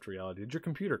 but left reality. Did your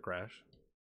computer crash?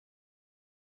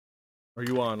 Are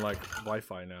you on like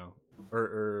Wi-Fi now,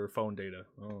 or phone data?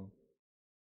 Oh.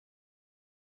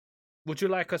 Would you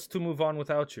like us to move on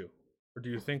without you, or do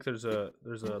you think there's a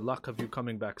luck of you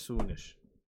coming back soonish?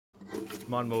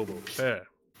 I'm on mobile. Fair.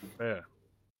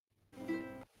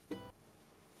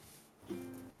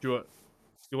 Do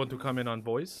you want to come in on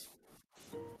voice?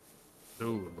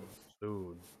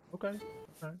 Soon. Okay.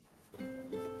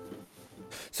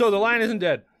 So the lion isn't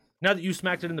dead. Now that you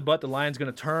smacked it in the butt, the lion's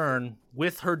gonna turn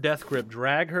with her death grip,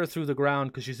 drag her through the ground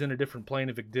because she's in a different plane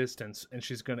of existence, and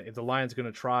the lion's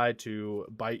gonna try to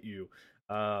bite you.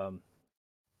 What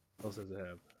else does it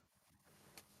have?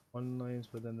 1 lions,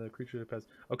 but then the creature that passes.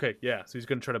 Okay, yeah. So he's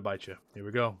gonna try to bite you. Here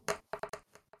we go.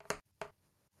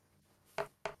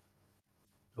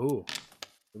 Ooh,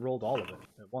 it rolled all of it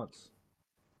at once.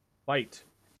 Bite.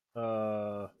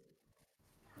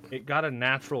 It got a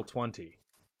natural 20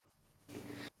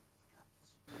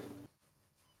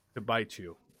 to bite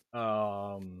you.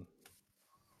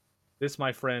 This,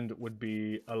 my friend, would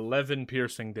be 11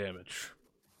 piercing damage,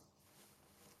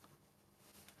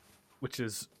 which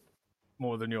is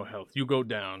more than your health. You go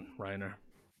down, Reiner.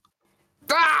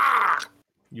 Ah!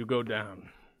 You go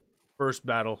down. First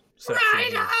battle section.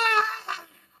 Reiner!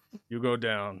 You go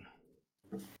down.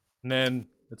 And then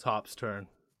it's Hop's turn.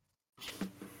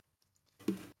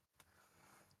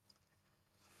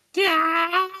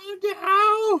 Down,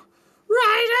 no!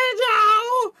 Reiner,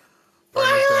 no!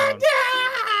 Fire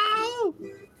down!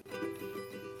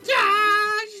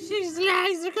 His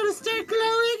eyes are gonna start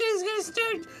glowing, he's gonna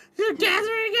start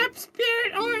gathering up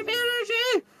spirit orb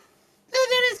energy, and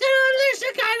then he's gonna unleash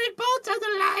a guiding bolt on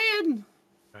the lion!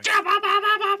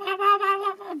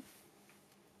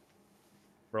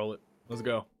 Roll it. Let's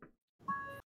go.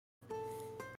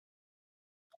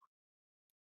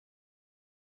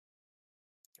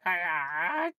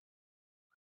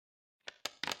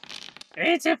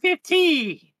 It's a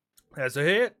 15! That's a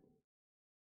hit.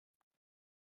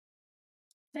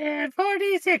 And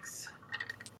 46.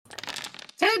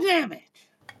 10 damage.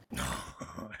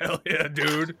 Hell yeah,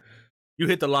 dude. You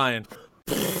hit the lion.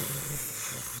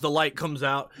 The light comes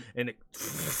out and it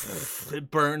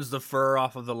burns the fur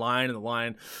off of the lion, and the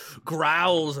lion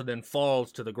growls and then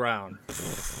falls to the ground.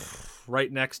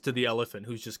 Right next to the elephant,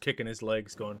 who's just kicking his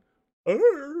legs going,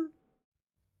 "Arr!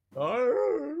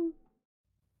 Arr!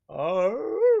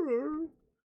 Arr!"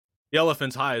 The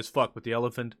elephant's high as fuck, but the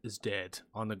elephant is dead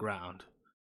on the ground.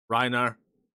 Reinar,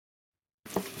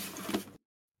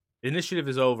 initiative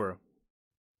is over.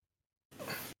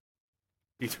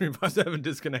 D357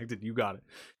 disconnected. You got it.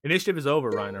 Initiative is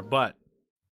over, Reiner, but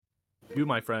you,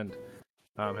 my friend,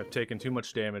 have taken too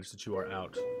much damage that you are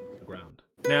out on the ground.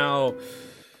 Now,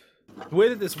 the way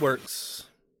that this works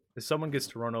is someone gets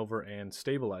to run over and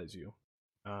stabilize you.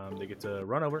 They get to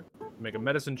run over, make a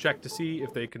medicine check to see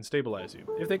if they can stabilize you.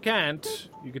 If they can't,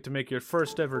 you get to make your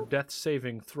first ever death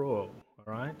saving throw.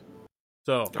 All right.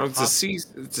 So it's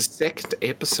the second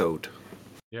episode.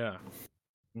 Yeah.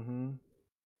 Mm-hmm.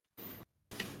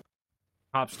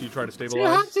 Hops, do you try to See,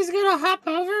 stabilize? Hops is gonna hop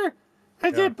over,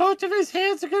 and then both of his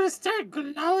hands are gonna start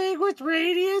glowing with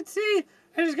radiancy,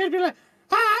 and he's gonna be like,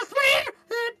 clear!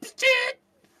 Shit!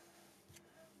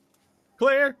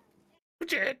 Clear!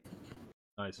 Shit!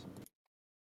 Nice.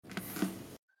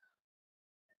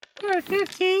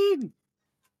 15!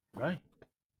 Right.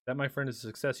 That, my friend, is a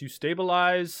success. You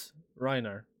stabilize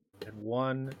Reiner at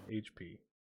 1 HP.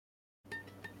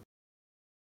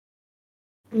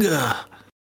 Ugh.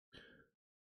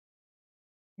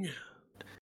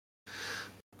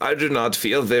 I do not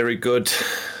feel very good.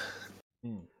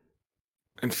 Hmm.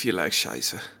 And feel like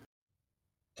scheiße.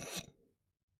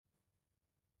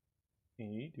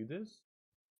 Can you do this?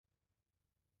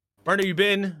 Marty, you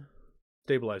been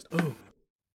stabilized? Oh.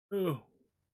 Oh.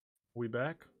 We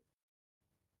back?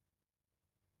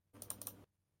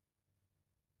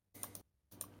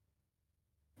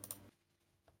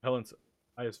 Helen's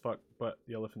high as fuck, but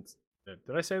the elephant's dead.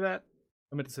 Did I say that?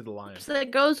 I meant to say the lion. So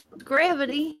that goes with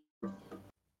gravity.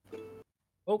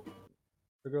 Oh,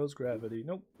 there goes gravity.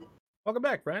 Nope. Welcome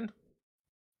back, friend.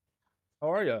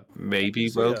 How are you? Maybe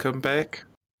See ya. welcome back.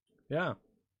 Yeah.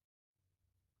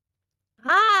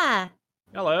 Hi.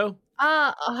 Hello.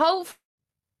 Hopefully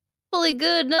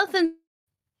good. Nothing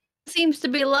seems to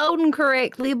be loading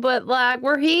correctly, but like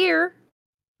we're here.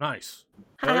 Nice.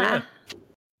 Hi. Oh, yeah.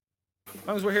 As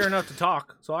long as we're here enough to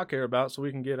talk, so I care about, so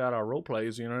we can get out our role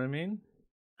plays. You know what I mean?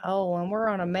 Oh, and we're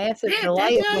on a massive Yeah,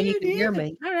 delay that's of all when you you can hear did.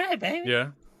 me. All right, baby.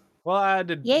 Yeah. Well, I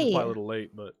did Yeah. reply a little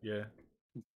late, but yeah.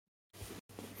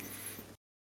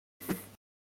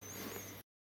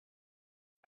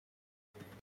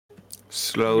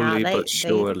 Slowly but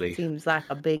surely. Seems like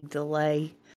a big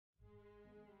delay.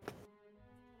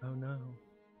 Oh no.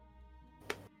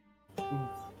 Ooh,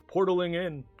 portaling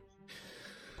in.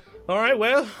 All right,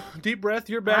 well, deep breath,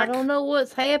 you're back. I don't know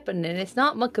what's happening. It's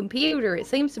not my computer. It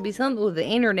seems to be something with the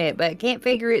internet, but it can't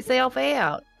figure itself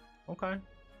out. Okay.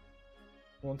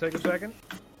 Want to take a second?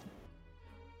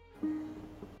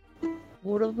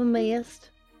 What have I missed?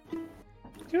 Do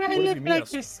I What have look you like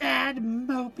missed? your sad,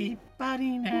 mopey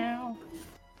buddy now?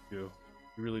 You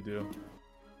really do.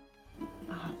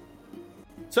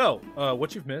 So,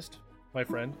 what you've missed, my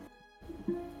friend.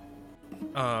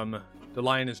 The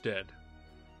lion is dead.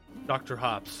 Dr.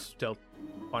 Hops dealt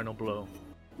final blow.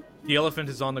 The elephant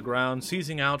is on the ground,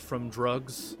 seizing out from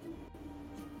drugs.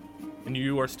 And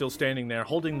you are still standing there,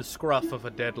 holding the scruff of a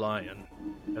dead lion,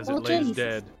 as it lays Jesus.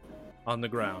 dead on the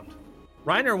ground.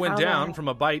 Reiner went All down right. from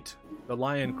a bite. The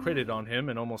lion critted on him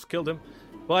and almost killed him,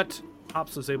 but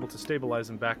Hops was able to stabilize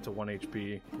him back to 1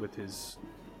 HP with his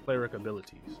cleric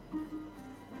abilities.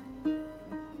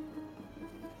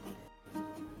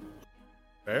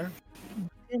 Fair?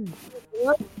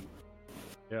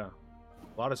 Yeah.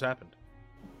 A lot has happened.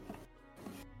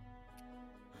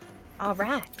 All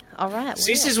right.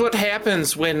 This is what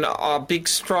happens when a big,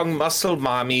 strong muscle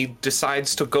mommy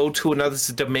decides to go to another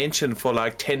dimension for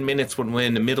like 10 minutes when we're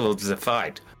in the middle of the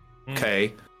fight.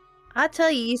 Okay? I tell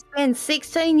you, you spend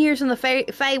 16 years in the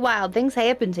Feywild, things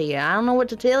happen to you. I don't know what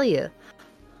to tell you.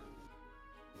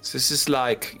 So this is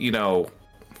like, you know...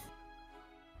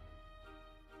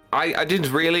 I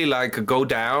didn't really, like, go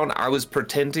down. I was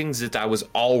pretending that I was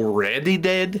already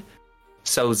dead,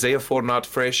 so therefore not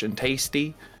fresh and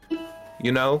tasty,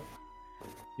 you know?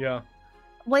 Yeah.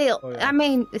 Well, Oh, yeah. I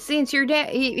mean, since you're down,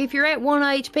 if you're at 1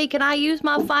 HP, can I use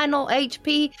my final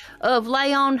HP of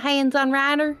lay on hands on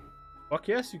Ryder? Fuck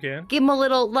yes, you can. Give him a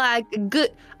little, like,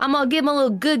 good, I'm gonna give him a little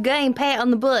good game pat on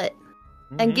the butt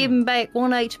and give him back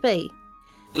 1 HP.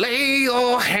 Lay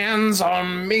your hands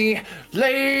on me,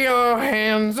 lay your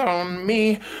hands on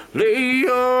me, lay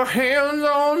your hands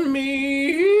on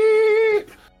me.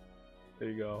 There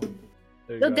you go.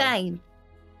 There you Good go. game.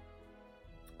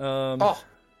 Oh,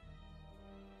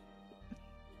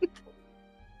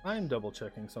 I'm double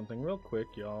checking something real quick,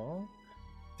 y'all.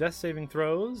 Death saving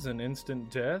throws and instant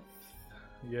death.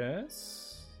 Yes.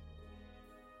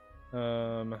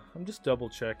 I'm just double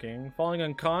checking. Falling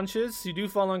unconscious. You do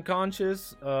fall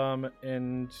unconscious,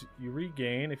 and you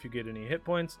regain if you get any hit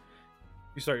points.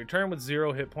 You start your turn with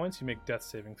 0 hit points. You make death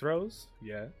saving throws.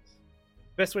 Yes.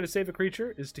 Best way to save a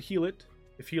creature is to heal it.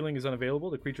 If healing is unavailable,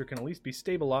 the creature can at least be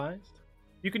stabilized.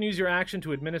 You can use your action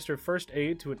to administer first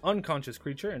aid to an unconscious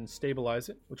creature and stabilize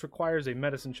it, which requires a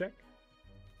medicine check.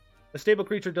 A stable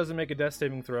creature doesn't make a death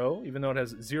saving throw, even though it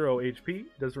has 0 HP,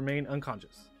 it does remain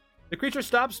unconscious. The creature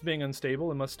stops being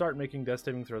unstable and must start making death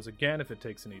saving throws again if it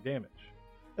takes any damage.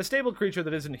 A stable creature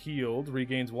that isn't healed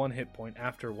regains 1 hit point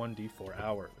after 1d4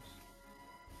 hours.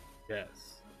 Yes.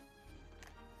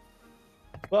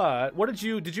 But, what did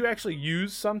you actually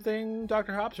use something,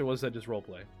 Dr. Hops, or was that just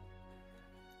roleplay?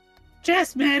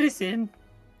 Just medicine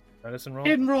Medicine roll?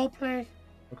 and roleplay.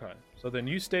 Okay, so then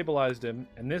you stabilized him,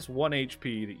 and this 1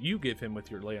 HP that you give him with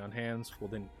your lay on hands will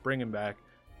then bring him back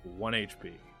to 1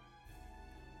 HP.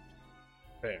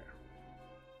 Fair.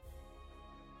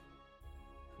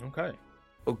 Okay.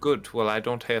 oh, good. Well, I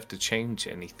don't have to change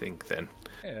anything then.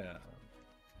 Yeah.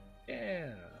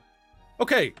 Yeah.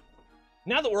 Okay.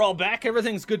 Now that we're all back,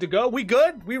 everything's good to go. We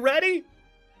good? We ready?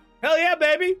 Hell yeah,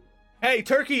 baby! Hey,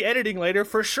 turkey editing later,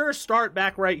 for sure start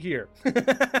back right here.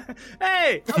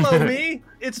 Hey, hello me.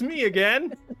 It's me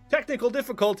again. Technical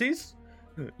difficulties.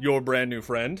 Your brand new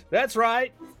friend. That's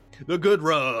right. The good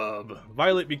rub.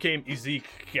 Violet became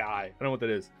Ezekiel. I don't know what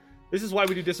that is. This is why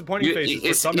we do disappointing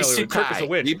faces for thumbnail. Kirk is a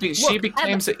witch. She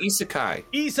became the isekai.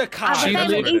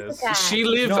 Isekai. She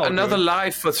lived another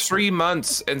life for 3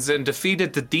 months and then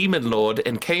defeated the demon lord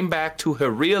and came back to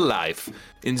her real life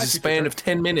in the span of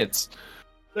 10 minutes.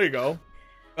 There you go.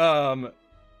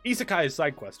 Isekai is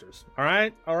side questers.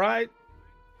 All right.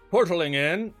 Portaling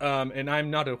in, and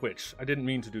I'm not a witch. I didn't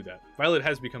mean to do that. Violet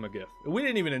has become a gift. We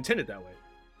didn't even intend it that way.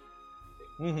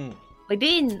 Mm-hmm. We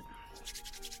didn't.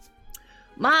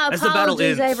 My As the battle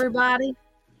apologies, ends, everybody.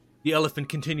 The elephant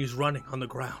continues running on the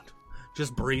ground,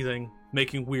 just breathing,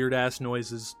 making weird-ass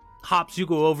noises. Hops, you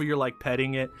go over, you're like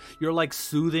petting it. You're like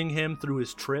soothing him through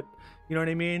his trip. You know what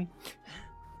I mean?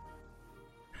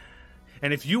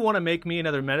 And if you want to make me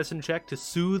another medicine check to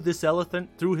soothe this elephant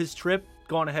through his trip,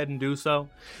 go on ahead and do so.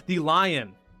 The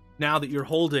lion, now that you're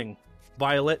holding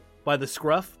Violet by the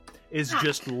scruff, is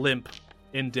just limp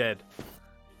and dead.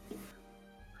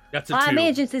 That's a 2. I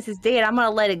imagine since it's dead, I'm going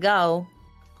to let it go.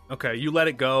 Okay, you let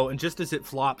it go, and just as it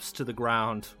flops to the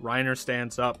ground, Reiner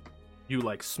stands up. You,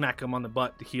 like, smack him on the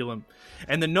butt to heal him.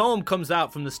 And the gnome comes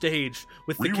out from the stage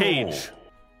with the cage.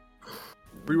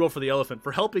 Reroll for the elephant.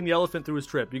 For helping the elephant through his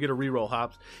trip, you get a reroll,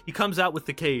 Hops. He comes out with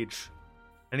the cage,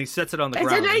 and he sets it on the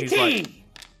ground. It's an 18! And he's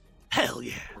like, hell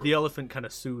yeah! The elephant kind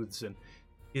of soothes, and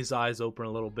his eyes open a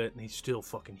little bit, and he's still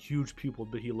fucking huge pupiled,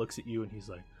 but he looks at you, and he's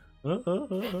like, And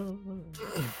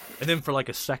then for like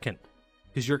a second,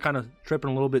 because you're kind of tripping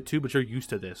a little bit too, but you're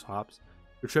used to this, Hops.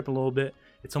 You're tripping a little bit.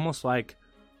 It's almost like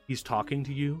he's talking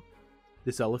to you,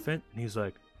 this elephant, and he's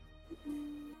like,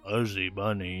 Fuzzy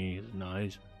Bunny is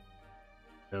nice.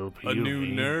 A new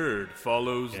nerd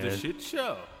follows the shit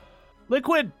show.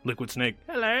 Liquid Snake.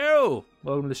 Hello.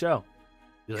 Welcome to the show.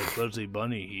 He's like, Fuzzy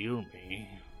Bunny, heal me.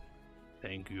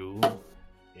 Thank you.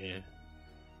 Yeah.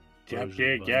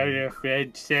 Captain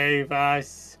Elephant, save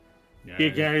us.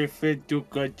 Big Elephant do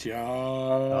good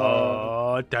job.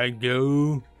 Oh, thank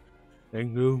you.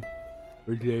 Thank you.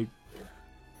 Appreciate.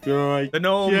 Good the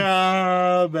gnome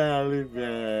job,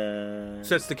 Elephant.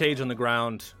 sets the cage on the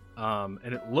ground,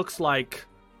 and it looks like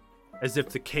as if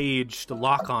the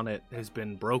lock on it has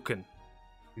been broken.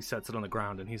 He sets it on the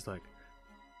ground, and he's like,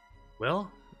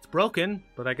 well, it's broken,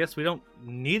 but I guess we don't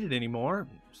need it anymore.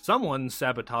 Someone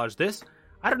sabotaged this.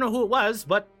 I don't know who it was,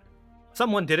 but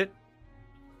someone did it.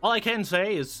 All I can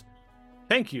say is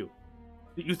thank you,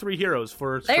 you 3 heroes,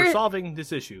 for solving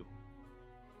this issue.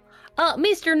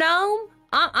 Mr. Gnome,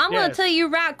 I'm going to tell you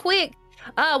right quick.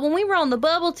 When we were on the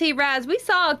bubble tea rides, we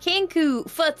saw a Kenku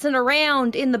futzing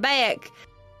around in the back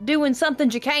doing something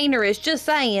chicanerous, just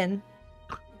saying.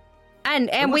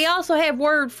 And we also have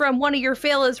word from one of your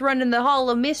fellas running the Hall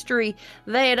of Mystery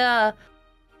that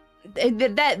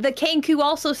that the Kenku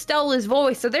also stole his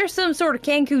voice, so there's some sort of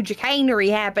Kenku chicanery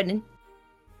happening.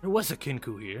 There was a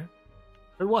Kenku here.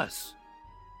 There was.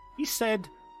 He said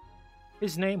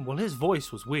his name, well, his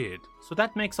voice was weird, so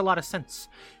that makes a lot of sense.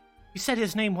 He said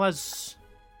his name was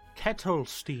Kettle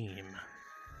Steam.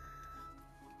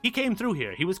 He came through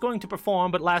here. He was going to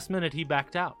perform, but last minute he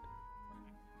backed out.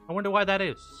 I wonder why that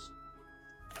is.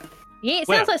 Yeah, it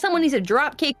sounds like someone needs to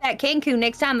drop kick that Kenku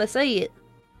next time they see it.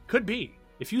 Could be.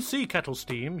 If you see Kettle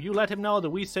Steam, you let him know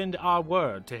that we send our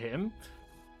word to him.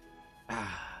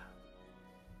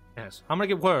 Yes, I'm gonna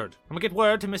get word. I'm gonna get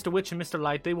word to Mr. Witch and Mr.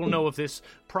 Light. They will know of this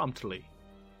promptly.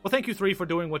 Well, thank you 3 for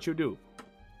doing what you do.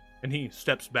 And he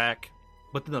steps back,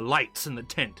 but then the lights in the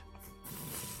tent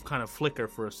kind of flicker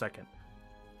for a second.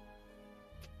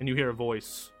 And you hear a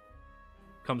voice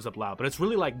comes up loud, but it's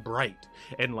really like bright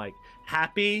and like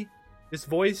happy, this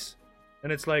voice,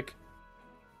 and it's like,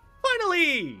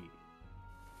 finally!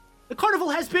 The carnival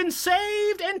has been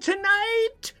saved, and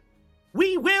tonight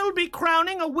we will be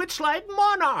crowning a Witchlight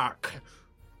monarch.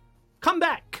 Come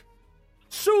back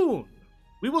soon.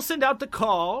 We will send out the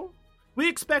call. We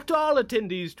expect all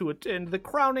attendees to attend the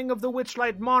crowning of the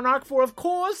Witchlight monarch, for of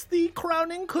course the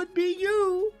crowning could be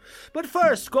you. But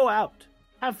first, go out,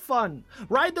 have fun,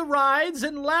 ride the rides,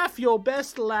 and laugh your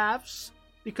best laughs.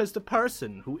 Because the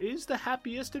person who is the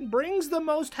happiest and brings the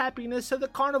most happiness to the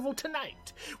carnival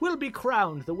tonight will be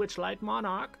crowned the Witchlight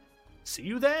monarch. See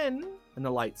you then. And the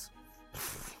lights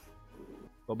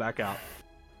go back out.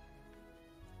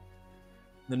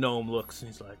 The gnome looks and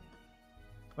he's like,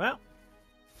 well,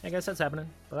 I guess that's happening.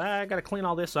 But I gotta clean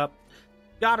all this up.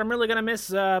 God, I'm really gonna miss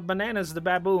Bananas the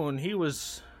baboon. He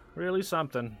was really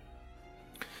something.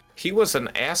 He was an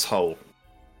asshole.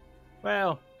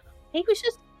 Well, he was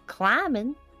just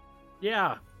climbing.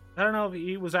 Yeah, I don't know if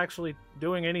he was actually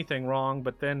doing anything wrong,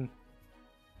 but then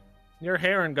your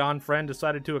Heron Gone friend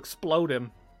decided to explode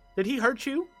him. Did he hurt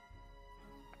you?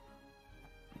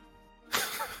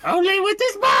 Only with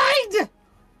his mind!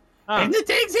 And the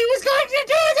things he was going to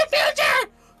do in the future!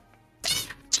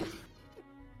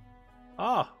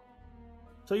 Ah.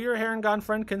 So your Heron Gone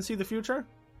friend can see the future?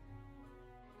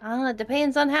 It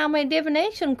depends on how many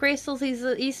divination crystals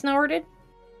he snorted.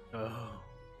 Oh,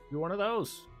 you're one of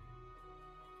those.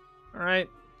 All right.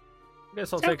 I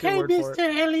guess I'll It's take okay, your word for Mr.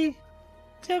 it. Ellie.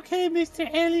 It's okay, Mr.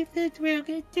 Elephant. We'll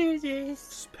get through this.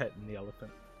 Just petting the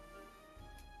elephant.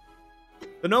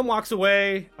 The gnome walks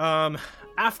away.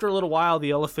 After a little while,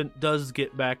 the elephant does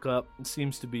get back up. It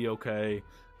seems to be okay.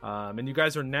 And you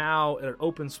guys are now at an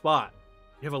open spot.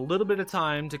 You have a little bit of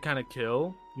time to kind of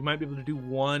kill. You might be able to do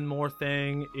one more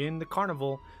thing in the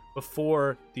carnival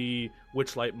before the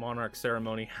Witchlight Monarch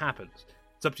ceremony happens.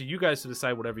 It's up to you guys to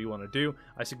decide whatever you want to do.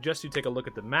 I suggest you take a look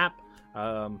at the map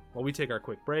while we take our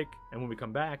quick break, and when we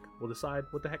come back, we'll decide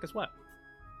what the heck is what.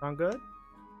 Sound good?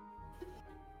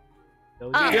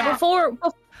 Yeah.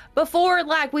 Before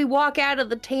like we walk out of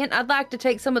the tent, I'd like to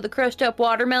take some of the crushed up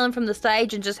watermelon from the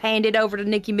stage and just hand it over to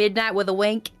Nikki Midnight with a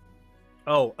wink.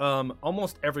 Oh,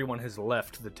 almost everyone has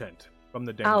left the tent from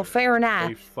the danger. Oh, fair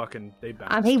enough. They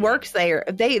bounced. He works there.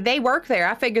 They work there.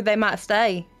 I figured they might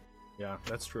stay. Yeah,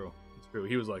 that's true. That's true.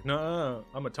 He was like, no,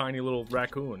 I'm a tiny little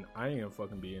raccoon. I ain't gonna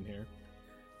fucking be in here.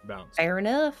 Bounce. Fair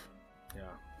enough. Yeah.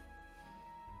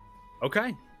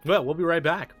 Okay. Well, we'll be right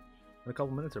back in a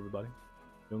couple minutes, everybody.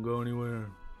 Don't go anywhere.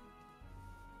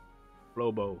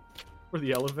 Flobo. Or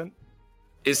the elephant?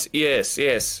 Yes.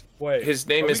 Wait. His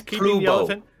name is keeping the Plubo.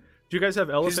 elephant? Do you guys have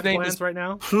elephant plans right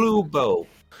now? Plubo.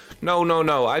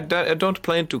 No. I don't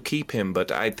plan to keep him,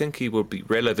 but I think he will be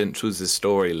relevant to the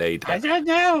story later. I don't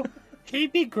know.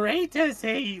 He'd be great as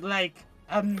a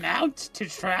mount to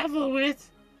travel with.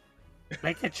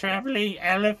 Like a traveling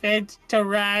elephant to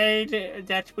ride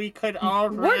that we could all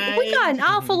ride. We got an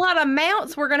awful lot of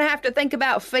mounts we're going to have to think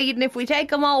about feeding if we take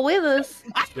them all with us.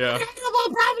 Yeah.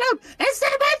 No problem. It's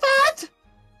not my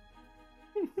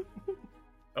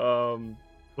fault.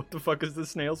 What the fuck is the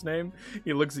snail's name?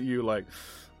 He looks at you like...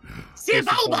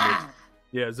 Zibulba!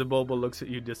 Yeah, Zibulba looks at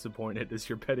you disappointed as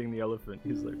you're petting the elephant.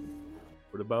 He's like,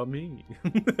 what about me?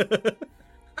 I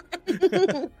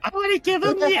want to give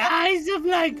him the eyes of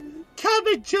come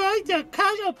enjoy the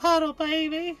cuddle puddle,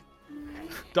 baby.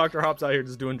 Dr. Hop's out here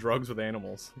just doing drugs with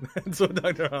animals. That's what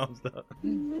Dr. Hop's does.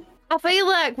 I feel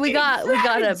like we got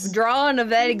a drawing of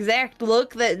that exact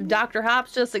look that Dr.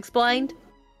 Hops just explained.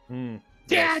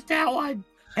 Yeah, that one.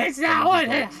 It's that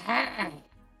one.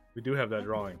 We do have that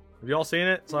drawing. Have you all seen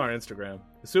it? It's on our Instagram.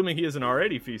 Assuming he isn't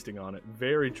already feasting on it.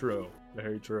 Very true.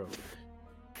 Very true.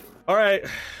 All right.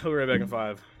 We'll be right back in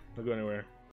 5. Don't go anywhere.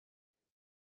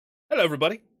 Hello,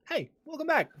 everybody. Hey, welcome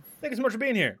back. Thank you so much for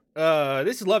being here.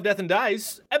 This is Love, Death, and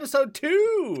Dice, episode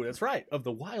 2. That's right, of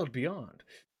The Wild Beyond.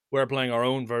 We're playing our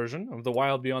own version of The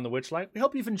Wild Beyond the Witchlight. We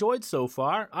hope you've enjoyed so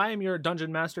far. I am your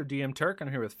Dungeon Master, DM Turk.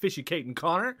 I'm here with Fishy Kate and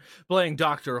Connor, playing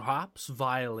Dr. Hops,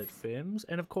 Violet Fims,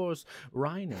 and of course,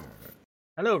 Reiner.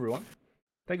 Hello, everyone.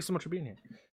 Thank you so much for being here.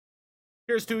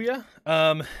 Here's to you.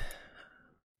 How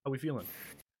we feeling?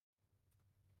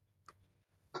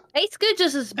 It's good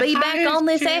just to be back on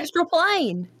this astral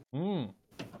plane. I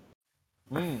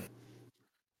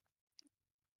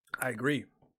agree.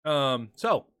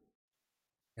 So,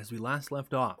 as we last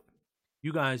left off,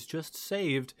 you guys just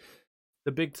saved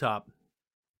the Big Top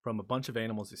from a bunch of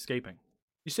animals escaping.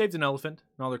 You saved an elephant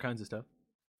and all other kinds of stuff.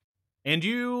 And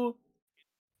you...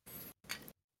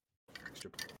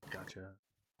 Gotcha.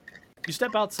 You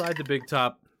step outside the Big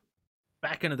Top,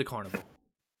 back into the carnival.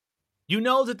 You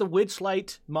know that the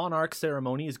Witchlight Monarch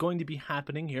ceremony is going to be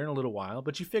happening here in a little while,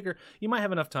 but you figure you might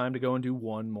have enough time to go and do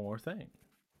one more thing.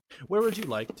 Where would you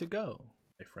like to go,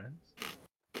 my friends?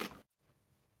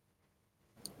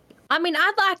 I mean,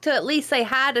 I'd like to at least say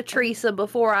hi to Teresa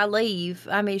before I leave.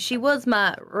 I mean, she was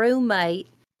my roommate.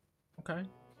 Okay.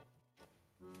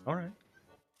 All right.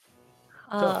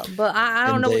 But I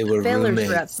don't know what the fellers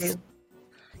are up to.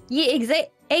 Yeah,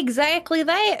 exactly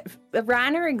that,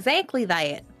 Reiner, exactly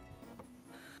that.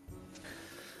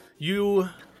 You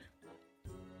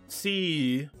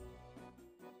see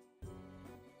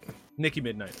Nikki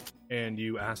Midnight, and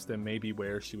you ask them maybe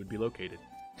where she would be located.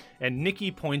 And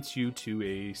Nikki points you to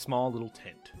a small little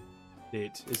tent.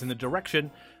 It is in the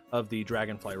direction of the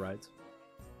Dragonfly rides.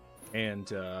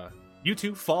 And you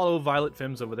two follow Violet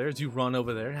Fims over there as you run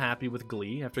over there, happy with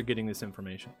glee after getting this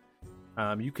information.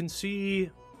 You can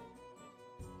see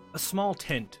a small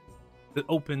tent that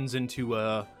opens into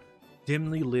a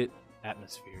dimly lit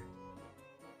atmosphere.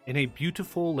 in a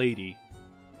beautiful lady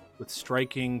with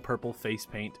striking purple face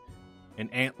paint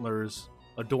and antlers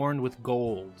adorned with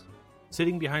gold,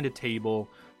 sitting behind a table,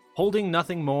 holding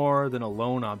nothing more than a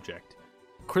lone object,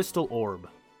 a crystal orb,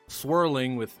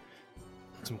 swirling with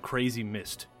some crazy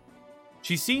mist.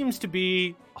 She seems to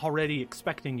be already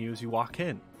expecting you as you walk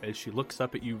in, as she looks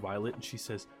up at you, Violet, and she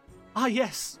says, "Ah,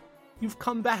 yes, you've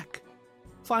come back,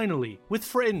 finally, with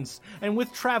friends and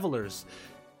with travelers,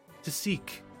 to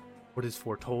seek what is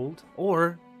foretold,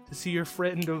 or to see your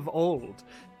friend of old.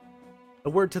 A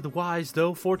word to the wise,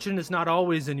 though, fortune is not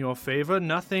always in your favor.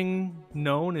 Nothing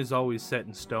known is always set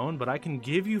in stone, but I can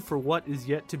give you for what is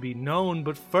yet to be known.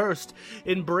 But first,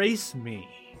 embrace me,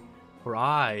 for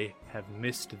I have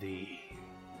missed thee."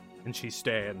 And she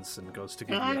stands and goes to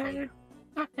give you a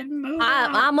hug.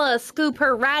 I'm gonna scoop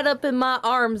her right up in my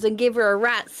arms and give her a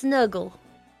right snuggle.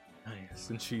 Nice.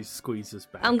 And she squeezes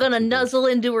back. I'm gonna nuzzle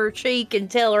into her cheek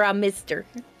and tell her I missed her.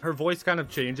 Her voice kind of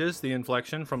changes, the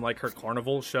inflection from like her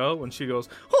carnival show when she goes,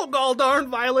 "Oh, gall darn,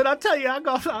 Violet, I tell you,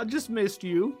 I just missed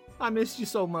you. I missed you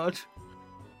so much."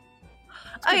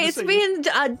 Hey, it's been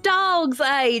a dog's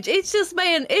age. It's just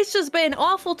been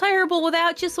awful terrible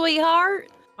without you, sweetheart.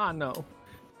 I know.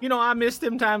 You know, I miss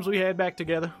them times we had back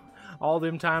together. All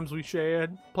them times we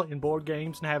shared, playing board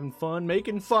games and having fun,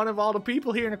 making fun of all the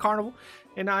people here in the carnival.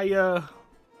 And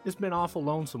it's been awful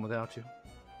lonesome without you.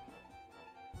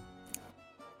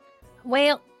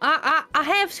 Well, I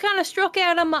have kind of struck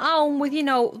out on my own with, you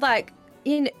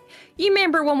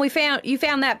remember when you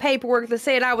found that paperwork that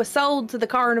said I was sold to the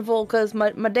carnival because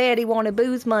my daddy wanted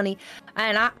booze money,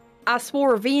 and I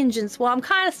swore vengeance. Well, I'm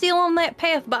kind of still on that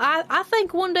path, but I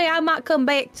think one day I might come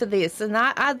back to this, and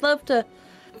I'd love to,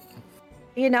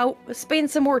 spend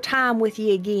some more time with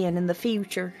you again in the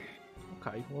future.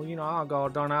 Okay, well, oh,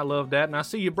 God darn, I love that, and I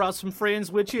see you brought some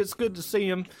friends with you. It's good to see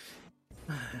them.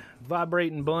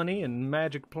 Vibrating Bunny and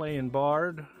Magic Playing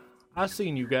Bard. I've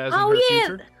seen you guys in her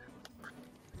future.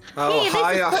 Oh,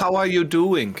 hi, how are you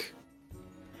doing?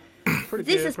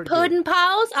 This is Puddin'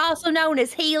 Paws, also known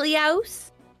as Helios.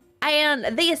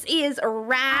 And this is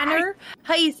Reiner.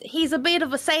 He's a bit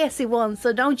of a sassy one,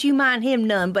 so don't you mind him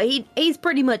none, but he's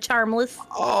pretty much harmless.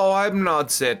 Oh, I'm not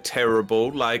that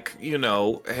terrible. Like,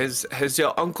 has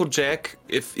your Uncle Jack,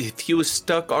 if he was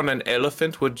stuck on an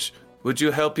elephant, would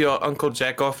you help your Uncle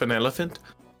Jack off an elephant?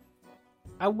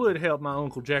 I would help my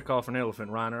Uncle Jack off an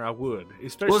elephant, Reiner. I would.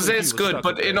 Well, that's good,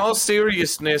 but in all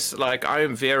seriousness, like, I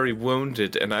am very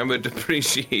wounded, and I would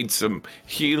appreciate some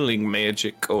healing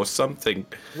magic or something.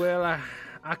 Well,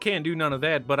 I can't do none of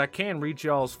that, but I can reach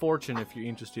y'all's fortune if you're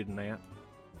interested in that.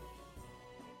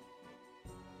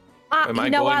 Am I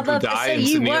going to die in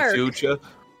the near future?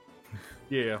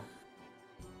 Yeah.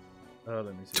 Let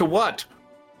me see. To what?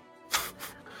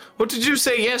 What did you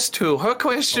say yes to? Her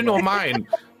question or mine?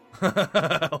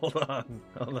 Hold on.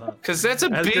 Because that's a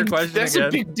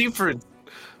big difference.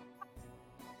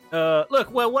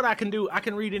 Look, well, what I can do, I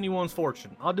can read anyone's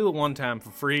fortune. I'll do it one time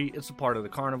for free. It's a part of the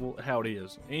carnival, how it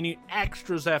is. Any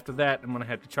extras after that, I'm going to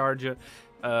have to charge you.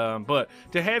 But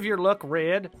to have your luck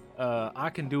read, I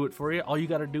can do it for you. All you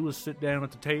got to do is sit down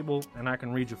at the table, and I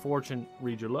can read your fortune,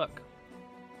 read your luck.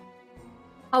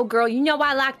 Oh, girl,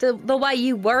 I like the way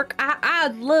you work.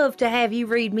 I'd love to have you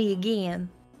read me again.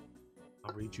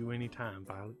 I'll read you anytime,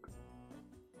 Violet.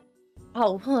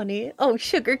 Oh, honey. Oh,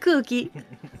 sugar cookie.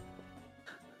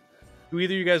 Do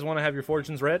either of you guys want to have your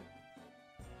fortunes read?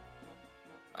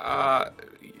 I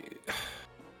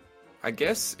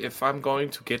guess if I'm going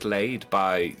to get laid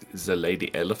by the lady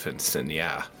elephants, then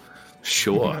yeah,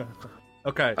 sure.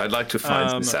 Okay. I'd like to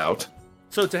find this out.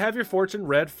 So to have your fortune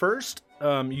read first,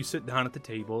 you sit down at the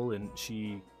table and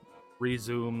she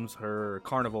resumes her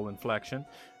carnival inflection.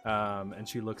 And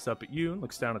she looks up at you and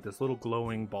looks down at this little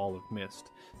glowing ball of mist.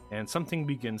 And something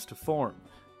begins to form.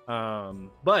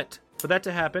 But for that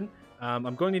to happen,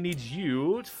 I'm going to need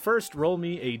you to first roll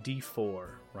me a d4,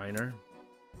 Reiner.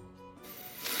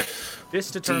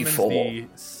 This determines the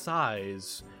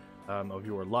size of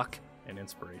your luck and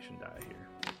inspiration die here.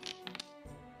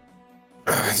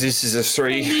 This is a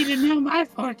 3. I need to know my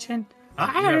fortune.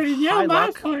 I already know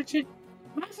my fortune.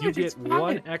 You get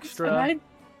one extra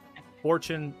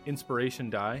fortune inspiration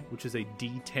die, which is a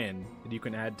d10 that you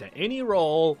can add to any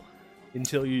roll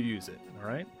until you use it. All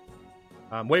right.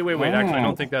 Wait. Actually, I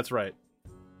don't think that's right.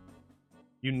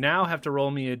 You now have to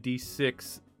roll me a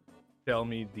d6. Tell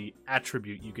me the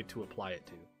attribute you get to apply it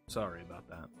to. Sorry about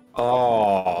that.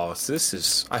 Oh, this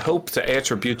is... I hope the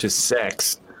attribute is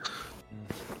sex.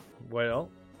 Well,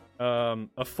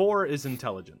 a 4 is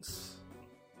intelligence.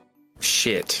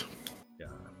 Shit. Yeah.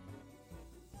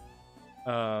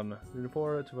 3 to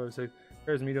 4, 2, 5, 6.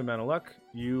 There's a medium amount of luck.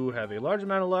 You have a large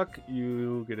amount of luck.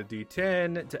 You get a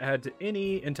D10 to add to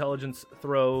any intelligence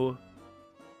throw.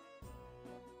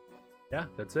 Yeah,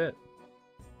 that's it.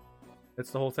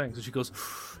 That's the whole thing. So she goes,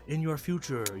 in your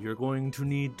future, you're going to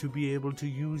need to be able to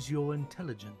use your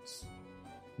intelligence.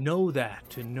 Know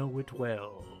that and know it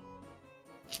well.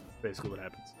 Basically what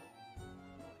happens.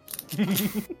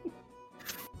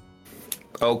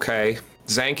 Okay.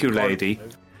 Thank you, lady.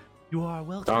 You are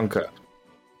welcome. Danke.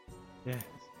 Yes.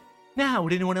 Now,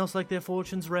 would anyone else like their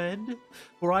fortunes read?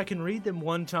 For I can read them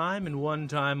one time and one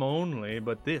time only,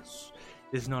 but this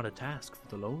is not a task for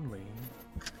the lonely.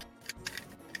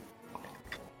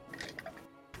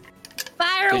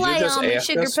 Fire Did you away just on me, ask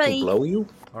Sugar us to Pea. blow you?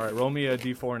 All right, roll me a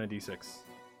D4 and a D6.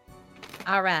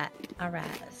 All right.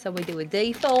 So we do a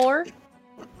D4.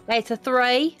 That's a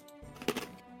 3.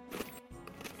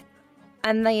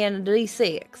 And then a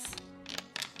D6.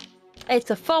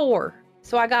 It's a 4.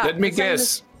 So I got. Let me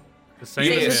guess. The same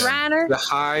Yes, as him. Reiner? the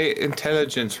high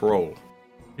intelligence roll.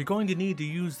 You're going to need to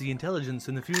use the intelligence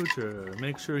in the future.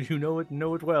 Make sure you know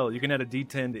it well. You can add a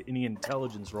D10 to any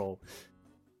intelligence roll.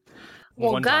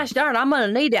 Well, One gosh time. darn, I'm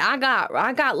gonna need it. I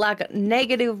got like a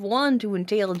 -1 to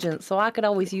intelligence, so I could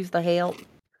always use the help.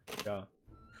 Yeah.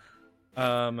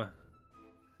 Let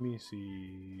me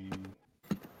see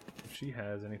if she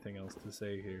has anything else to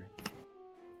say here.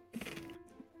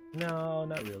 No,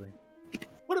 not really.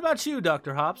 What about you,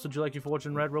 Dr. Hops? Would you like your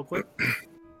fortune read real quick?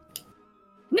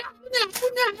 No.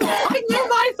 I know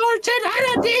my fortune.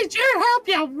 I don't need your help,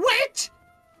 you witch.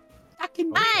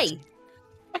 Hey!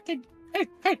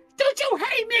 Hey, don't you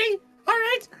hate me? All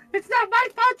right? It's not my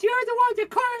fault you're the one that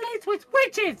correlates with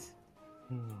witches.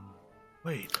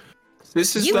 Wait.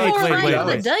 This is You like correlate wait,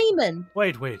 with a demon.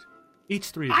 Wait. Each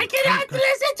three of you. I cannot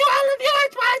listen to all of you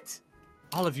at once.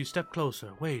 All of you, step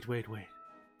closer. Wait.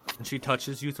 And she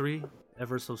touches you three,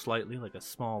 ever so slightly, like a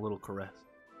small little caress.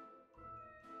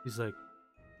 She's like,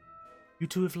 you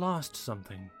two have lost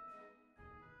something.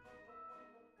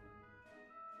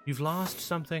 You've lost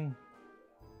something.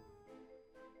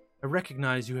 I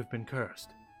recognize you have been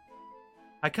cursed.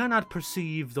 I cannot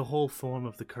perceive the whole form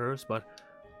of the curse, but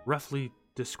roughly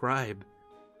describe.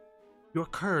 Your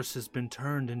curse has been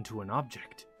turned into an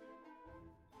object.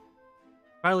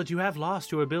 Violet, you have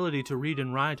lost your ability to read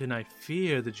and write, and I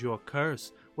fear that your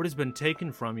curse, what has been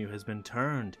taken from you, has been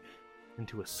turned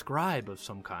into a scribe of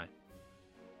some kind.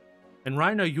 And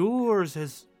Rhino, yours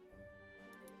is...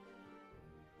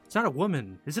 It's not a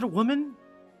woman. Is it a woman?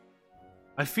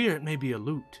 I fear it may be a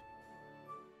lute.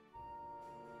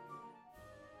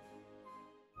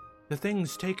 The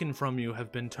things taken from you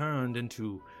have been turned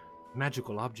into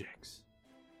magical objects.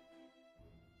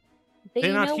 Do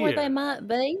They're you not know where here. they might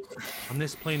be? On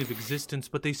this plane of existence,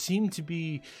 but they seem to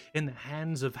be in the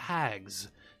hands of hags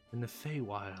in the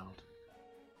Feywild.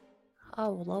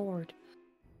 Oh, Lord.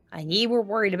 And you were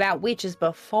worried about witches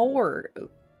before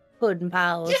Pudding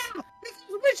Piles. Yeah,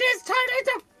 witches turn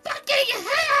into fucking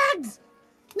hags.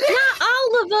 Not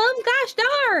all of them. Gosh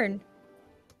darn.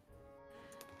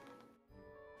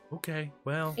 Okay,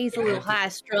 well, He's a little high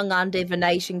strung on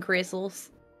divination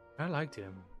crystals. I liked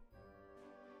him.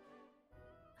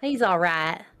 He's all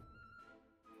right.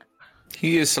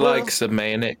 He is Well- like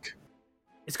Samanic.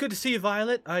 It's good to see you,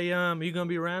 Violet. Are you gonna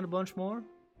be around a bunch more? Am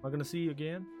I gonna see you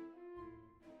again?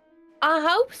 I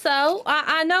hope so.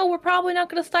 I know we're probably not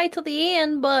going to stay till the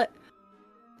end, but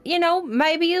you know,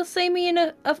 maybe you'll see me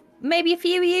in maybe a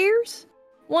few years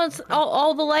once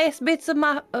all the last bits of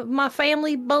my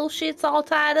family bullshit's all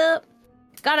tied up.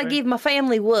 Gotta give my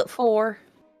family what for.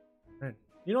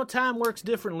 You know, time works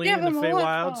differently Give in the him a what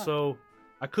Feywild, for? so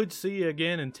I could see you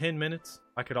again in 10 minutes.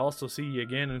 I could also see you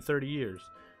again in 30 years.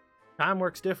 Time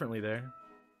works differently there.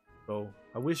 So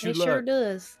I wish you It luck. sure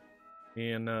does.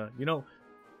 And, you know,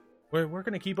 we're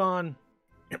going to keep on,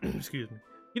 excuse me.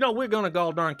 You know, we're going to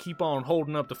gall darn keep on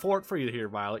holding up the fort for you here,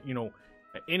 Violet. You know,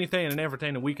 anything and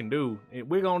everything that we can do,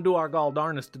 we're going to do our gall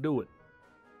darnest to do it.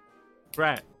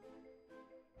 Right.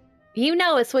 You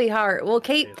know it, sweetheart. Well,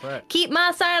 That's right. keep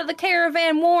my side of the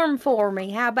caravan warm for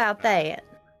me. How about that?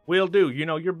 Will do. You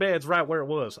know, your bed's right where it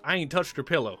was. I ain't touched your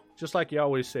pillow. Just like you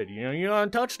always said. You know, you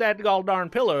don't touch that gall darn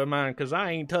pillow of mine, because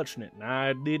I ain't touching it. And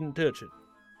I didn't touch it.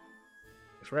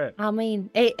 That's right. I mean,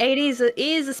 it is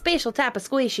a special type of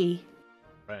squishy.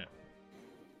 Right.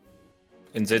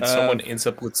 And then someone ends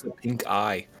up with a pink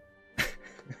eye.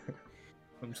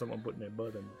 I'm someone putting their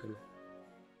butt in the pillow.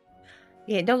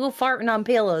 Yeah, don't go farting on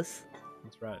pillows.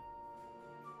 That's right.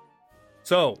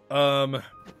 So,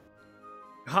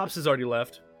 Hops has already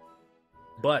left.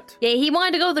 But... Yeah, he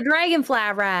wanted to go the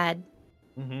dragonfly ride.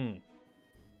 Mm-hmm.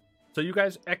 So you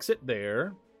guys exit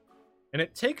there. And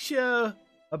it takes you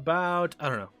about,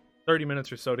 30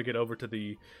 minutes or so to get over to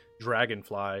the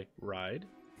Dragonfly ride.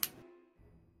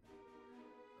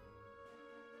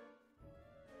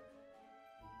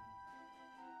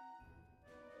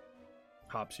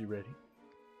 Hops, you ready?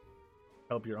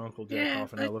 Help your uncle jack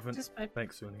off an elephant.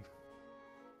 Thanks, Suni.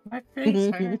 My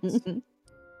face hurts.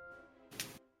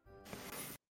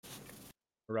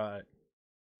 Right.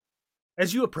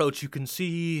 As you approach, you can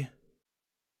see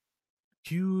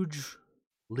huge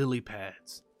lily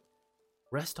pads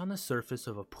rest on the surface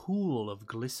of a pool of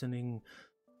glistening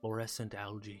fluorescent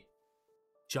algae.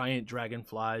 Giant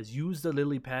dragonflies use the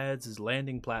lily pads as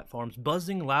landing platforms,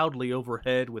 buzzing loudly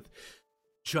overhead with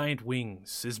giant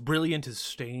wings as brilliant as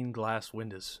stained glass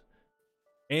windows,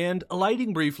 and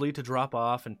alighting briefly to drop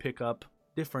off and pick up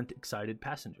different excited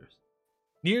passengers.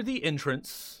 Near the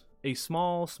entrance, a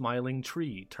small smiling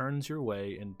tree turns your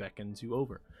way and beckons you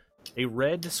over. A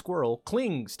red squirrel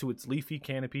clings to its leafy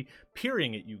canopy,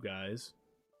 peering at you guys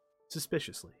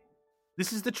suspiciously.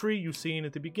 This is the tree you've seen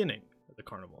at the beginning of the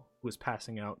carnival, who is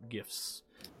passing out gifts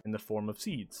in the form of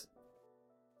seeds.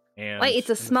 And wait,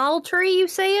 it's a small tree, you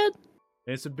said?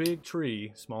 It's a big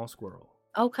tree, small squirrel.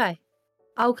 Okay.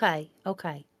 The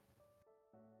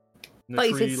But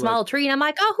you said tree, small tree, and I'm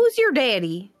like, oh, who's your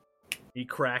daddy? He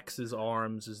cracks his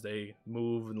arms as they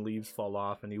move and leaves fall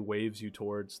off, and he waves you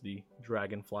towards the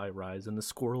dragonfly rise, and the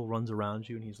squirrel runs around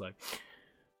you, and he's like,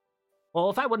 well,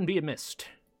 if I wouldn't be amiss,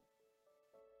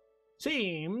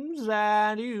 seems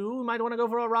that you might want to go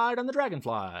for a ride on the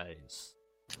dragonflies.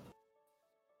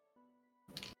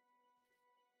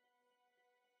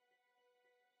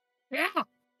 Yeah.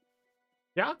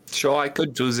 Yeah? Sure, I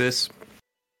could do this.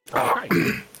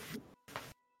 Okay.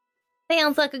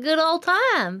 Sounds like a good old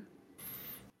time.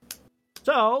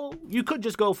 So, you could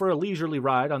just go for a leisurely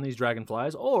ride on these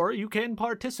dragonflies, or you can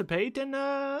participate in,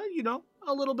 a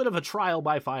little bit of a trial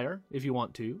by fire, if you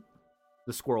want to.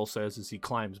 The squirrel says as he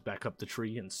climbs back up the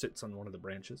tree and sits on one of the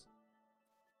branches.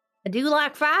 I do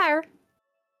like fire.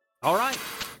 All right.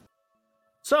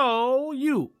 So,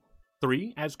 you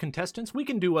three, as contestants, we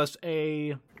can do us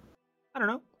a,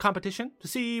 competition to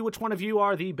see which one of you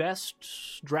are the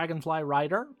best dragonfly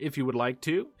rider, if you would like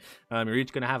to. You're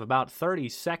each going to have about 30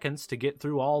 seconds to get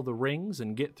through all the rings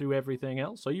and get through everything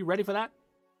else. Are you ready for that?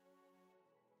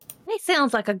 It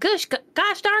sounds like a gosh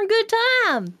darn good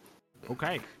time.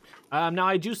 Okay. Now,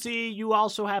 I do see you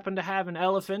also happen to have an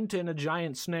elephant and a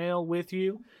giant snail with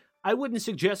you. I wouldn't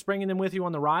suggest bringing them with you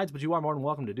on the rides, but you are more than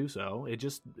welcome to do so. It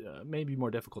just may be more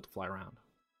difficult to fly around.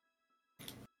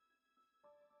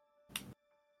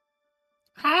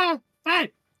 Fine.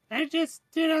 I just,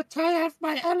 tie off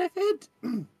my elephant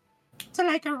to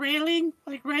like a railing,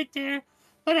 like right there.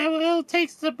 But I will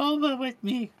take Saboba with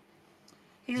me.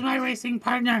 He's my racing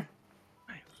partner.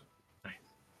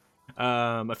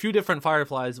 A few different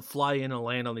fireflies fly in and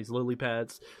land on these lily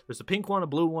pads. There's a pink one, a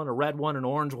blue one, a red one, an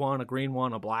orange one, a green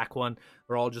one, a black one.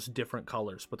 They're all just different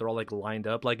colors, but they're all like lined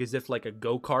up, like as if like a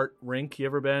go-kart rink. You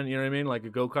ever been? You know what I mean? Like a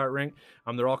go-kart rink.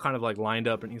 They're all kind of like lined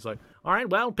up, and he's like, "All right,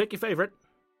 well, pick your favorite."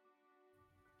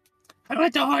 I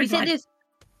went to orange one. Okay.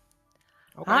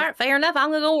 All right, fair enough.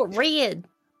 I'm gonna go with red.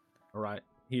 All right.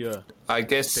 He I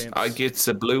guess stamps, I get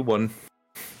the blue one.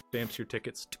 Stamps your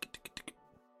tickets.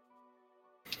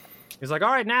 He's like,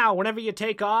 all right, now, whenever you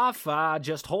take off,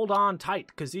 just hold on tight,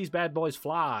 because these bad boys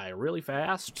fly really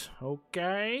fast.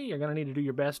 Okay? You're going to need to do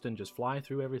your best and just fly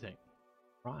through everything.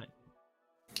 Right.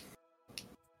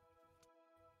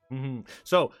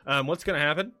 So, what's going to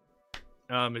happen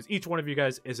is each one of you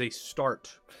guys, as a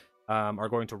start, are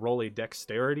going to roll a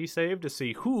dexterity save to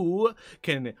see who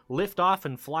can lift off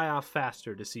and fly off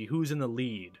faster, to see who's in the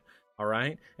lead. All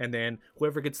right, and then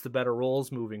whoever gets the better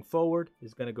rolls moving forward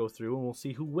is going to go through, and we'll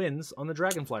see who wins on the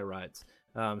dragonfly rides.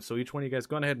 So each one of you guys,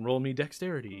 go ahead and roll me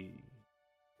dexterity.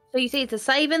 So you say it's a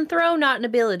save and throw, not an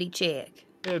ability check.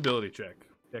 Ability check,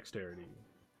 dexterity.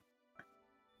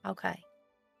 Okay.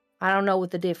 I don't know what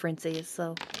the difference is,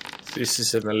 so. This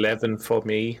is an 11 for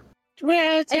me.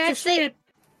 Well, It's a save.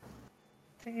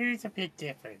 There's a big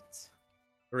difference.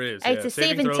 There is. It's a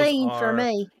 17 for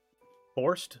me.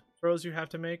 Forced throws you have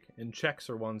to make, and checks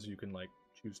are ones you can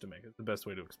choose to make. It's the best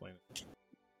way to explain it.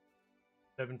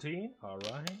 17. All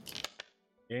right.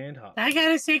 And hop. I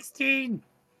got a 16.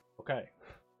 Okay.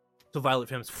 So Violet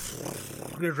Femmes,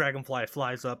 your dragonfly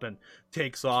flies up and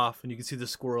takes off, and you can see the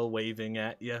squirrel waving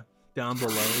at you down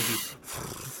below as you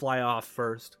fly off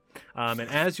first. And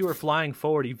as you are flying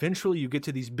forward, eventually you get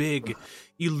to these big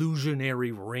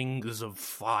illusionary rings of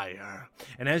fire.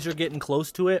 And as you're getting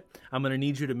close to it, I'm going to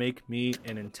need you to make me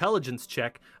an intelligence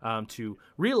check to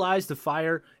realize the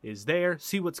fire is there,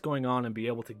 see what's going on, and be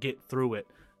able to get through it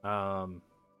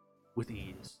with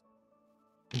ease.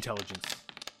 Intelligence.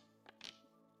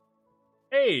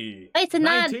 Hey! It's a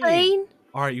 19.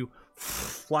 All right, you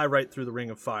fly right through the ring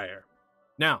of fire.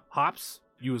 Now, Hops,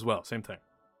 you as well. Same thing.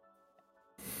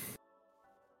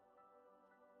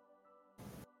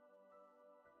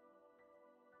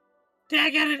 I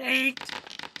got an 8.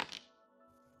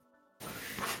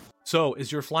 So,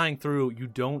 as you're flying through, you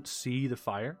don't see the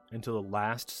fire until the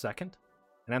last second.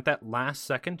 And at that last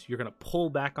second, you're going to pull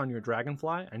back on your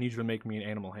dragonfly. I need you to make me an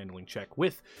animal handling check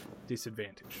with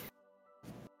disadvantage.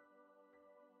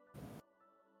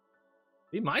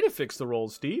 They might have fixed the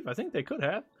rolls, Steve. I think they could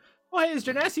have. Oh, hey, is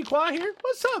Janassi Qua here?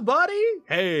 What's up, buddy?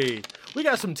 Hey, we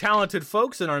got some talented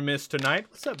folks in our midst tonight.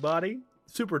 What's up, buddy?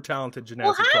 Super talented Janassi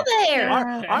Well, hi Qua. there.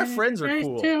 Our friends are There's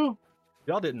cool. 2.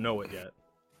 Y'all didn't know it yet.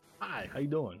 Hi, how you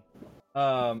doing?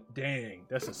 Dang,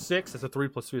 that's a 6. That's a 3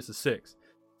 plus 3 is a 6.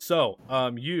 So,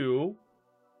 you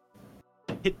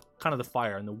hit kind of the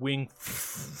fire, and the wing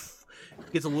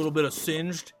gets a little bit of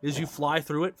singed as you fly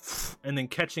through it, and then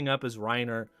catching up as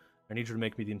Reiner. I need you to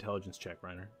make me the intelligence check,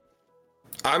 Reiner.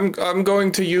 I'm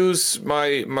going to use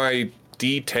my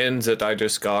D10s that I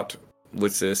just got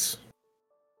with this.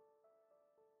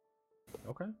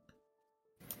 Okay.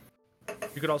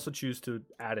 You could also choose to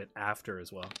add it after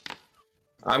as well.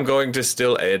 I'm going to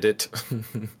still add it.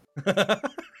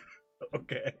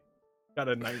 Okay. Got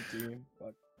a 19.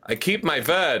 Fuck. I keep my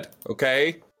word,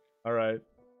 okay? All right.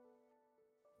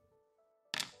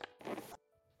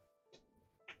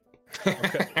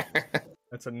 Okay.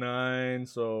 That's a 9,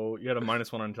 so you had a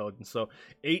 -1 on intelligence. So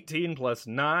 18 plus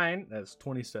 9, that's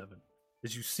 27.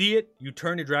 As you see it, you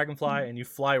turn your dragonfly and you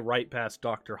fly right past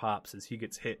Dr. Hops as he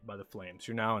gets hit by the flames.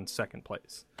 You're now in second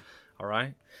place. All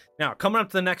right? Now, coming up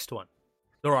to the next one,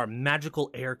 there are magical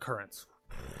air currents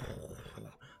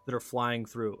that are flying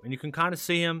through. And you can kind of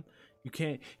see them.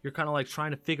 You're kind of like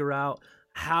trying to figure out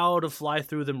how to fly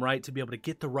through them right to be able to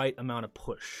get the right amount of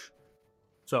push.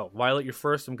 So, Violet, you're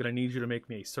first. I'm going to need you to make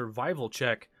me a survival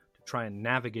check to try and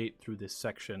navigate through this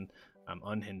section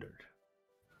unhindered.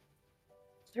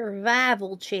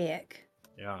 Survival check.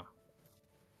 Yeah.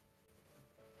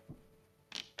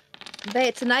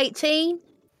 That's an 18.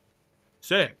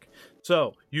 Sick.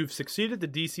 So, you've succeeded the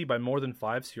DC by more than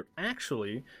 5, so you're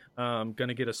actually going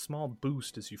to get a small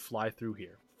boost as you fly through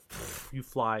here. You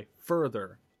fly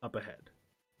further up ahead.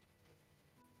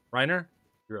 Reiner,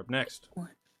 you're up next.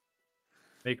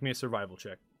 Make me a survival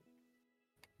check.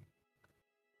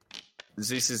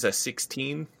 This is a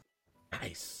 16.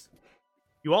 Nice.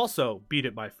 You also beat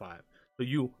it by 5. So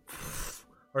you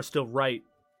are still right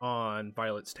on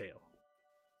Violet's tail.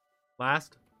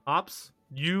 Last, Ops,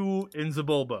 you in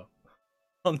Zabulba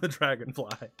on the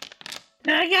dragonfly.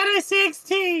 I got a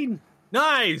 16.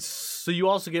 Nice! So you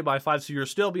also get by 5, so you're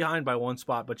still behind by 1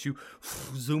 spot, but you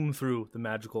zoom through the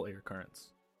magical air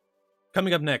currents.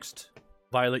 Coming up next,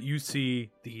 Violet, you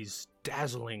see these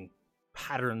dazzling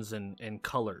patterns and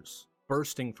colors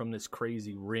bursting from this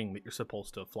crazy ring that you're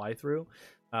supposed to fly through.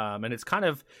 And it's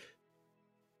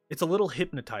a little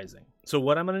hypnotizing. So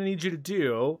what I'm going to need you to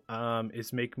do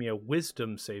is make me a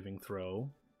wisdom saving throw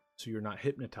so you're not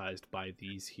hypnotized by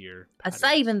these here patterns. A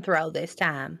saving throw this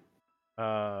time.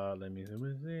 Let me see.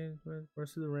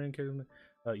 Where's the ring?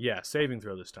 Yeah, saving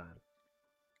throw this time.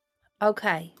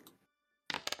 Okay.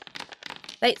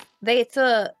 That's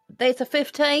a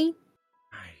 15.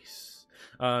 Nice.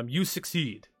 You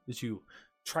succeed as you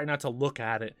try not to look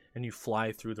at it and you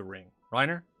fly through the ring.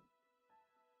 Reiner?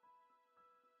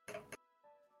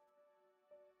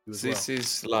 This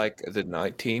is like the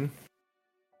 19.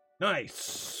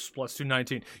 Nice. Plus 2,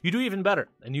 19. You do even better,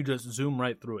 and you just zoom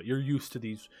right through it. You're used to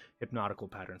these hypnotical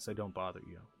patterns. They don't bother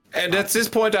you. And at this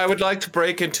point, I would like to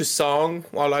break into song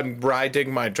while I'm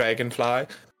riding my dragonfly.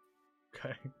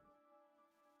 Okay.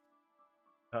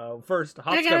 First,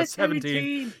 Hop's got a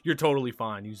 17. You're totally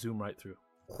fine. You zoom right through.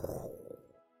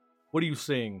 What are you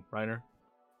seeing, Reiner?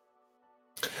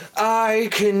 I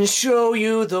can show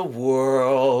you the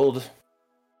world.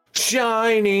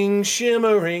 Shining,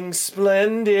 shimmering,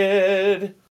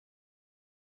 splendid.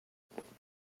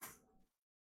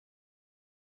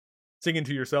 Singing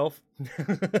to yourself?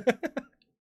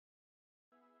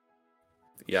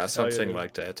 Yeah, something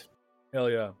like that. Hell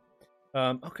yeah.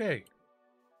 Okay.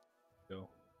 So,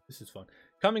 this is fun.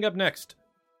 Coming up next,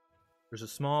 there's a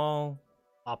small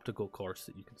obstacle course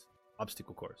that you can...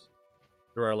 Obstacle course.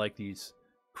 There are like these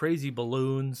crazy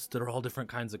balloons that are all different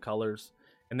kinds of colors,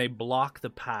 and they block the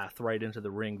path right into the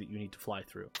ring that you need to fly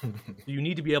through. So you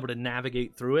need to be able to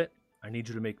navigate through it. I need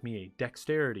you to make me a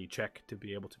dexterity check to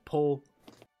be able to pull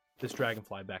this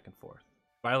dragonfly back and forth.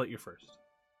 Violet, you're first.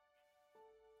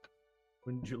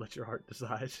 When did you let your heart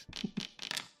decide?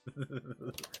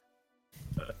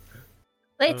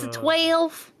 That's a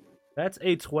 12. That's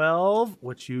a 12,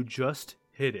 which you just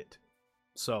hit it.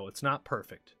 So it's not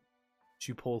perfect. But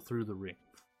you pull through the ring.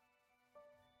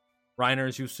 Reiner,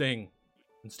 as you sing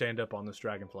and stand up on this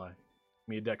dragonfly, give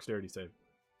me a dexterity save.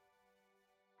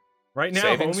 Right now,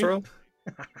 Savings homie. throw?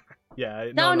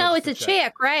 Yeah. No, it's a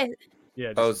check, right?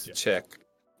 Yeah. It's a check.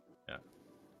 Yeah.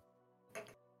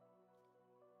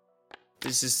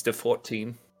 This is the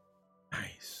 14.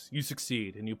 Nice. You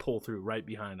succeed, and you pull through right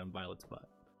behind on Violet's butt.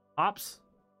 Hops.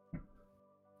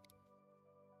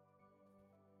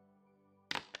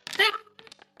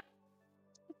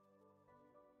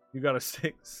 You got a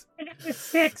 6. I got a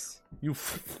 6. You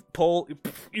pull.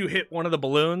 You hit one of the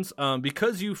balloons.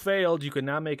 Because you failed, you can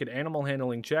now make an animal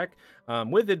handling check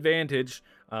with advantage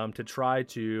to try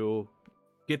to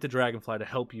get the dragonfly to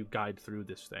help you guide through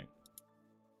this thing.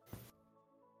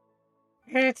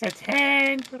 It's a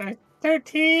 10, a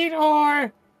 13,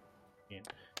 or...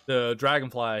 The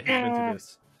dragonfly has been through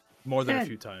this more than a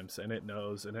few times, and it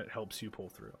knows, and it helps you pull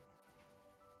through.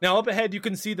 Now, up ahead, you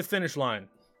can see the finish line.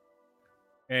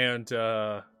 And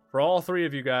for all three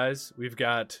of you guys, we've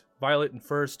got Violet in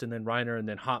first, and then Reiner, and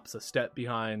then Hops a step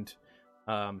behind.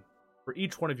 For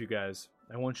each one of you guys,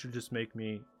 I want you to just make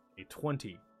me a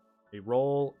 20. A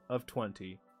roll of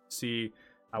 20. See,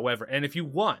 however, and if you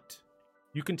want,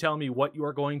 you can tell me what you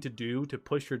are going to do to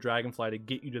push your dragonfly to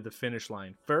get you to the finish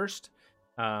line first.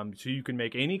 So you can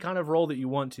make any kind of roll that you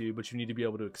want to, but you need to be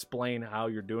able to explain how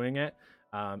you're doing it.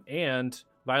 And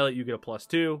Violet, you get a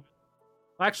 +2.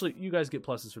 Actually, you guys get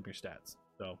pluses from your stats,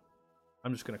 so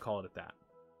I'm just going to call it at that.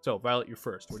 So, Violet, you're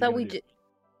first. What are you gonna do?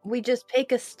 We just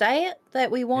pick a stat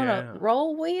that we want to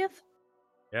roll with?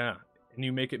 Yeah, and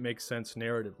you make it make sense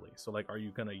narratively. So, like, are you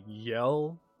going to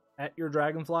yell at your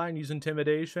dragonfly and use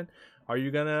intimidation? Are you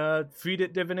going to feed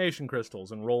it divination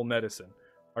crystals and roll medicine?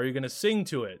 Are you going to sing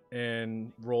to it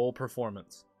and roll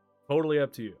performance? Totally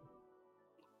up to you.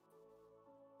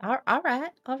 All right.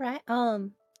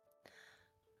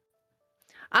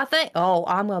 I think,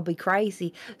 I'm going to be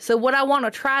crazy. So what I want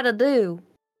to try to do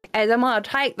is I'm going to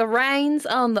take the reins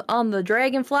on the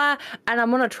dragonfly, and I'm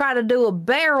going to try to do a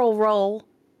barrel roll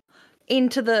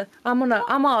into the, I'm going to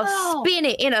spin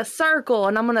it in a circle,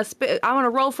 and I'm going to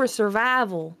roll for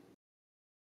survival.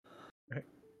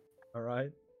 All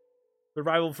right.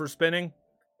 Survival for spinning?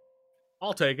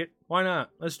 I'll take it. Why not?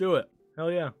 Let's do it. Hell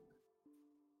yeah.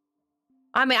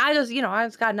 I mean, I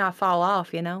just got to not fall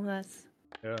off, that's...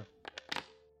 Yeah.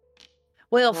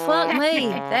 Well, fuck me.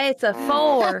 That's a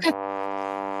 4.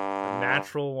 A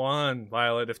natural 1,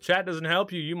 Violet. If chat doesn't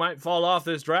help you, you might fall off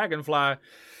this dragonfly.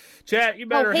 Chat, you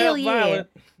better help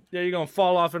Violet. Yeah, you're going to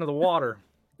fall off into the water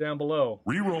down below.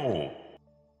 Reroll.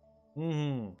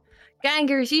 Mm-hmm.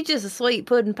 Gangers, you just a sweet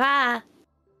pudding pie.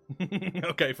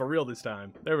 Okay, for real this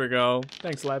time. There we go.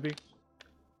 Thanks, Lappy.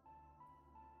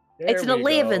 It's an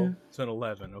 11. It's an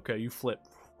 11. Okay, you flip.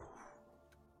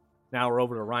 Now we're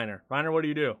over to Reiner. Reiner, what do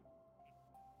you do?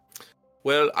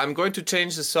 Well, I'm going to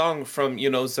change the song from,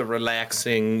 the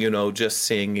relaxing, just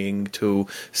singing to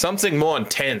something more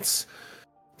intense.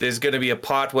 There's going to be a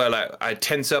part where I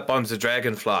tense up on the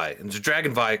dragonfly, and the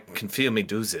dragonfly can feel me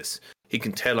do this. He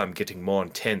can tell I'm getting more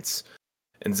intense.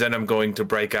 And then I'm going to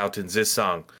break out in this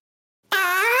song.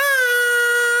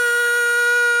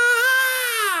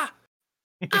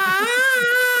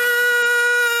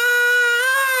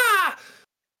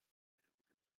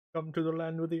 Come to the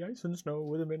land with the ice and snow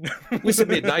with the midnight. With the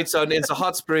midnight sun, it's a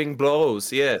hot spring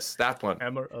blows. Yes, that one.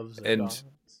 Hammer of the gods.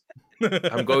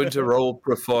 I'm going to roll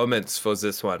performance for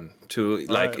this one to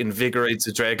invigorate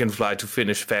the dragonfly to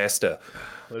finish faster.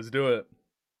 Let's do it.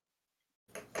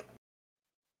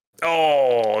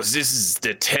 Oh, this is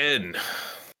the 10.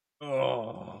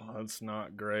 Oh, that's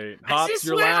not great. I Hops, just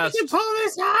your swear last. I can pull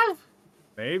this off.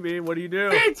 Maybe. What do you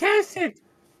do? Fantastic.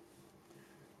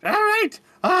 All right.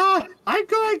 I'm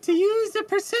going to use the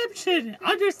perception,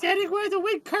 understanding where the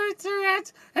wind currents are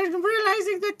at, and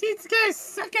realizing that these guys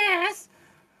suck ass.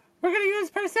 We're going to use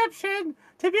perception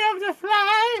to be able to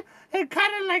fly and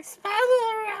kind of spiral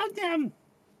around them.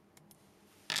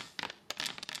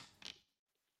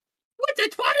 With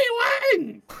the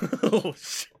 21! Oh,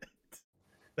 shit.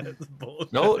 That's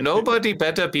bullshit. No, nobody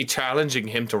better be challenging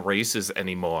him to races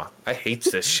anymore. I hate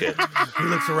this shit. He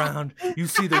looks around. You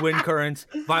see the wind currents.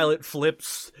 Violet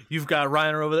flips. You've got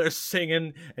Reiner over there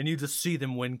singing, and you just see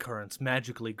them wind currents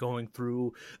magically going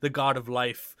through the god of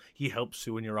life. He helps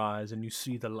you in your eyes, and you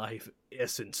see the life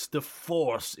essence, the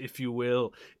force, if you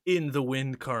will, in the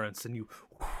wind currents, and you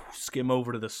skim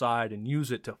over to the side and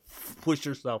use it to push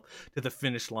yourself to the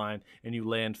finish line, and you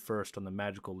land first on the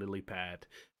magical lily pad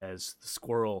as the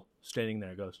squirrel standing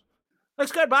there goes,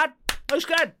 "Looks good, bud. Looks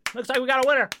good. Looks like we got a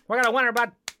winner. We got a winner,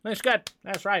 bud. Looks good.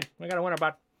 That's right. We got a winner,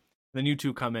 bud." Then you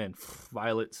two come in.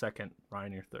 Violet second,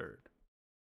 Ryan you're third.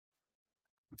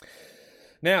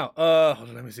 Now,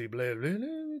 let me see.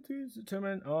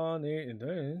 Determined on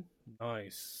the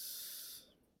nice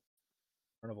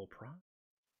carnival pride.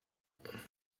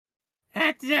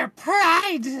 At their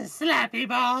pride, Slappy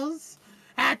Balls.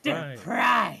 At their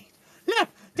pride. Look,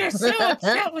 they're so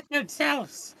upset with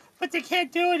themselves, but they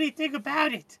can't do anything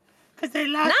about it because they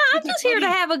lost. No, I'm just here to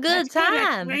have a good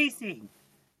time. Racing.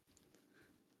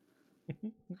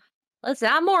 Listen,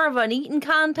 I'm more of an eating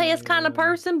contest kind of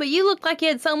person, but you look like you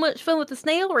had so much fun with the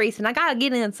snail racing. I gotta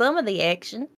get in some of the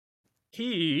action.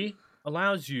 He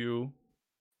allows you,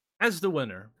 as the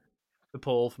winner, to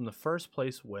pull from the first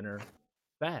place winner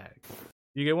bag.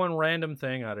 You get one random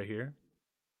thing out of here.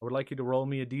 I would like you to roll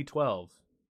me a d12.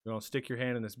 You're gonna stick your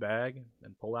hand in this bag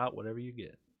and pull out whatever you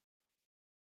get.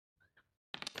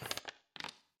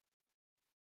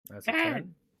 That's a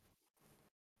 10.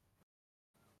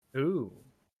 Ooh.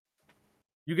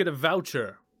 You get a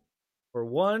voucher for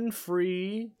one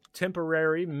free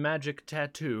temporary magic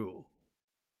tattoo.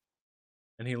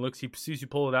 And he sees you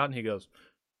pull it out, and he goes,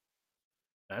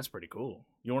 "That's pretty cool.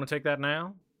 You want to take that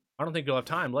now? I don't think you'll have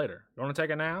time later. You want to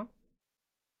take it now?"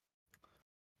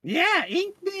 Yeah,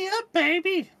 ink me up,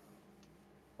 baby.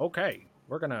 Okay,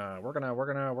 we're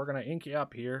gonna ink you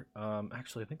up here.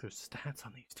 Actually, I think there's stats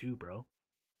on these too, bro.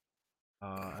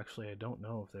 Actually, I don't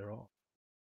know if they're all.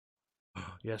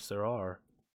 Yes, there are.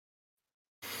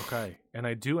 Okay, and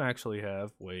I do actually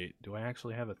have. Wait, do I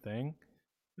actually have a thing?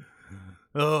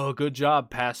 Oh, good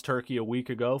job, past turkey a week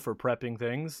ago for prepping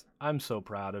things. I'm so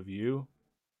proud of you.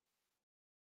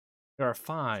 There are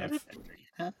 5.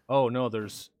 Oh no,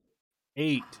 there's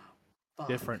 8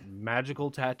 different magical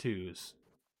tattoos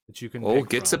that you can. Oh, pick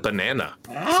gets from. a banana.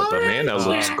 The banana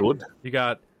looks good. You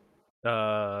got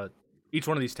each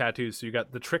one of these tattoos. So you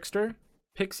got the Trickster,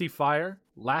 Pixie Fire,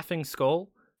 Laughing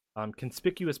Skull,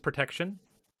 Conspicuous Protection,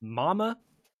 Mama,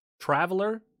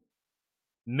 Traveler,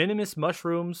 Minimus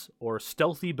Mushrooms, or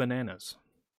Stealthy Bananas.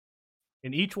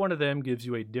 And each one of them gives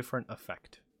you a different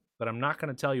effect. But I'm not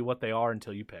going to tell you what they are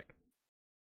until you pick.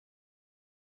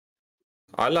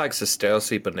 I like the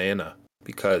stealthy banana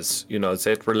because, you know,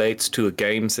 that relates to a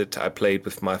game that I played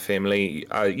with my family.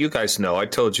 You guys know, I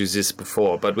told you this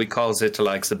before, but we call it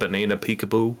like the banana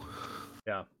peekaboo.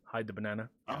 Yeah, hide the banana.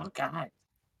 Oh, God.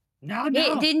 No.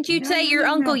 Didn't you say your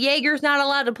Uncle Jaeger's not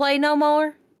allowed to play no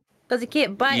more? Because he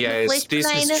can't bite the Yes, flesh this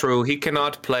banana? is true. He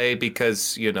cannot play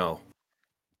because, you know,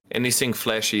 anything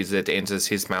fleshy that enters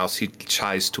his mouth, he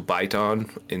tries to bite on,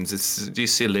 and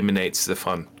this eliminates the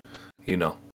fun, you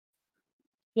know.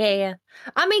 Yeah.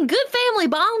 I mean, good family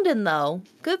bonding, though.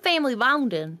 Good family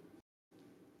bonding.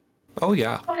 Oh,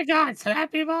 yeah. Oh, my God.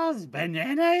 Slappy Balls,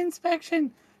 banana inspection?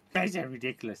 You guys are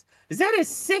ridiculous. Is that a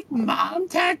sick mom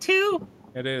tattoo?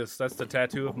 It is. That's the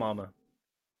tattoo of Mama.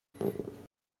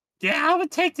 Yeah, I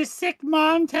would take the sick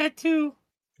mom tattoo.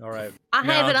 All right. I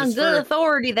have it on good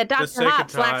authority that Dr.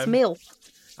 Hops likes milk.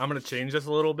 I'm going to change this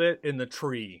a little bit. In the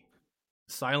tree,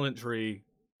 silent tree,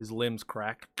 his limbs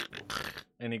crack,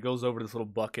 and he goes over to this little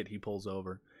bucket he pulls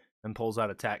over and pulls out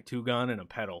a tattoo gun and a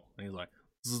pedal. And he's like,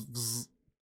 zzz, zzz.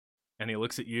 And he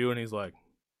looks at you and he's like,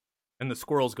 and the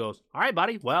squirrels goes, "All right,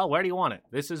 buddy. Well, where do you want it?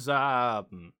 This is a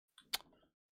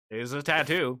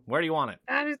tattoo. Where do you want it?"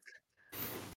 I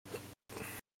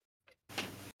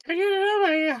get it on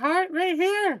my heart right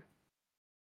here.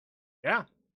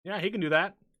 Yeah, he can do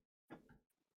that.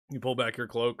 You pull back your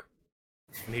cloak,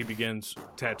 and he begins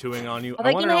tattooing on you. Are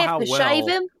they gonna have to shave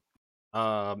him?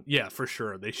 Yeah, for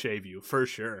sure. They shave you, for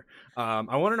sure.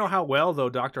 I want to know how well, though,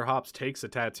 Dr. Hops takes a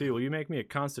tattoo. Will you make me a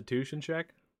Constitution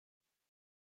check?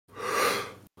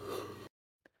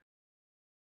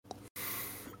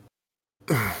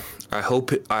 I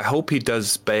hope he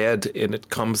does bad and it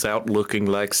comes out looking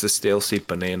like the stealthy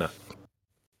banana.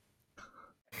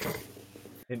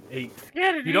 An 8.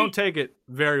 You don't take it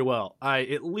very well.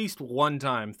 At least one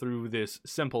time through this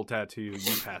simple tattoo,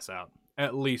 you pass out.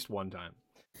 At least one time.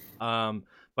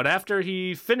 But after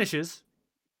he finishes,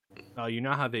 you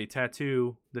now have a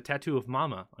tattoo, the tattoo of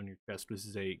Mama on your chest, which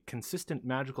is a consistent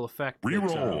magical effect.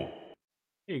 Reroll.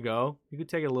 Here you go. You could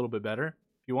take it a little bit better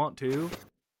if you want to.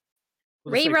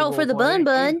 Reroll for the bun.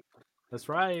 That's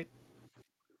right.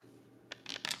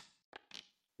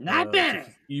 Not better.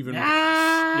 Even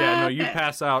yeah, no, you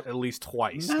pass out at least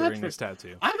twice during this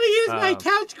tattoo. I'm gonna use my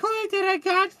couch coin that I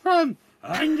got from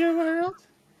Underworld.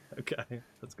 Okay,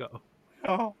 let's go.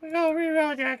 Oh, we'll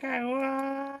reroll that guy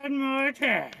one more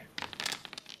time.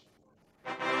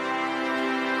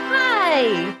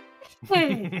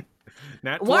 Hey,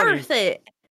 Nat 20. worth it.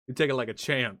 You take it like a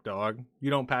champ, dog. You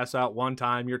don't pass out one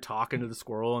time. You're talking to the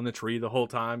squirrel in the tree the whole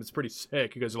time. It's pretty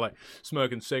sick. You guys are like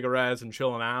smoking cigarettes and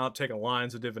chilling out, taking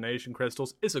lines of divination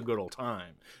crystals. It's a good old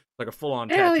time. Like a full-on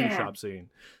tattoo shop scene.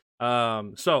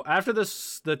 So after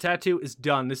the tattoo is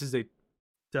done, this is a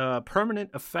permanent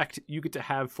effect you get to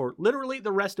have for literally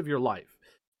the rest of your life.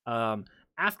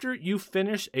 After you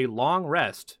finish a long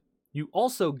rest, you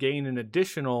also gain an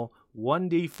additional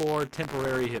 1d4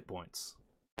 temporary hit points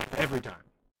every time.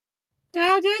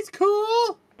 Oh, that's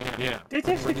cool. Yeah. That's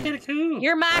actually kind of cool.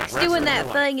 Your mic's doing that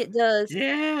thing it does.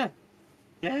 Yeah.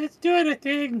 Yeah, it's doing a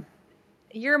thing.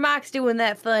 Your mic's doing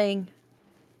that thing.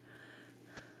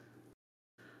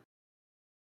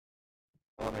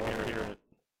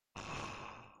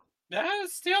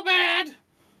 That's still bad.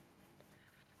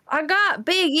 I got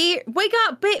big ear. We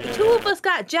got big. Two of us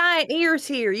got giant ears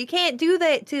here. You can't do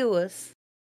that to us.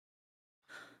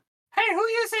 Hey, who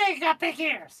you say got big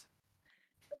ears?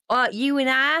 You and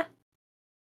I.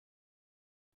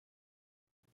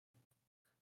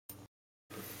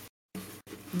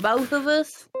 Both of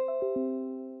us.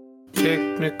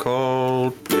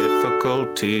 Technical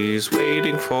difficulties,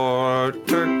 waiting for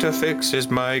Turk to fix his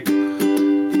mic.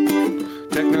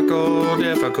 Technical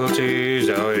difficulties,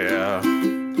 oh yeah.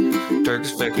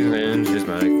 Turk's fixing his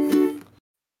mic.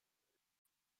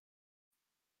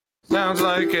 Sounds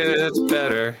like it's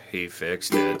better, he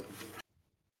fixed it.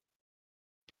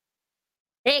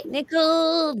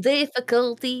 Technical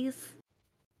difficulties.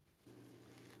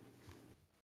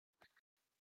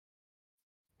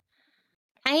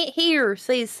 Can't hear,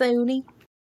 says Sony.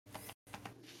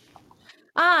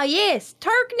 Ah, yes,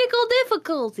 technical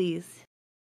difficulties.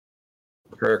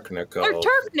 Technical. Or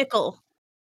technical.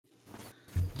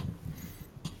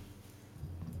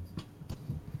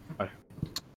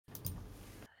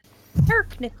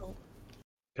 Technical.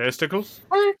 Testicles?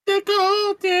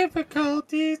 Technical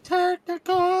difficulties.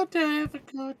 Technical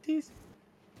difficulties.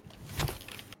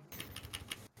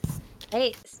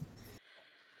 Hey,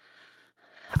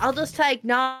 I'll just take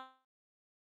non.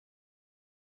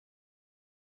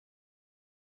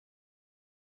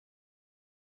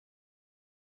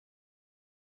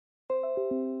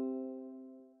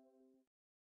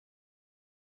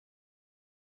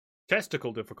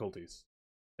 Testicle difficulties.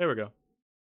 There we go.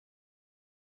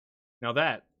 Now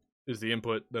that is the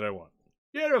input that I want.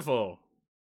 Beautiful.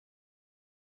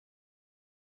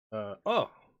 Oh,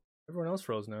 everyone else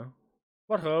froze now.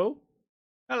 What ho?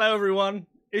 Hello, everyone.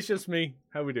 It's just me.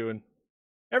 How we doing?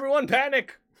 Everyone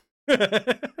panic! You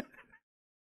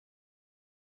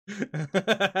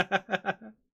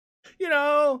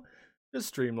know, just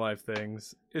stream life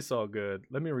things. It's all good.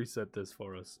 Let me reset this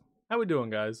for us. How we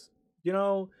doing, guys? You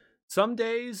know, some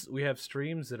days we have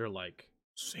streams that are like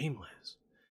seamless.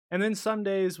 And then some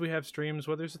days we have streams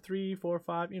where there's a 3, 4,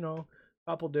 5, you know,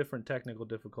 couple different technical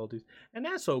difficulties. And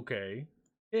that's okay.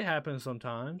 It happens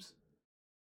sometimes.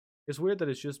 It's weird that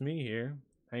it's just me here,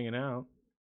 hanging out.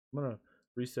 I'm gonna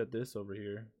reset this over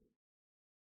here.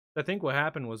 I think what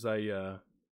happened was I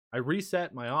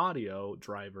reset my audio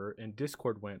driver and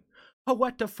Discord went, oh,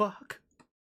 what the fuck?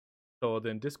 So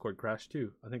then Discord crashed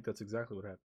too. I think that's exactly what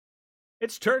happened.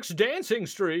 It's Turk's dancing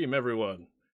stream, everyone.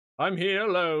 I'm here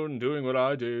alone, doing what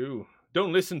I do.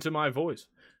 Don't listen to my voice.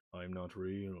 I'm not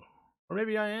real. Or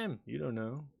maybe I am. You don't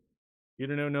know. You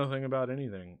don't know nothing about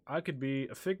anything. I could be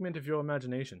a figment of your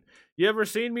imagination. You ever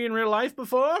seen me in real life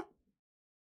before?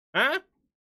 Huh?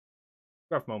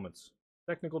 Rough moments.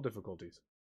 Technical difficulties.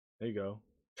 There you go.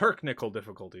 Turknical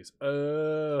difficulties.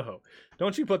 Oh.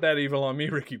 Don't you put that evil on me,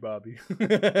 Ricky Bobby.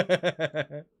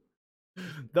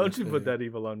 Don't you put that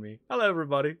evil on me. Hello,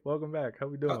 everybody. Welcome back. How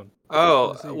we doing?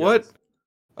 What?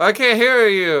 I can't hear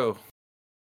you.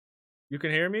 You can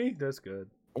hear me? That's good.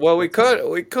 Well, we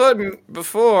couldn't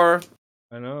before.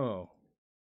 I know.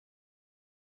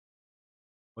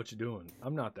 What you doing?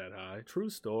 I'm not that high. True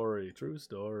story. True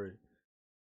story.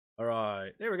 All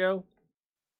right. There we go.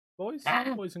 Boys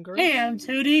and girls. Hey, I'm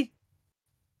Tootie.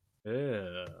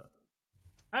 Yeah.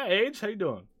 Hi, Age. How you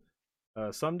doing?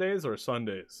 Some days or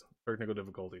Sundays? Technical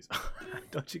difficulties.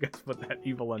 Don't you guys put that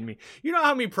evil on me. You know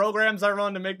how many programs I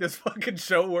run to make this fucking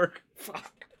show work?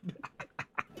 Fuck.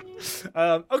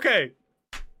 Okay.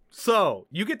 So,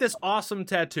 you get this awesome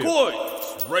tattoo.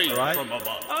 Points raised from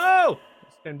above. Oh!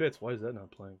 It's 10 bits. Why is that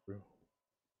not playing through?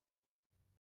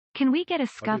 Can we get a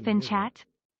scuff in chat?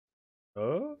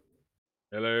 Oh?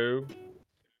 Hello?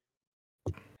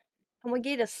 Can we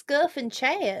get a scuff in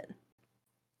chat?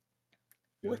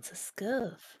 What's a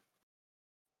scuff?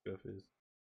 Scuff is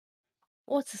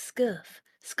What's a scuff?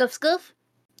 Scuff, scuff?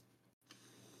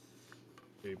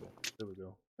 Table. There we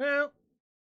go. Well,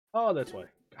 oh, that's why.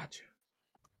 Gotcha.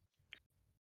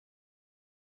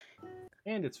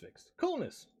 And it's fixed.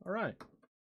 Coolness. All right.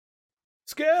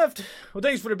 Skiffed. Well,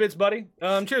 thanks for the bits, buddy.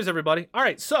 Cheers, everybody. All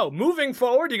right, so moving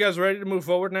forward, you guys ready to move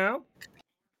forward now?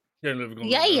 Yeah.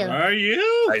 Are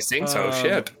you? I think so.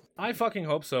 Shit. I fucking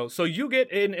hope so. So you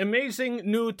get an amazing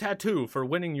new tattoo for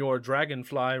winning your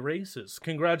Dragonfly races.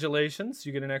 Congratulations.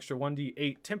 You get an extra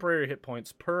 1d8 temporary hit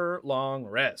points per long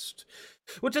rest,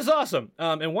 which is awesome.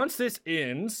 And once this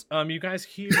ends, you guys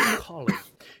hear calling.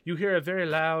 You hear a very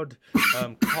loud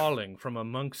calling from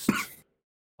amongst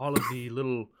all the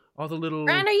little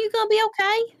Ryan, are you gonna be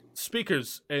okay?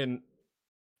 speakers and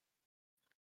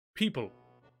people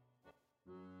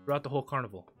throughout the whole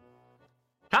carnival.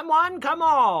 Come on, come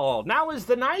all! Now is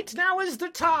the night, now is the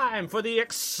time for the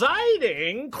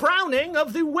exciting crowning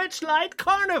of the Witchlight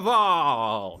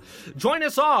Carnival! Join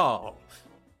us all!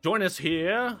 Join us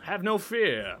here, have no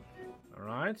fear.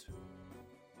 Alright?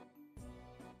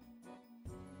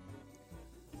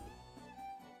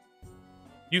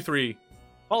 You three,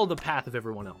 follow the path of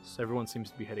everyone else. Everyone seems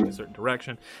to be heading a certain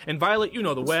direction. And Violet, you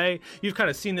know the way. You've kind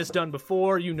of seen this done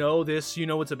before. You know this. You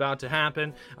know what's about to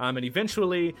happen. And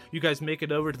eventually, you guys make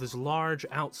it over to this large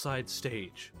outside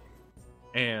stage.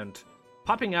 And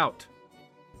popping out.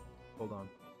 Hold on.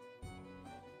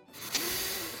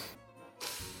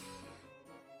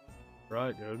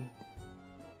 Right, dude.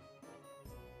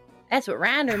 That's what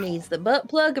Reiner needs, the butt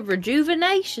plug of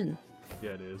rejuvenation.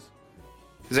 Yeah, it is.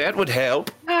 That would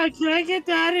help. Can I get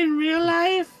that in real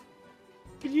life?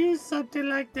 Could use something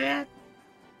like that.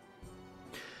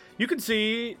 You can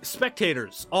see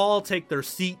spectators all take their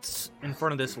seats in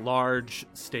front of this large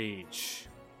stage.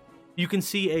 You can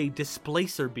see a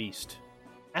displacer beast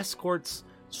escorts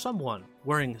someone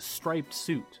wearing a striped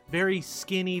suit, very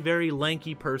skinny, very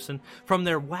lanky person, from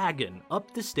their wagon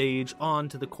up the stage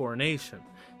onto the coronation,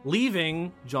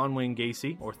 leaving John Wayne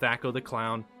Gacy, or Thacko the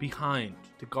Clown, behind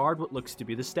to guard what looks to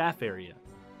be the staff area.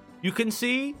 You can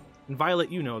see, and Violet,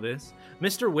 you know this,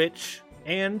 Mr. Witch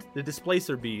and the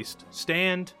Displacer Beast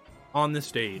stand on the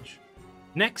stage,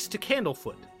 next to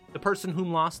Candlefoot, the person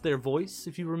whom lost their voice,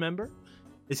 if you remember,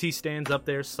 as he stands up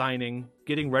there signing,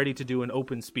 getting ready to do an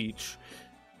open speech.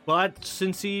 But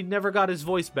since he never got his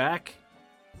voice back,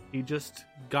 he just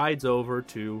guides over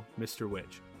to Mr.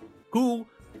 Witch, who...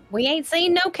 We ain't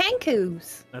seen no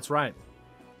Kankus. That's right.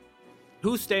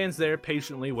 Who stands there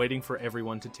patiently waiting for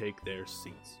everyone to take their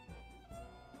seats.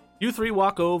 You three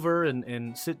walk over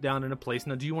and sit down in a place.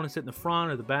 Now, do you want to sit in the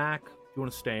front or the back? Do you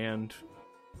want to stand?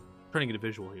 I'm trying to get a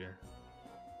visual here.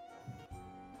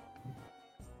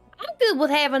 I'm good with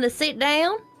having to sit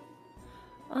down.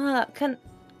 Can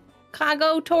I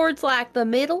go towards, like, the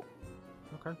middle?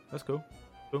 Okay, that's cool.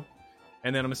 Cool.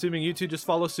 And then I'm assuming you two just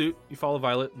follow suit. You follow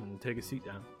Violet and take a seat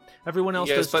down. Everyone else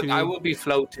does but too. I will be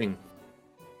floating.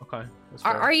 Okay, that's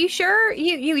fair. Are you sure?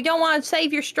 You don't want to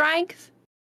save your strength?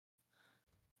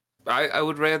 I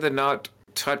would rather not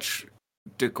touch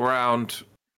the ground.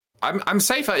 I'm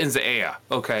safer in the air,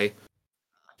 okay?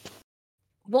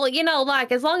 Well,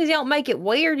 like, as long as you don't make it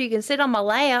weird, you can sit on my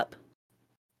lap.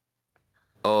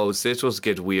 Oh, this will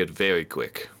get weird very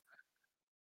quick.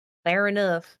 Fair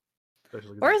enough.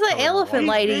 Especially 'cause Where's it's that covered in elephant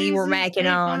water. lady you were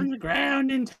macking on on? the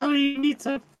ground until you need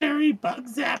some fairy bug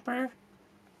zapper.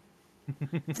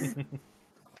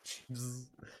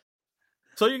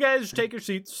 So you guys take your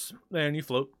seats and you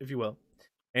float, if you will.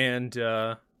 And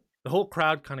the whole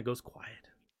crowd kind of goes quiet.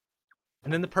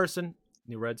 And then the person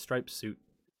in the red striped suit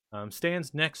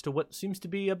stands next to what seems to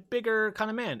be a bigger kind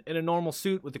of man in a normal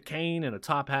suit with a cane and a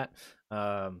top hat.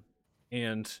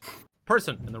 And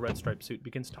person in the red striped suit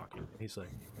begins talking. He's like,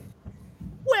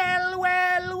 well.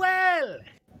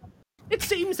 It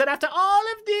seems that after all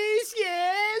of these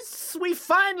years, we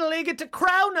finally get to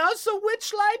crown us a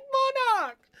Witchlight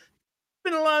Monarch.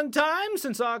 Been a long time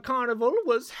since our carnival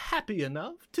was happy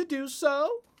enough to do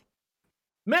so.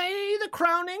 May the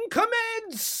crowning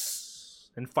commence!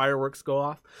 And fireworks go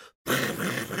off.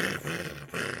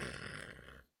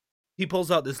 He pulls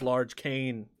out this large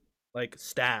cane, like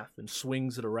staff, and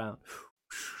swings it around.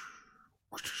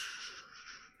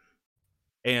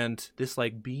 And this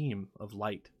like beam of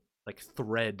light, like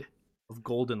thread of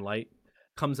golden light,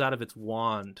 comes out of its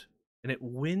wand, and it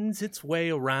winds its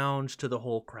way around to the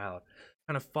whole crowd,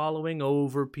 kind of following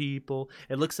over people.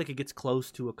 It looks like it gets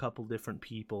close to a couple different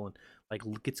people and like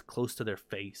gets close to their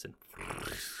face and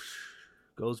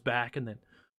goes back and then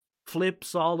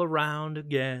flips all around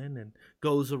again and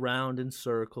goes around in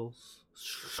circles.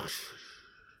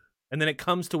 And then it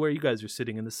comes to where you guys are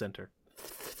sitting in the center.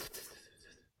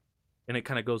 and it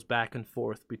kind of goes back and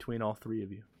forth between all three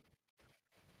of you.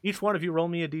 Each one of you roll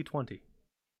me a d20.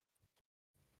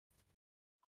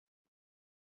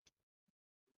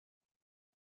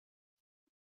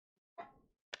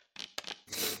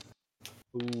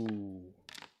 Ooh.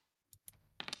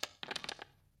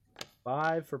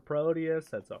 5 for Proteus.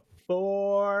 That's a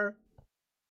 4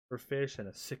 for Fish and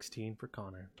a 16 for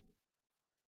Connor.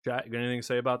 Chat, you got anything to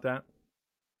say about that?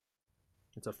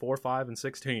 It's a 4, 5, and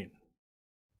 16.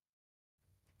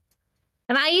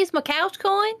 Can I use my couch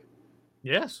coin?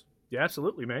 Yes, you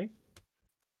absolutely may.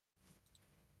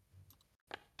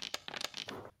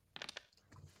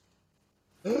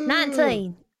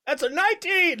 $19. That's a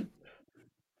 19!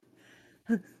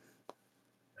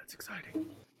 That's exciting.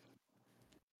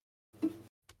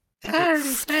 Time to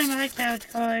spend my couch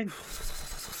coin.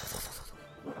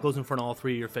 Goes in front of all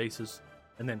three of your faces,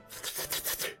 and then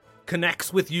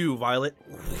connects with you, Violet.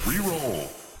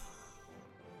 Reroll.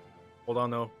 Hold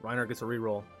on, though. Reiner gets a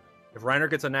reroll. If Reiner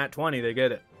gets a nat 20, they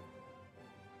get it.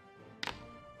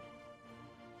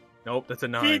 Nope, that's a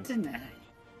 9. It's a 9.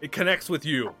 It connects with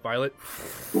you, Violet.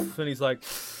 And he's like,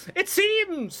 it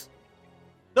seems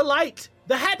the light,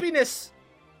 the happiness,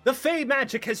 the Fey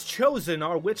magic has chosen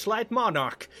our Witchlight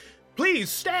Monarch. Please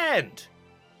stand.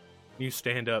 You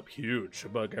stand up huge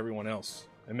above everyone else.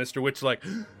 And Mr. Witch like,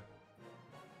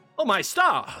 oh my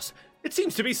stars. It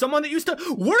seems to be someone that used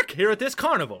to work here at this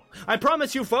carnival. I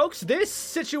promise you folks, this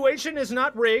situation is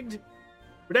not rigged.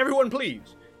 But everyone please,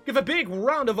 give a big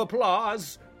round of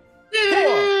applause for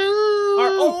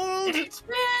our old It's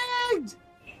rigged!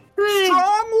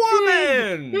 strong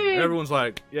woman. Everyone's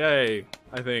like, yay,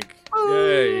 I think.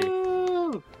 Yay,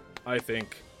 I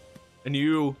think. And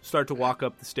you start to walk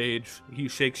up the stage. He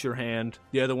shakes your hand.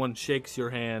 The other one shakes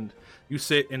your hand. You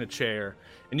sit in a chair.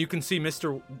 And you can see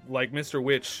Mr.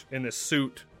 Witch in this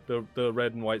suit, the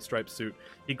red and white striped suit.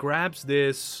 He grabs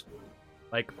this,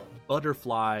 like,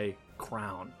 butterfly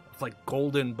crown. It's like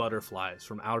golden butterflies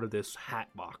from out of this hat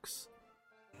box.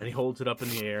 And he holds it up in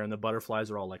the air, and the butterflies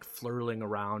are all, like, flurling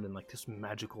around in, like, this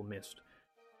magical mist.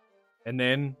 And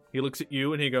then he looks at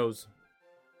you, and he goes,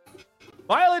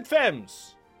 Violet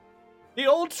Femmes, the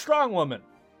old strong woman,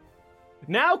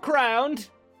 now crowned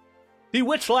the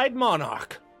Witchlight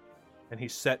Monarch. And he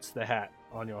sets the hat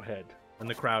on your head, and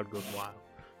the crowd goes wild.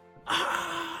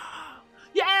 Ah,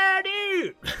 yeah,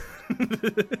 dude!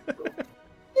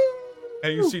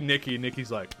 And you see Nikki, and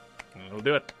Nikki's like, we'll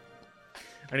do it.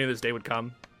 I knew this day would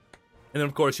come. And then,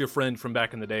 of course, your friend from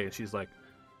back in the day, she's like,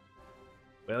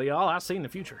 well, y'all, I seen the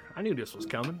future. I knew this was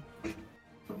coming.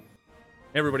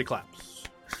 Everybody claps.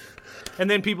 And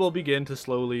then people begin to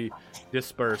slowly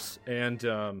disperse, and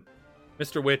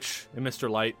Mr. Witch and Mr.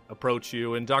 Light approach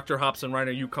you, and Dr. Hops and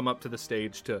Reiner, you come up to the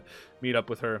stage to meet up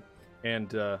with her,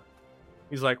 and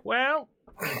he's like, well,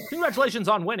 congratulations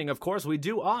on winning, of course. We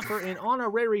do offer an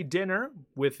honorary dinner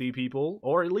with the people,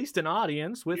 or at least an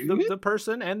audience with the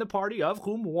person and the party of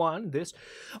whom won this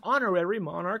honorary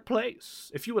monarch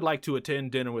place. If you would like to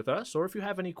attend dinner with us, or if you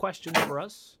have any questions for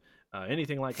us,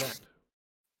 anything like that.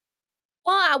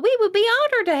 Why, we would be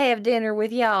honored to have dinner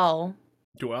with y'all.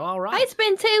 Well, all right. It's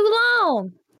been too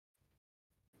long.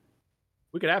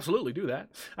 We could absolutely do that.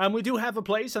 We do have a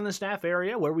place in the staff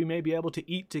area where we may be able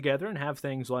to eat together and have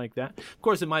things like that. Of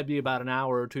course, it might be about an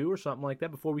hour or two or something like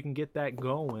that before we can get that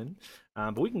going.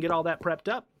 But we can get all that prepped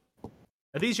up.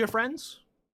 Are these your friends?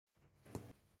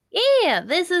 Yeah,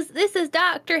 this is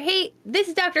Dr.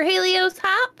 Helios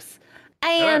Hops,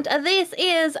 and this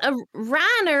is a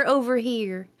Reiner over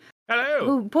here. Hello.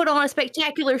 Who put on a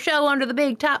spectacular show under the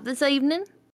big top this evening.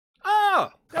 Oh,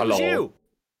 that was Hello. you.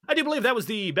 I do believe that was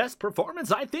the best performance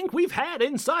I think we've had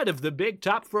inside of the big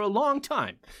top for a long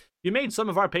time. You made some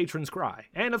of our patrons cry.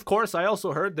 And of course, I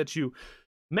also heard that you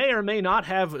may or may not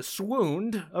have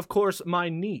swooned, of course, my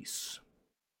niece.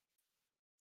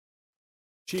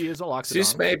 She is a loxodon.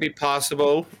 This may be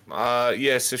possible.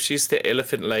 Yes, if she's the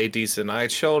elephant ladies, and I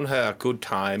had shown her a good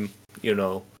time, you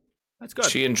know. That's good.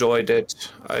 She enjoyed it.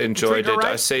 I enjoyed her it.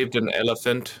 I right? saved an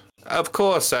elephant. Of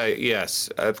course, yes,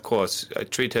 of course. I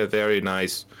treat her very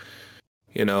nice.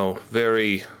 You know,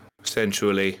 very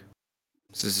sensually.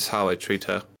 This is how I treat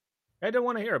her. I don't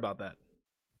want to hear about that.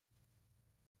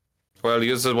 Well,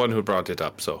 you're the one who brought it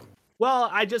up, so. Well,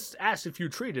 I just asked if you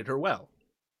treated her well.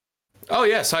 Oh,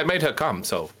 yes, I made her come,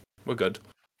 so we're good.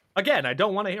 Again, I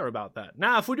don't want to hear about that.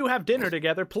 Now, if we do have dinner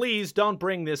together, please don't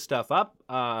bring this stuff up.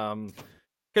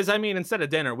 Because, I mean, instead of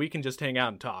dinner, we can just hang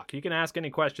out and talk. You can ask any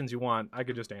questions you want. I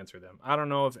could just answer them. I don't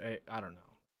know.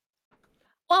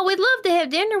 Well, we'd love to have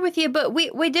dinner with you, but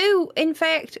we do, in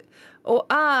fact,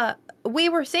 we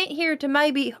were sent here to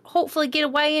maybe, hopefully, get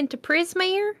away into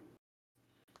Prismere.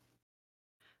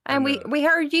 And we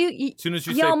heard you. As soon as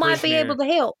you y'all say might be prisoner, able to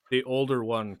help. the older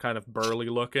one, kind of burly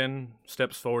looking,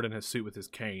 steps forward in his suit with his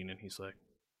cane, and he's like,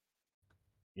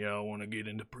 "Y'all want to get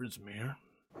into prison here?"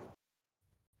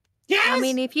 Yes. I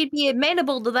mean, if you'd be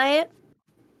amenable to that.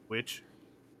 Which?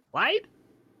 Light?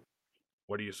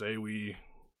 What do you say we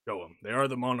go them? They are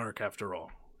the monarch after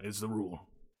all, is the rule.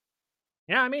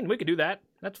 Yeah, I mean, we could do that.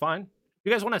 That's fine.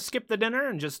 You guys want to skip the dinner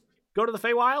and just go to the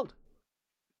Feywild?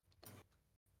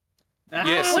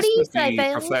 Yes, What do you this would say, be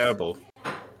fellas? preferable.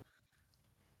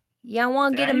 Y'all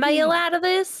want to get a Daddy. meal out of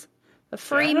this? A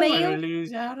free I don't meal? want to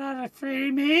lose out on a free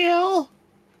meal.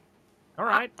 All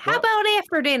right. How well, about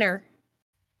after dinner?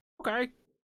 Okay.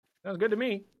 Sounds good to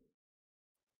me.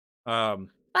 Thank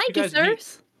you, guys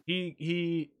sirs.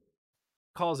 He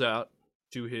calls out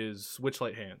to his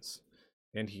witchlight hands,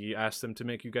 and he asks them to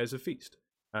make you guys a feast.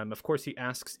 Of course, he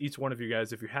asks each one of you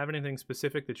guys if you have anything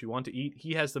specific that you want to eat.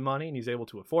 He has the money, and he's able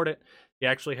to afford it. He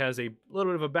actually has a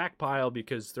little bit of a back pile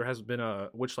because there hasn't been a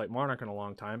witchlight monarch in a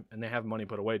long time, and they have money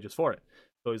put away just for it.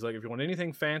 So he's like, if you want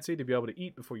anything fancy to be able to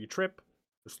eat before you trip,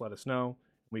 just let us know.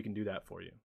 We can do that for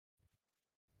you.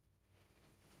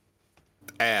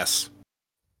 Ass.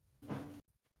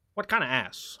 What kind of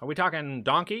ass? Are we talking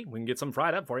donkey? We can get some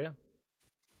fried up for you.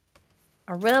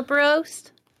 A rub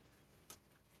roast?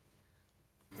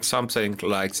 Something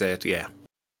like that, yeah.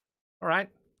 All right.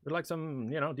 We'd like some,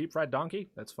 deep fried donkey.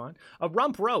 That's fine. A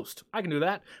rump roast. I can do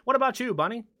that. What about you,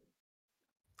 Bunny?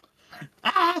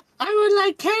 I would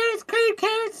like carrots, cream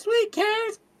carrots, sweet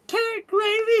carrots, carrot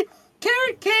gravy,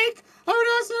 carrot cake. I would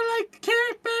also like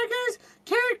carrot burgers,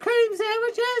 carrot cream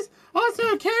sandwiches,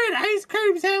 also carrot ice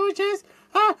cream sandwiches.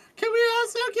 Can we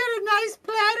also get a nice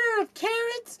platter of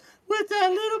carrots with a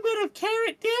little bit of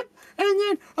carrot dip? And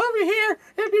then over here,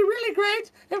 it'd be really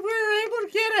great if we were able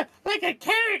to get a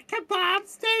carrot kebab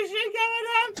station going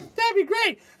on. That'd be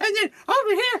great. And then over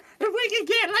here, if we could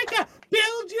get like a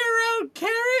build your own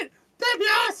carrot, that'd be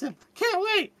awesome. Can't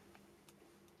wait.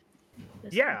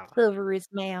 Yeah. Cover his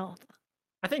mouth.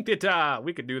 I think that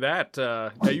we could do that.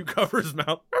 Yeah, you cover his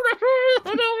mouth.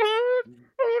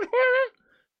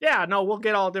 Yeah, no, we'll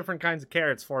get all different kinds of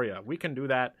carrots for you. We can do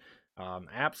that.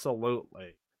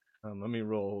 Absolutely. Let me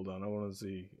roll. Hold on. I want to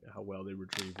see how well they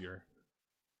retrieve your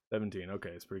 17. Okay,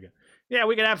 it's pretty good. Yeah,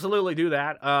 we can absolutely do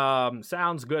that.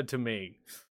 Sounds good to me.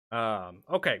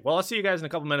 Okay, well, I'll see you guys in a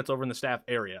couple minutes over in the staff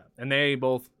area. And they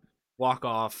both walk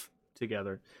off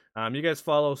together. You guys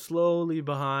follow slowly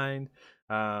behind,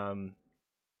 and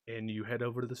you head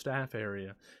over to the staff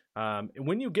area.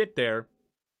 When you get there,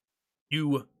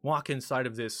 you walk inside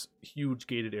of this huge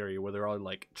gated area where there are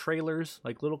like trailers,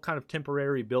 like little kind of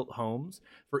temporary built homes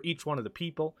for each one of the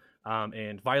people.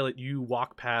 And Violet, you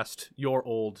walk past your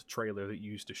old trailer that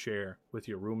you used to share with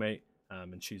your roommate.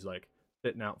 And she's like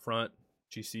sitting out front.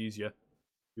 She sees you.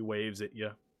 He waves at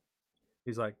you.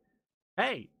 He's like,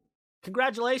 "Hey,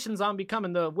 congratulations on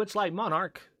becoming the Witchlight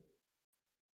Monarch."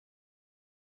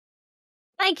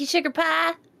 Thank you, Sugar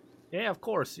Pie. Yeah, of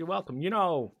course. You're welcome.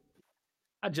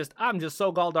 I'm just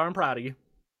so gall darn proud of you.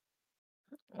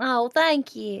 Oh,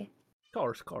 thank you.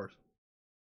 Of course.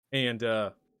 And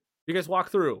you guys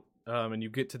walk through, and you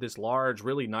get to this large,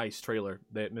 really nice trailer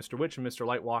that Mr. Witch and Mr.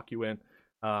 Light walk you in.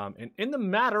 And in the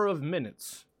matter of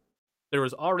minutes, there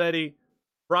was already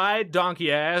fried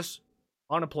donkey ass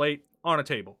on a plate on a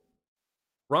table.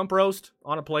 Rump roast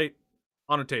on a plate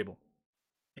on a table.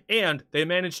 And they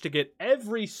managed to get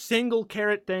every single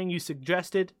carrot thing you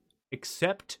suggested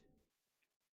except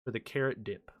for the carrot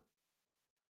dip.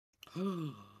 You're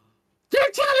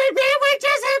telling me we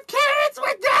just have carrots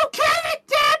with no carrot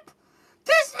dip?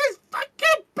 This is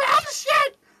fucking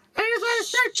bullshit! I just want to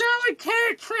start throwing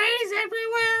carrot trays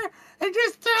everywhere and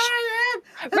just throwing them.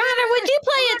 Ryder, would you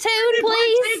play a tune,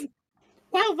 please?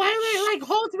 Well, Violet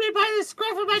holds me by the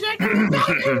scruff of my neck. No,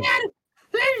 you got it.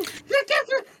 Shut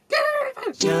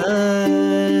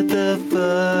the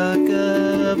fuck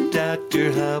up,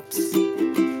 Dr. Hops.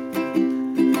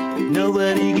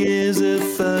 Nobody gives a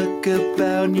fuck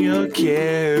about your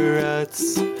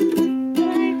carrots.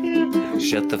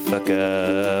 Shut the fuck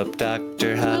up,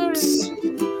 Dr. Hops.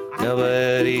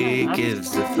 Nobody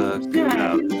gives a fuck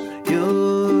about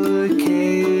your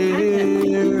carrots.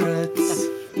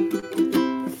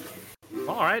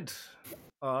 All right.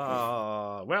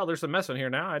 Well, there's some mess in here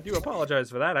now. I do apologize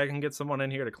for that. I can get someone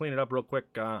in here to clean it up real quick.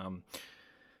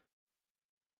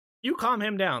 You calm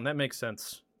him down. That makes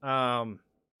sense.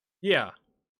 Yeah,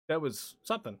 that was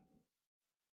something.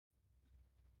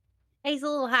 He's a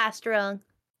little high strung.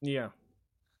 Yeah.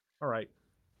 All right.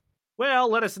 Well,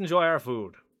 let us enjoy our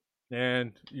food.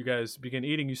 And you guys begin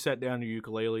eating. You set down your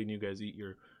ukulele and you guys eat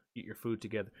your eat your food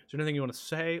together. Is there anything you want to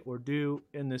say or do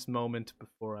in this moment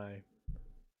before I...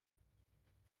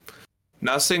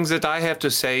 Nothing that I have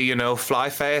to say, fly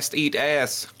fast, eat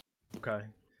ass. Okay.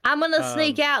 I'm gonna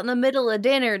sneak out in the middle of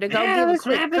dinner to go give a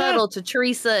quick cuddle to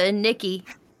Teresa and Nikki.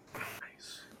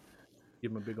 Nice.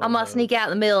 Give them a big I'm gonna sneak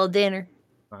out in the middle of dinner.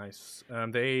 Nice.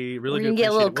 They really We're do gonna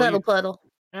get a appreciate little it. cuddle puddle.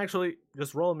 Actually,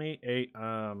 just roll me a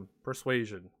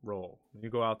persuasion roll. When you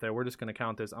go out there, we're just gonna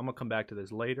count this. I'm gonna come back to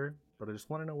this later, but I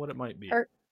just want to know what it might be.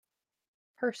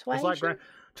 Persuasion?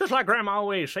 Just like Grandma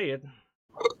always said,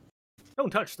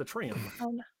 don't touch the trim.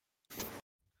 Oh, no.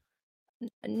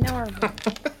 Normal.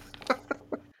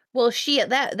 Well, shit,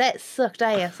 that sucked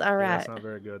ass. All Yeah, right. that's not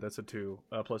very good. That's a 2.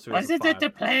 Plus 2 is a Wasn't 5. it the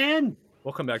plan?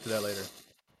 We'll come back to that later.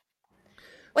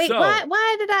 Wait, So-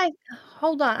 why did I...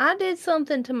 Hold on. I did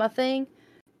something to my thing,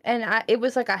 and it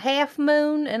was like a half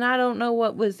moon, and I don't know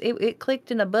what was... It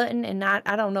clicked in a button, and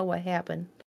I don't know what happened.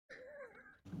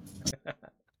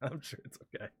 I'm sure it's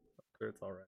okay. I'm sure it's all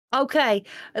right. Okay,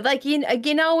 like in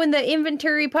the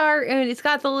inventory part, and it's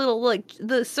got the little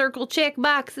the circle check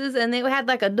boxes, and they had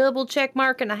like a double check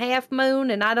mark and a half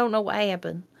moon, and I don't know what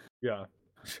happened. Yeah,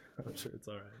 I'm sure it's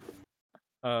all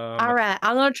right. All right,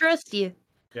 I'm gonna trust you.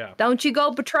 Yeah. Don't you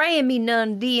go betraying me,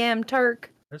 none, DM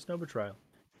Turk. There's no betrayal.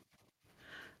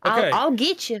 Okay. I'll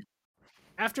get you.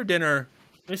 After dinner,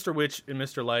 Mr. Witch and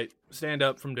Mr. Light stand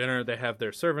up from dinner. They have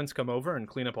their servants come over and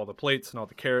clean up all the plates and all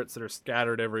the carrots that are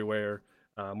scattered everywhere.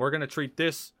 We're going to treat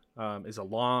this as a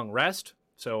long rest.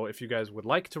 So if you guys would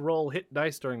like to roll hit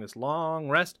dice during this long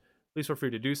rest, please feel free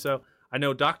to do so. I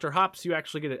know, Dr. Hops, you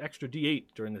actually get an extra D8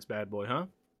 during this bad boy, huh?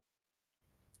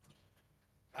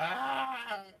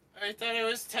 I thought it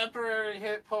was temporary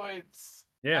hit points.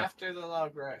 Yeah. After the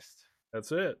long rest.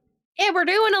 That's it. Yeah, we're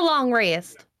doing a long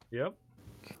rest. Yep.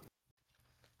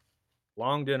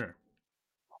 Long dinner.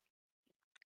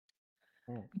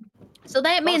 So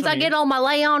that means Also I get all my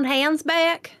lay on hands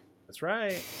back? That's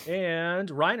right. And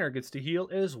Reiner gets to heal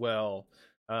as well.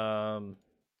 Reiner.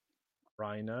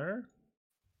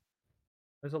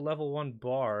 There's a level 1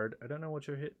 bard. I don't know what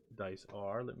your hit dice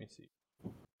are. Let me see.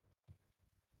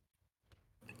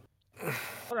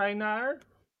 Reiner.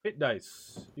 Hit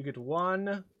dice. You get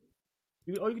 1.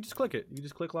 You can just click it. You can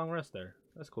just click long rest there.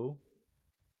 That's cool.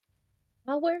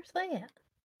 Oh, where's that?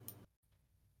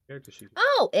 Character sheet.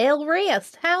 Oh, L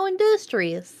rest. How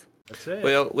industrious. That's it.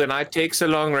 Well, when I take a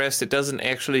long rest, it doesn't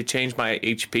actually change my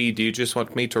HP. Do you just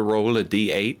want me to roll a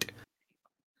D8?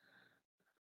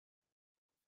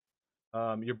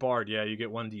 Your bard, yeah, you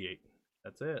get 1d8.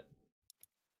 That's it.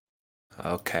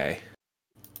 Okay.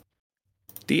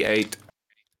 D8.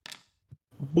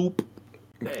 Boop.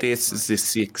 Hey, This is the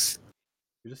 6.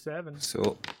 You're just 7.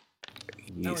 So,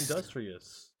 How yes.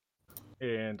 industrious.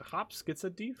 And Hops gets a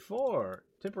D4.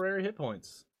 Temporary hit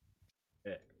points.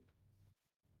 Yeah.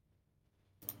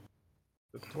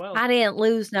 12. I didn't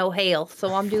lose no health,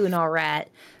 so I'm doing all right.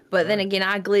 But then again,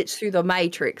 I glitched through the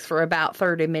Matrix for about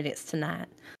 30 minutes tonight.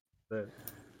 Good.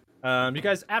 You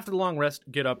guys, after the long rest,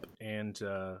 get up and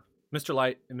Mr.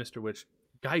 Light and Mr. Witch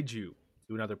guide you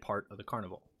to another part of the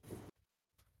carnival.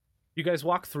 You guys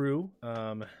walk through.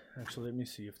 Actually, let me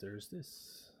see if there's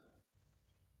this.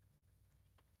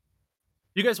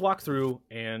 You guys walk through,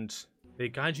 and they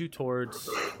guide you towards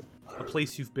a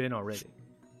place you've been already.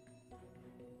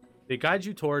 They guide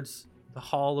you towards the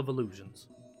Hall of Illusions.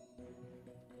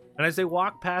 And as they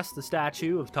walk past the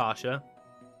statue of Tasha,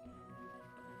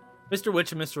 Mr.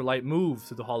 Witch and Mr. Light move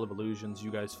through the Hall of Illusions, you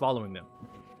guys following them.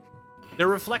 Their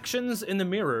reflections in the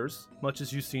mirrors, much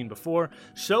as you've seen before,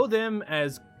 show them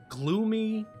as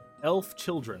gloomy elf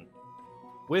children,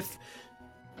 with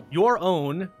your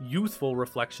own youthful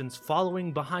reflections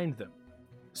following behind them.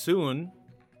 Soon,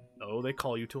 though, they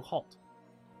call you to a halt,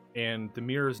 and the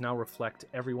mirrors now reflect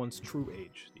everyone's true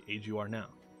age, the age you are now.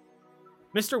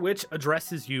 Mr. Witch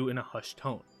addresses you in a hushed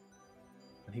tone,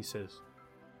 and he says,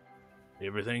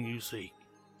 "Everything you seek,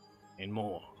 and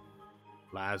more,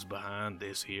 lies behind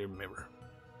this here mirror.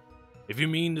 If you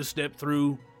mean to step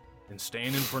through and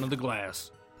stand in front of the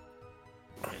glass,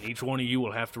 and each one of you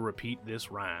will have to repeat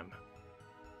this rhyme.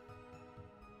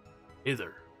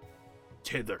 Hither,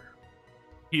 thither,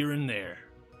 here and there.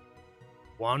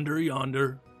 Wander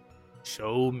yonder,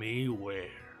 show me where."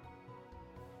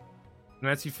 And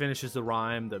as he finishes the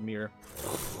rhyme, the mirror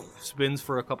spins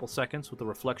for a couple seconds with a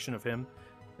reflection of him,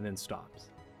 and then stops.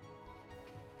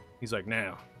 He's like,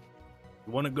 "Now, if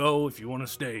you want to go, if you want to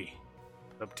stay,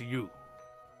 it's up to you."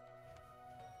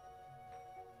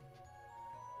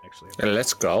 Actually,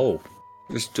 Let's go.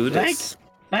 Let's do this.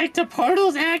 Like the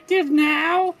portal's active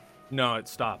now? no, it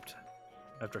stopped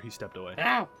after he stepped away.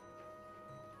 Ow.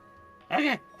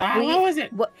 Okay, what was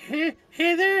it? What?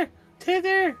 Hither,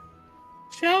 thither,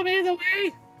 show me the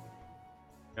way.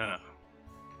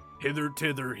 Hither,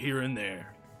 tither, here and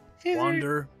there. Hither,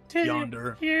 Wander, thither,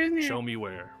 yonder, here and there. show me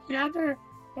where. Yonder,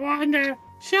 wander,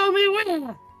 show me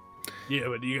where. Yeah,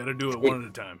 but you gotta do it one at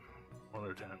a time. One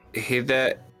at a time.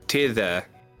 Hither, thither.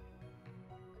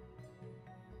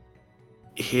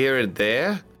 Here and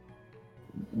there.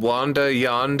 Wander,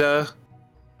 yonder.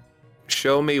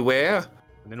 Show me where.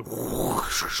 And then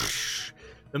whoosh,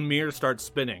 the mirror starts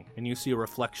spinning, and you see a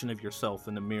reflection of yourself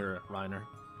in the mirror, Reiner.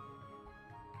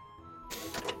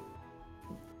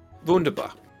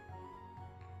 Wunderbar.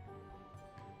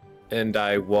 And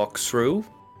I walk through.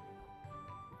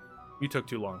 You took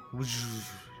too long.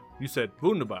 You said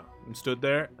wunderbar and stood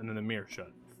there, and then the mirror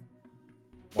shut.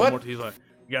 One more, he's like,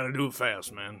 you gotta do it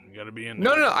fast, man. You gotta be in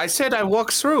there. No, I said I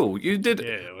walk through. You did.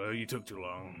 Yeah, well, you took too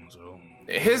long, so.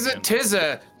 Hither,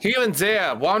 tither, here and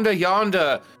there, wander,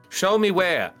 yonder, show me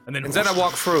where. And then I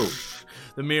walk through.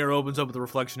 The mirror opens up with a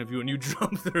reflection of you, and you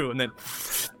jump through, and then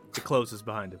it closes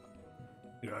behind him.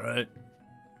 You alright?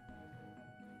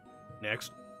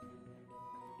 Next.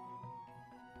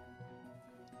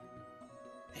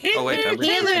 Oh, wait, I'm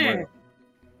Hither,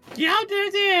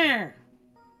 yonder, there.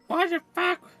 What the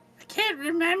fuck? I can't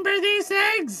remember these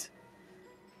things.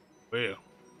 Well,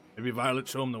 maybe Violet,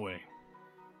 show him the way.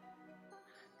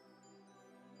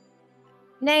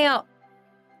 Now,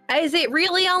 is it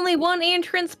really only one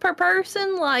entrance per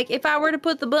person? Like, if I were to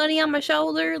put the bunny on my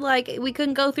shoulder, like, we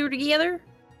couldn't go through together?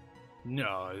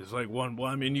 No, it's like one. Well,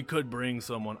 I mean, you could bring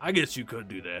someone. I guess you could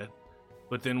do that.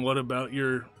 But then what about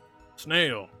your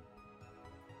snail?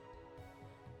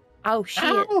 Oh, shit.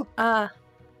 Oh.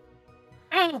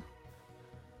 Oh.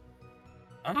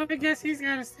 I guess he's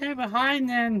gotta stay behind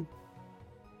then.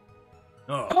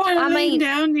 Oh. Or I lean mean-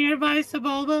 down nearby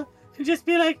Sebulba and just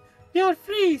be like, you're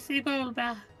free,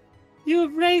 Sebulba.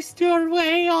 You've raced your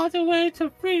way all the way to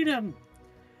freedom.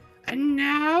 And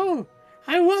now,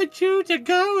 I want you to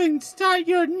go and start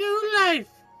your new life.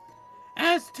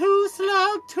 As Too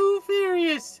Slug, Too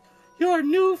Furious, your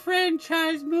new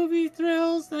franchise movie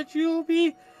thrills that you'll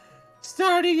be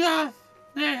starting off.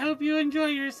 I hope you enjoy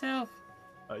yourself.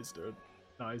 Nice, dude.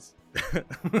 Nice.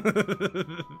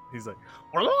 He's like.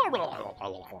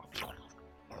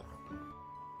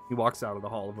 He walks out of the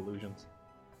Hall of Illusions.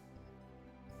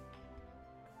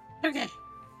 Okay.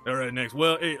 All right, next.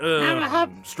 Well, hey, Have a hop.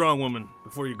 strong woman.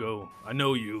 Before you go, I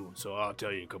know you, so I'll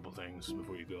tell you a couple things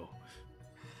before you go.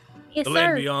 Yes, The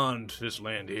land sir. beyond this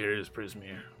land here is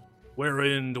Prismere,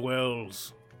 wherein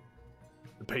dwells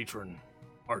the patron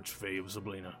archfey of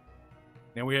Zablina.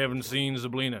 Now, we haven't seen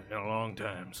Zablina in a long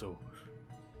time, so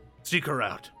seek her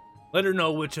out. Let her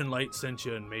know which Enlight sent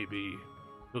you, and maybe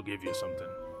he'll give you something.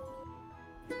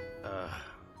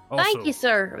 Also, Thank you,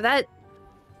 sir. That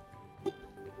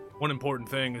one important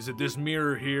thing is that this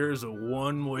mirror here is a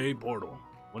one-way portal.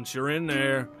 Once you're in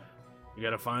there, you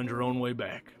gotta find your own way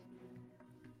back.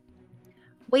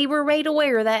 we were made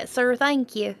aware of that, sir.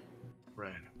 Thank you.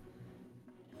 Right.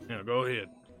 Now, go ahead.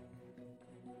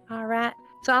 All right.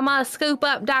 So I'm gonna scoop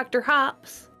up Dr.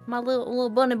 Hops, my little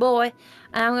bunny boy,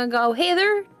 and I'm gonna go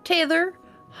hither, tither,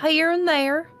 here and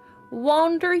there,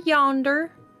 wander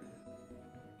yonder.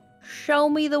 Show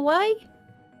me the way.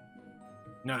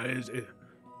 No, you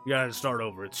gotta start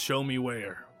over. It's show me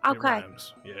where. It Okay.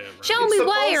 rhymes. Yeah, it rhymes. Show me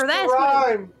where. That's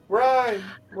what.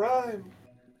 Rhyme.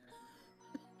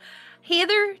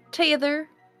 Hither, tither,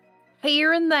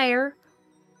 here and there,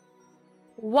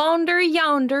 wander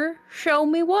yonder. Show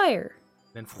me where.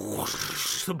 Then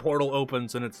whoosh, the portal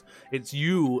opens and it's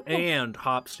you and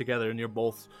Hops together, and you're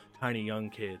both tiny young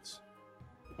kids.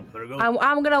 There you go.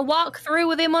 I'm gonna walk through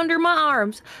with him under my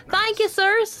arms. Thank you,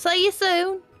 sir. See you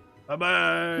soon. Bye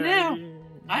bye. Now,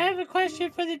 I have a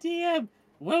question for the DM.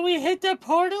 When we hit the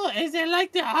portal, is it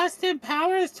like the Austin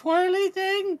Powers twirly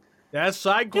thing? That's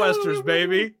side questers,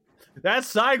 baby. That's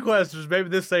side questers, baby.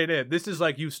 This ain't it. This is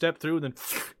like you step through, then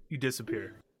you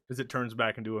disappear as it turns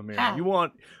back into a mirror. Ah. You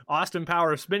want Austin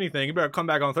Powers spinny thing? You better come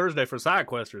back on Thursday for side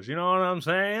questers. You know what I'm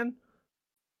saying?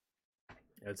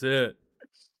 That's it.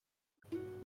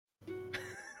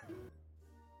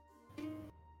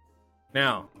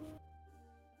 Now,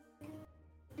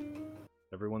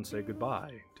 everyone say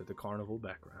goodbye to the carnival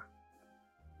background.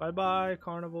 Bye-bye,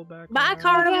 carnival background. Bye,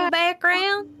 carnival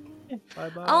background.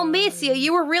 Bye-bye. I'll miss you.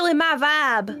 You were really my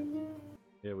vibe.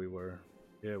 Yeah, we were.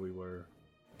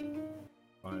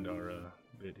 Find our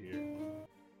bit here.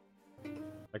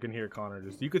 I can hear Connor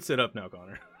just... You could sit up now,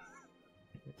 Connor.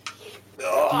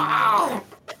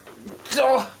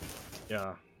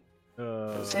 Yeah. I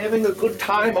was having a good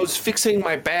time. I was fixing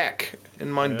my back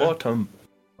and my bottom.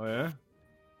 Oh, yeah?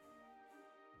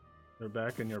 They're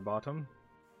back in your bottom.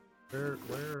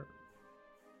 Where?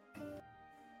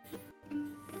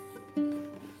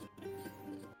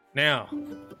 Now,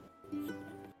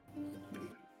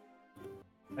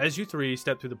 as you three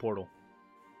step through the portal,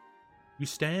 you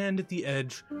stand at the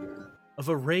edge of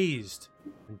a raised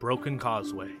and broken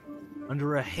causeway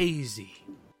under a hazy,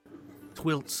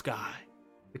 twilit sky.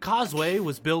 The causeway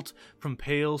was built from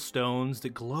pale stones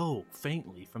that glow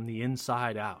faintly from the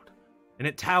inside out, and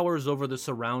it towers over the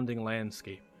surrounding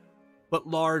landscape. But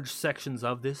large sections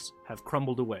of this have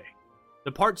crumbled away.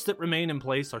 The parts that remain in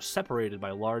place are separated by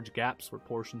large gaps where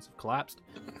portions have collapsed.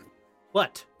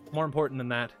 But, more important than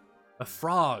that, a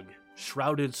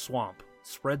frog-shrouded swamp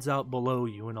spreads out below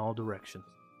you in all directions.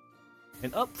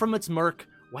 And up from its murk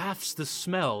wafts the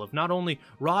smell of not only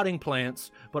rotting plants,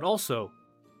 but also,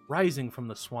 rising from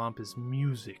the swamp is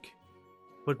music.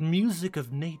 But music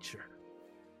of nature.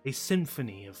 A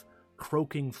symphony of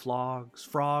croaking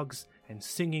frogs, and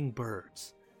singing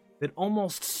birds that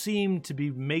almost seem to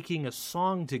be making a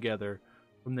song together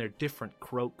from their different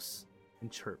croaks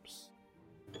and chirps.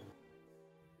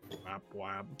 Wap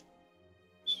wap.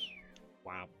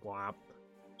 Wap wap.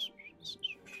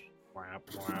 Wap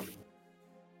wap.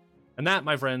 And that,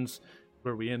 my friends, is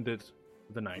where we ended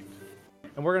the night.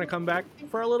 And we're going to come back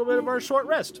for a little bit of our short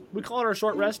rest. We call it our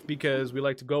short rest because we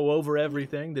like to go over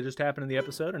everything that just happened in the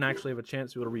episode and actually have a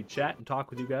chance to be able to read chat and talk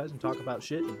with you guys and talk about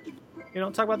shit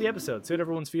and, talk about the episode, see what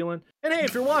everyone's feeling. And hey,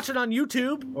 if you're watching on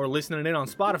YouTube or listening in on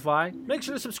Spotify, make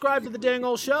sure to subscribe to the dang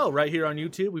old show right here on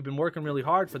YouTube. We've been working really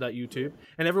hard for that YouTube.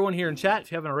 And everyone here in chat,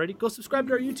 if you haven't already, go subscribe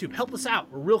to our YouTube. Help us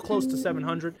out. We're real close to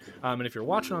 700. And if you're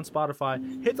watching on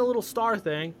Spotify, hit the little star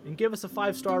thing and give us a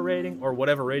 5-star rating or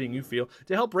whatever rating you feel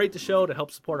to help rate the show, to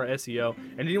help support our SEO.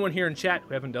 And anyone here in chat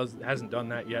who hasn't done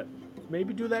that yet,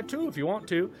 maybe do that too if you want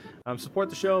to. Support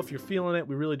the show if you're feeling it.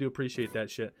 We really do appreciate that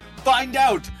shit. Find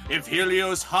out if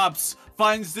Helios Hops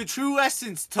finds the true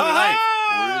essence to life,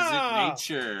 or is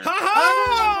it nature?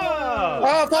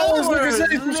 Oh, followers, look,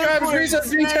 subscribers, recess,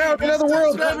 detail, another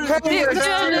world.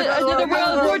 Another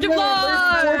world, Forge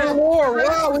of War.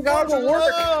 Wow, we got to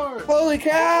work. Holy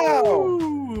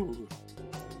cow.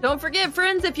 Don't forget,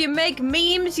 friends, if you make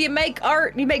memes, you make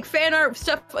art, you make fan art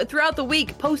stuff throughout the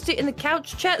week, post it in the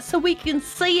couch chat so we can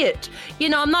see it.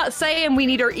 I'm not saying we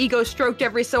need our ego stroked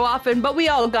every so often, but we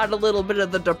all got a little bit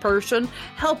of the depression.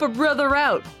 Help a brother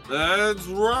out. That's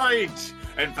right.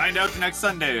 And find out next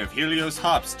Sunday if Helios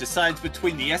Hops decides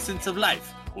between the essence of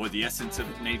life or the essence of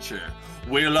nature.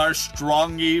 Will our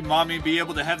strongy mommy be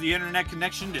able to have the internet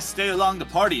connection to stay along the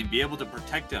party and be able to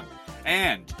protect him?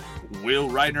 And will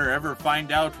Reiner ever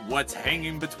find out what's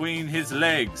hanging between his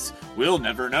legs? We'll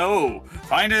never know.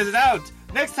 Find it out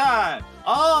next time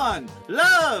on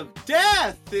Love,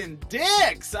 Death, and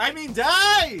Dicks. I mean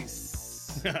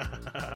Dice.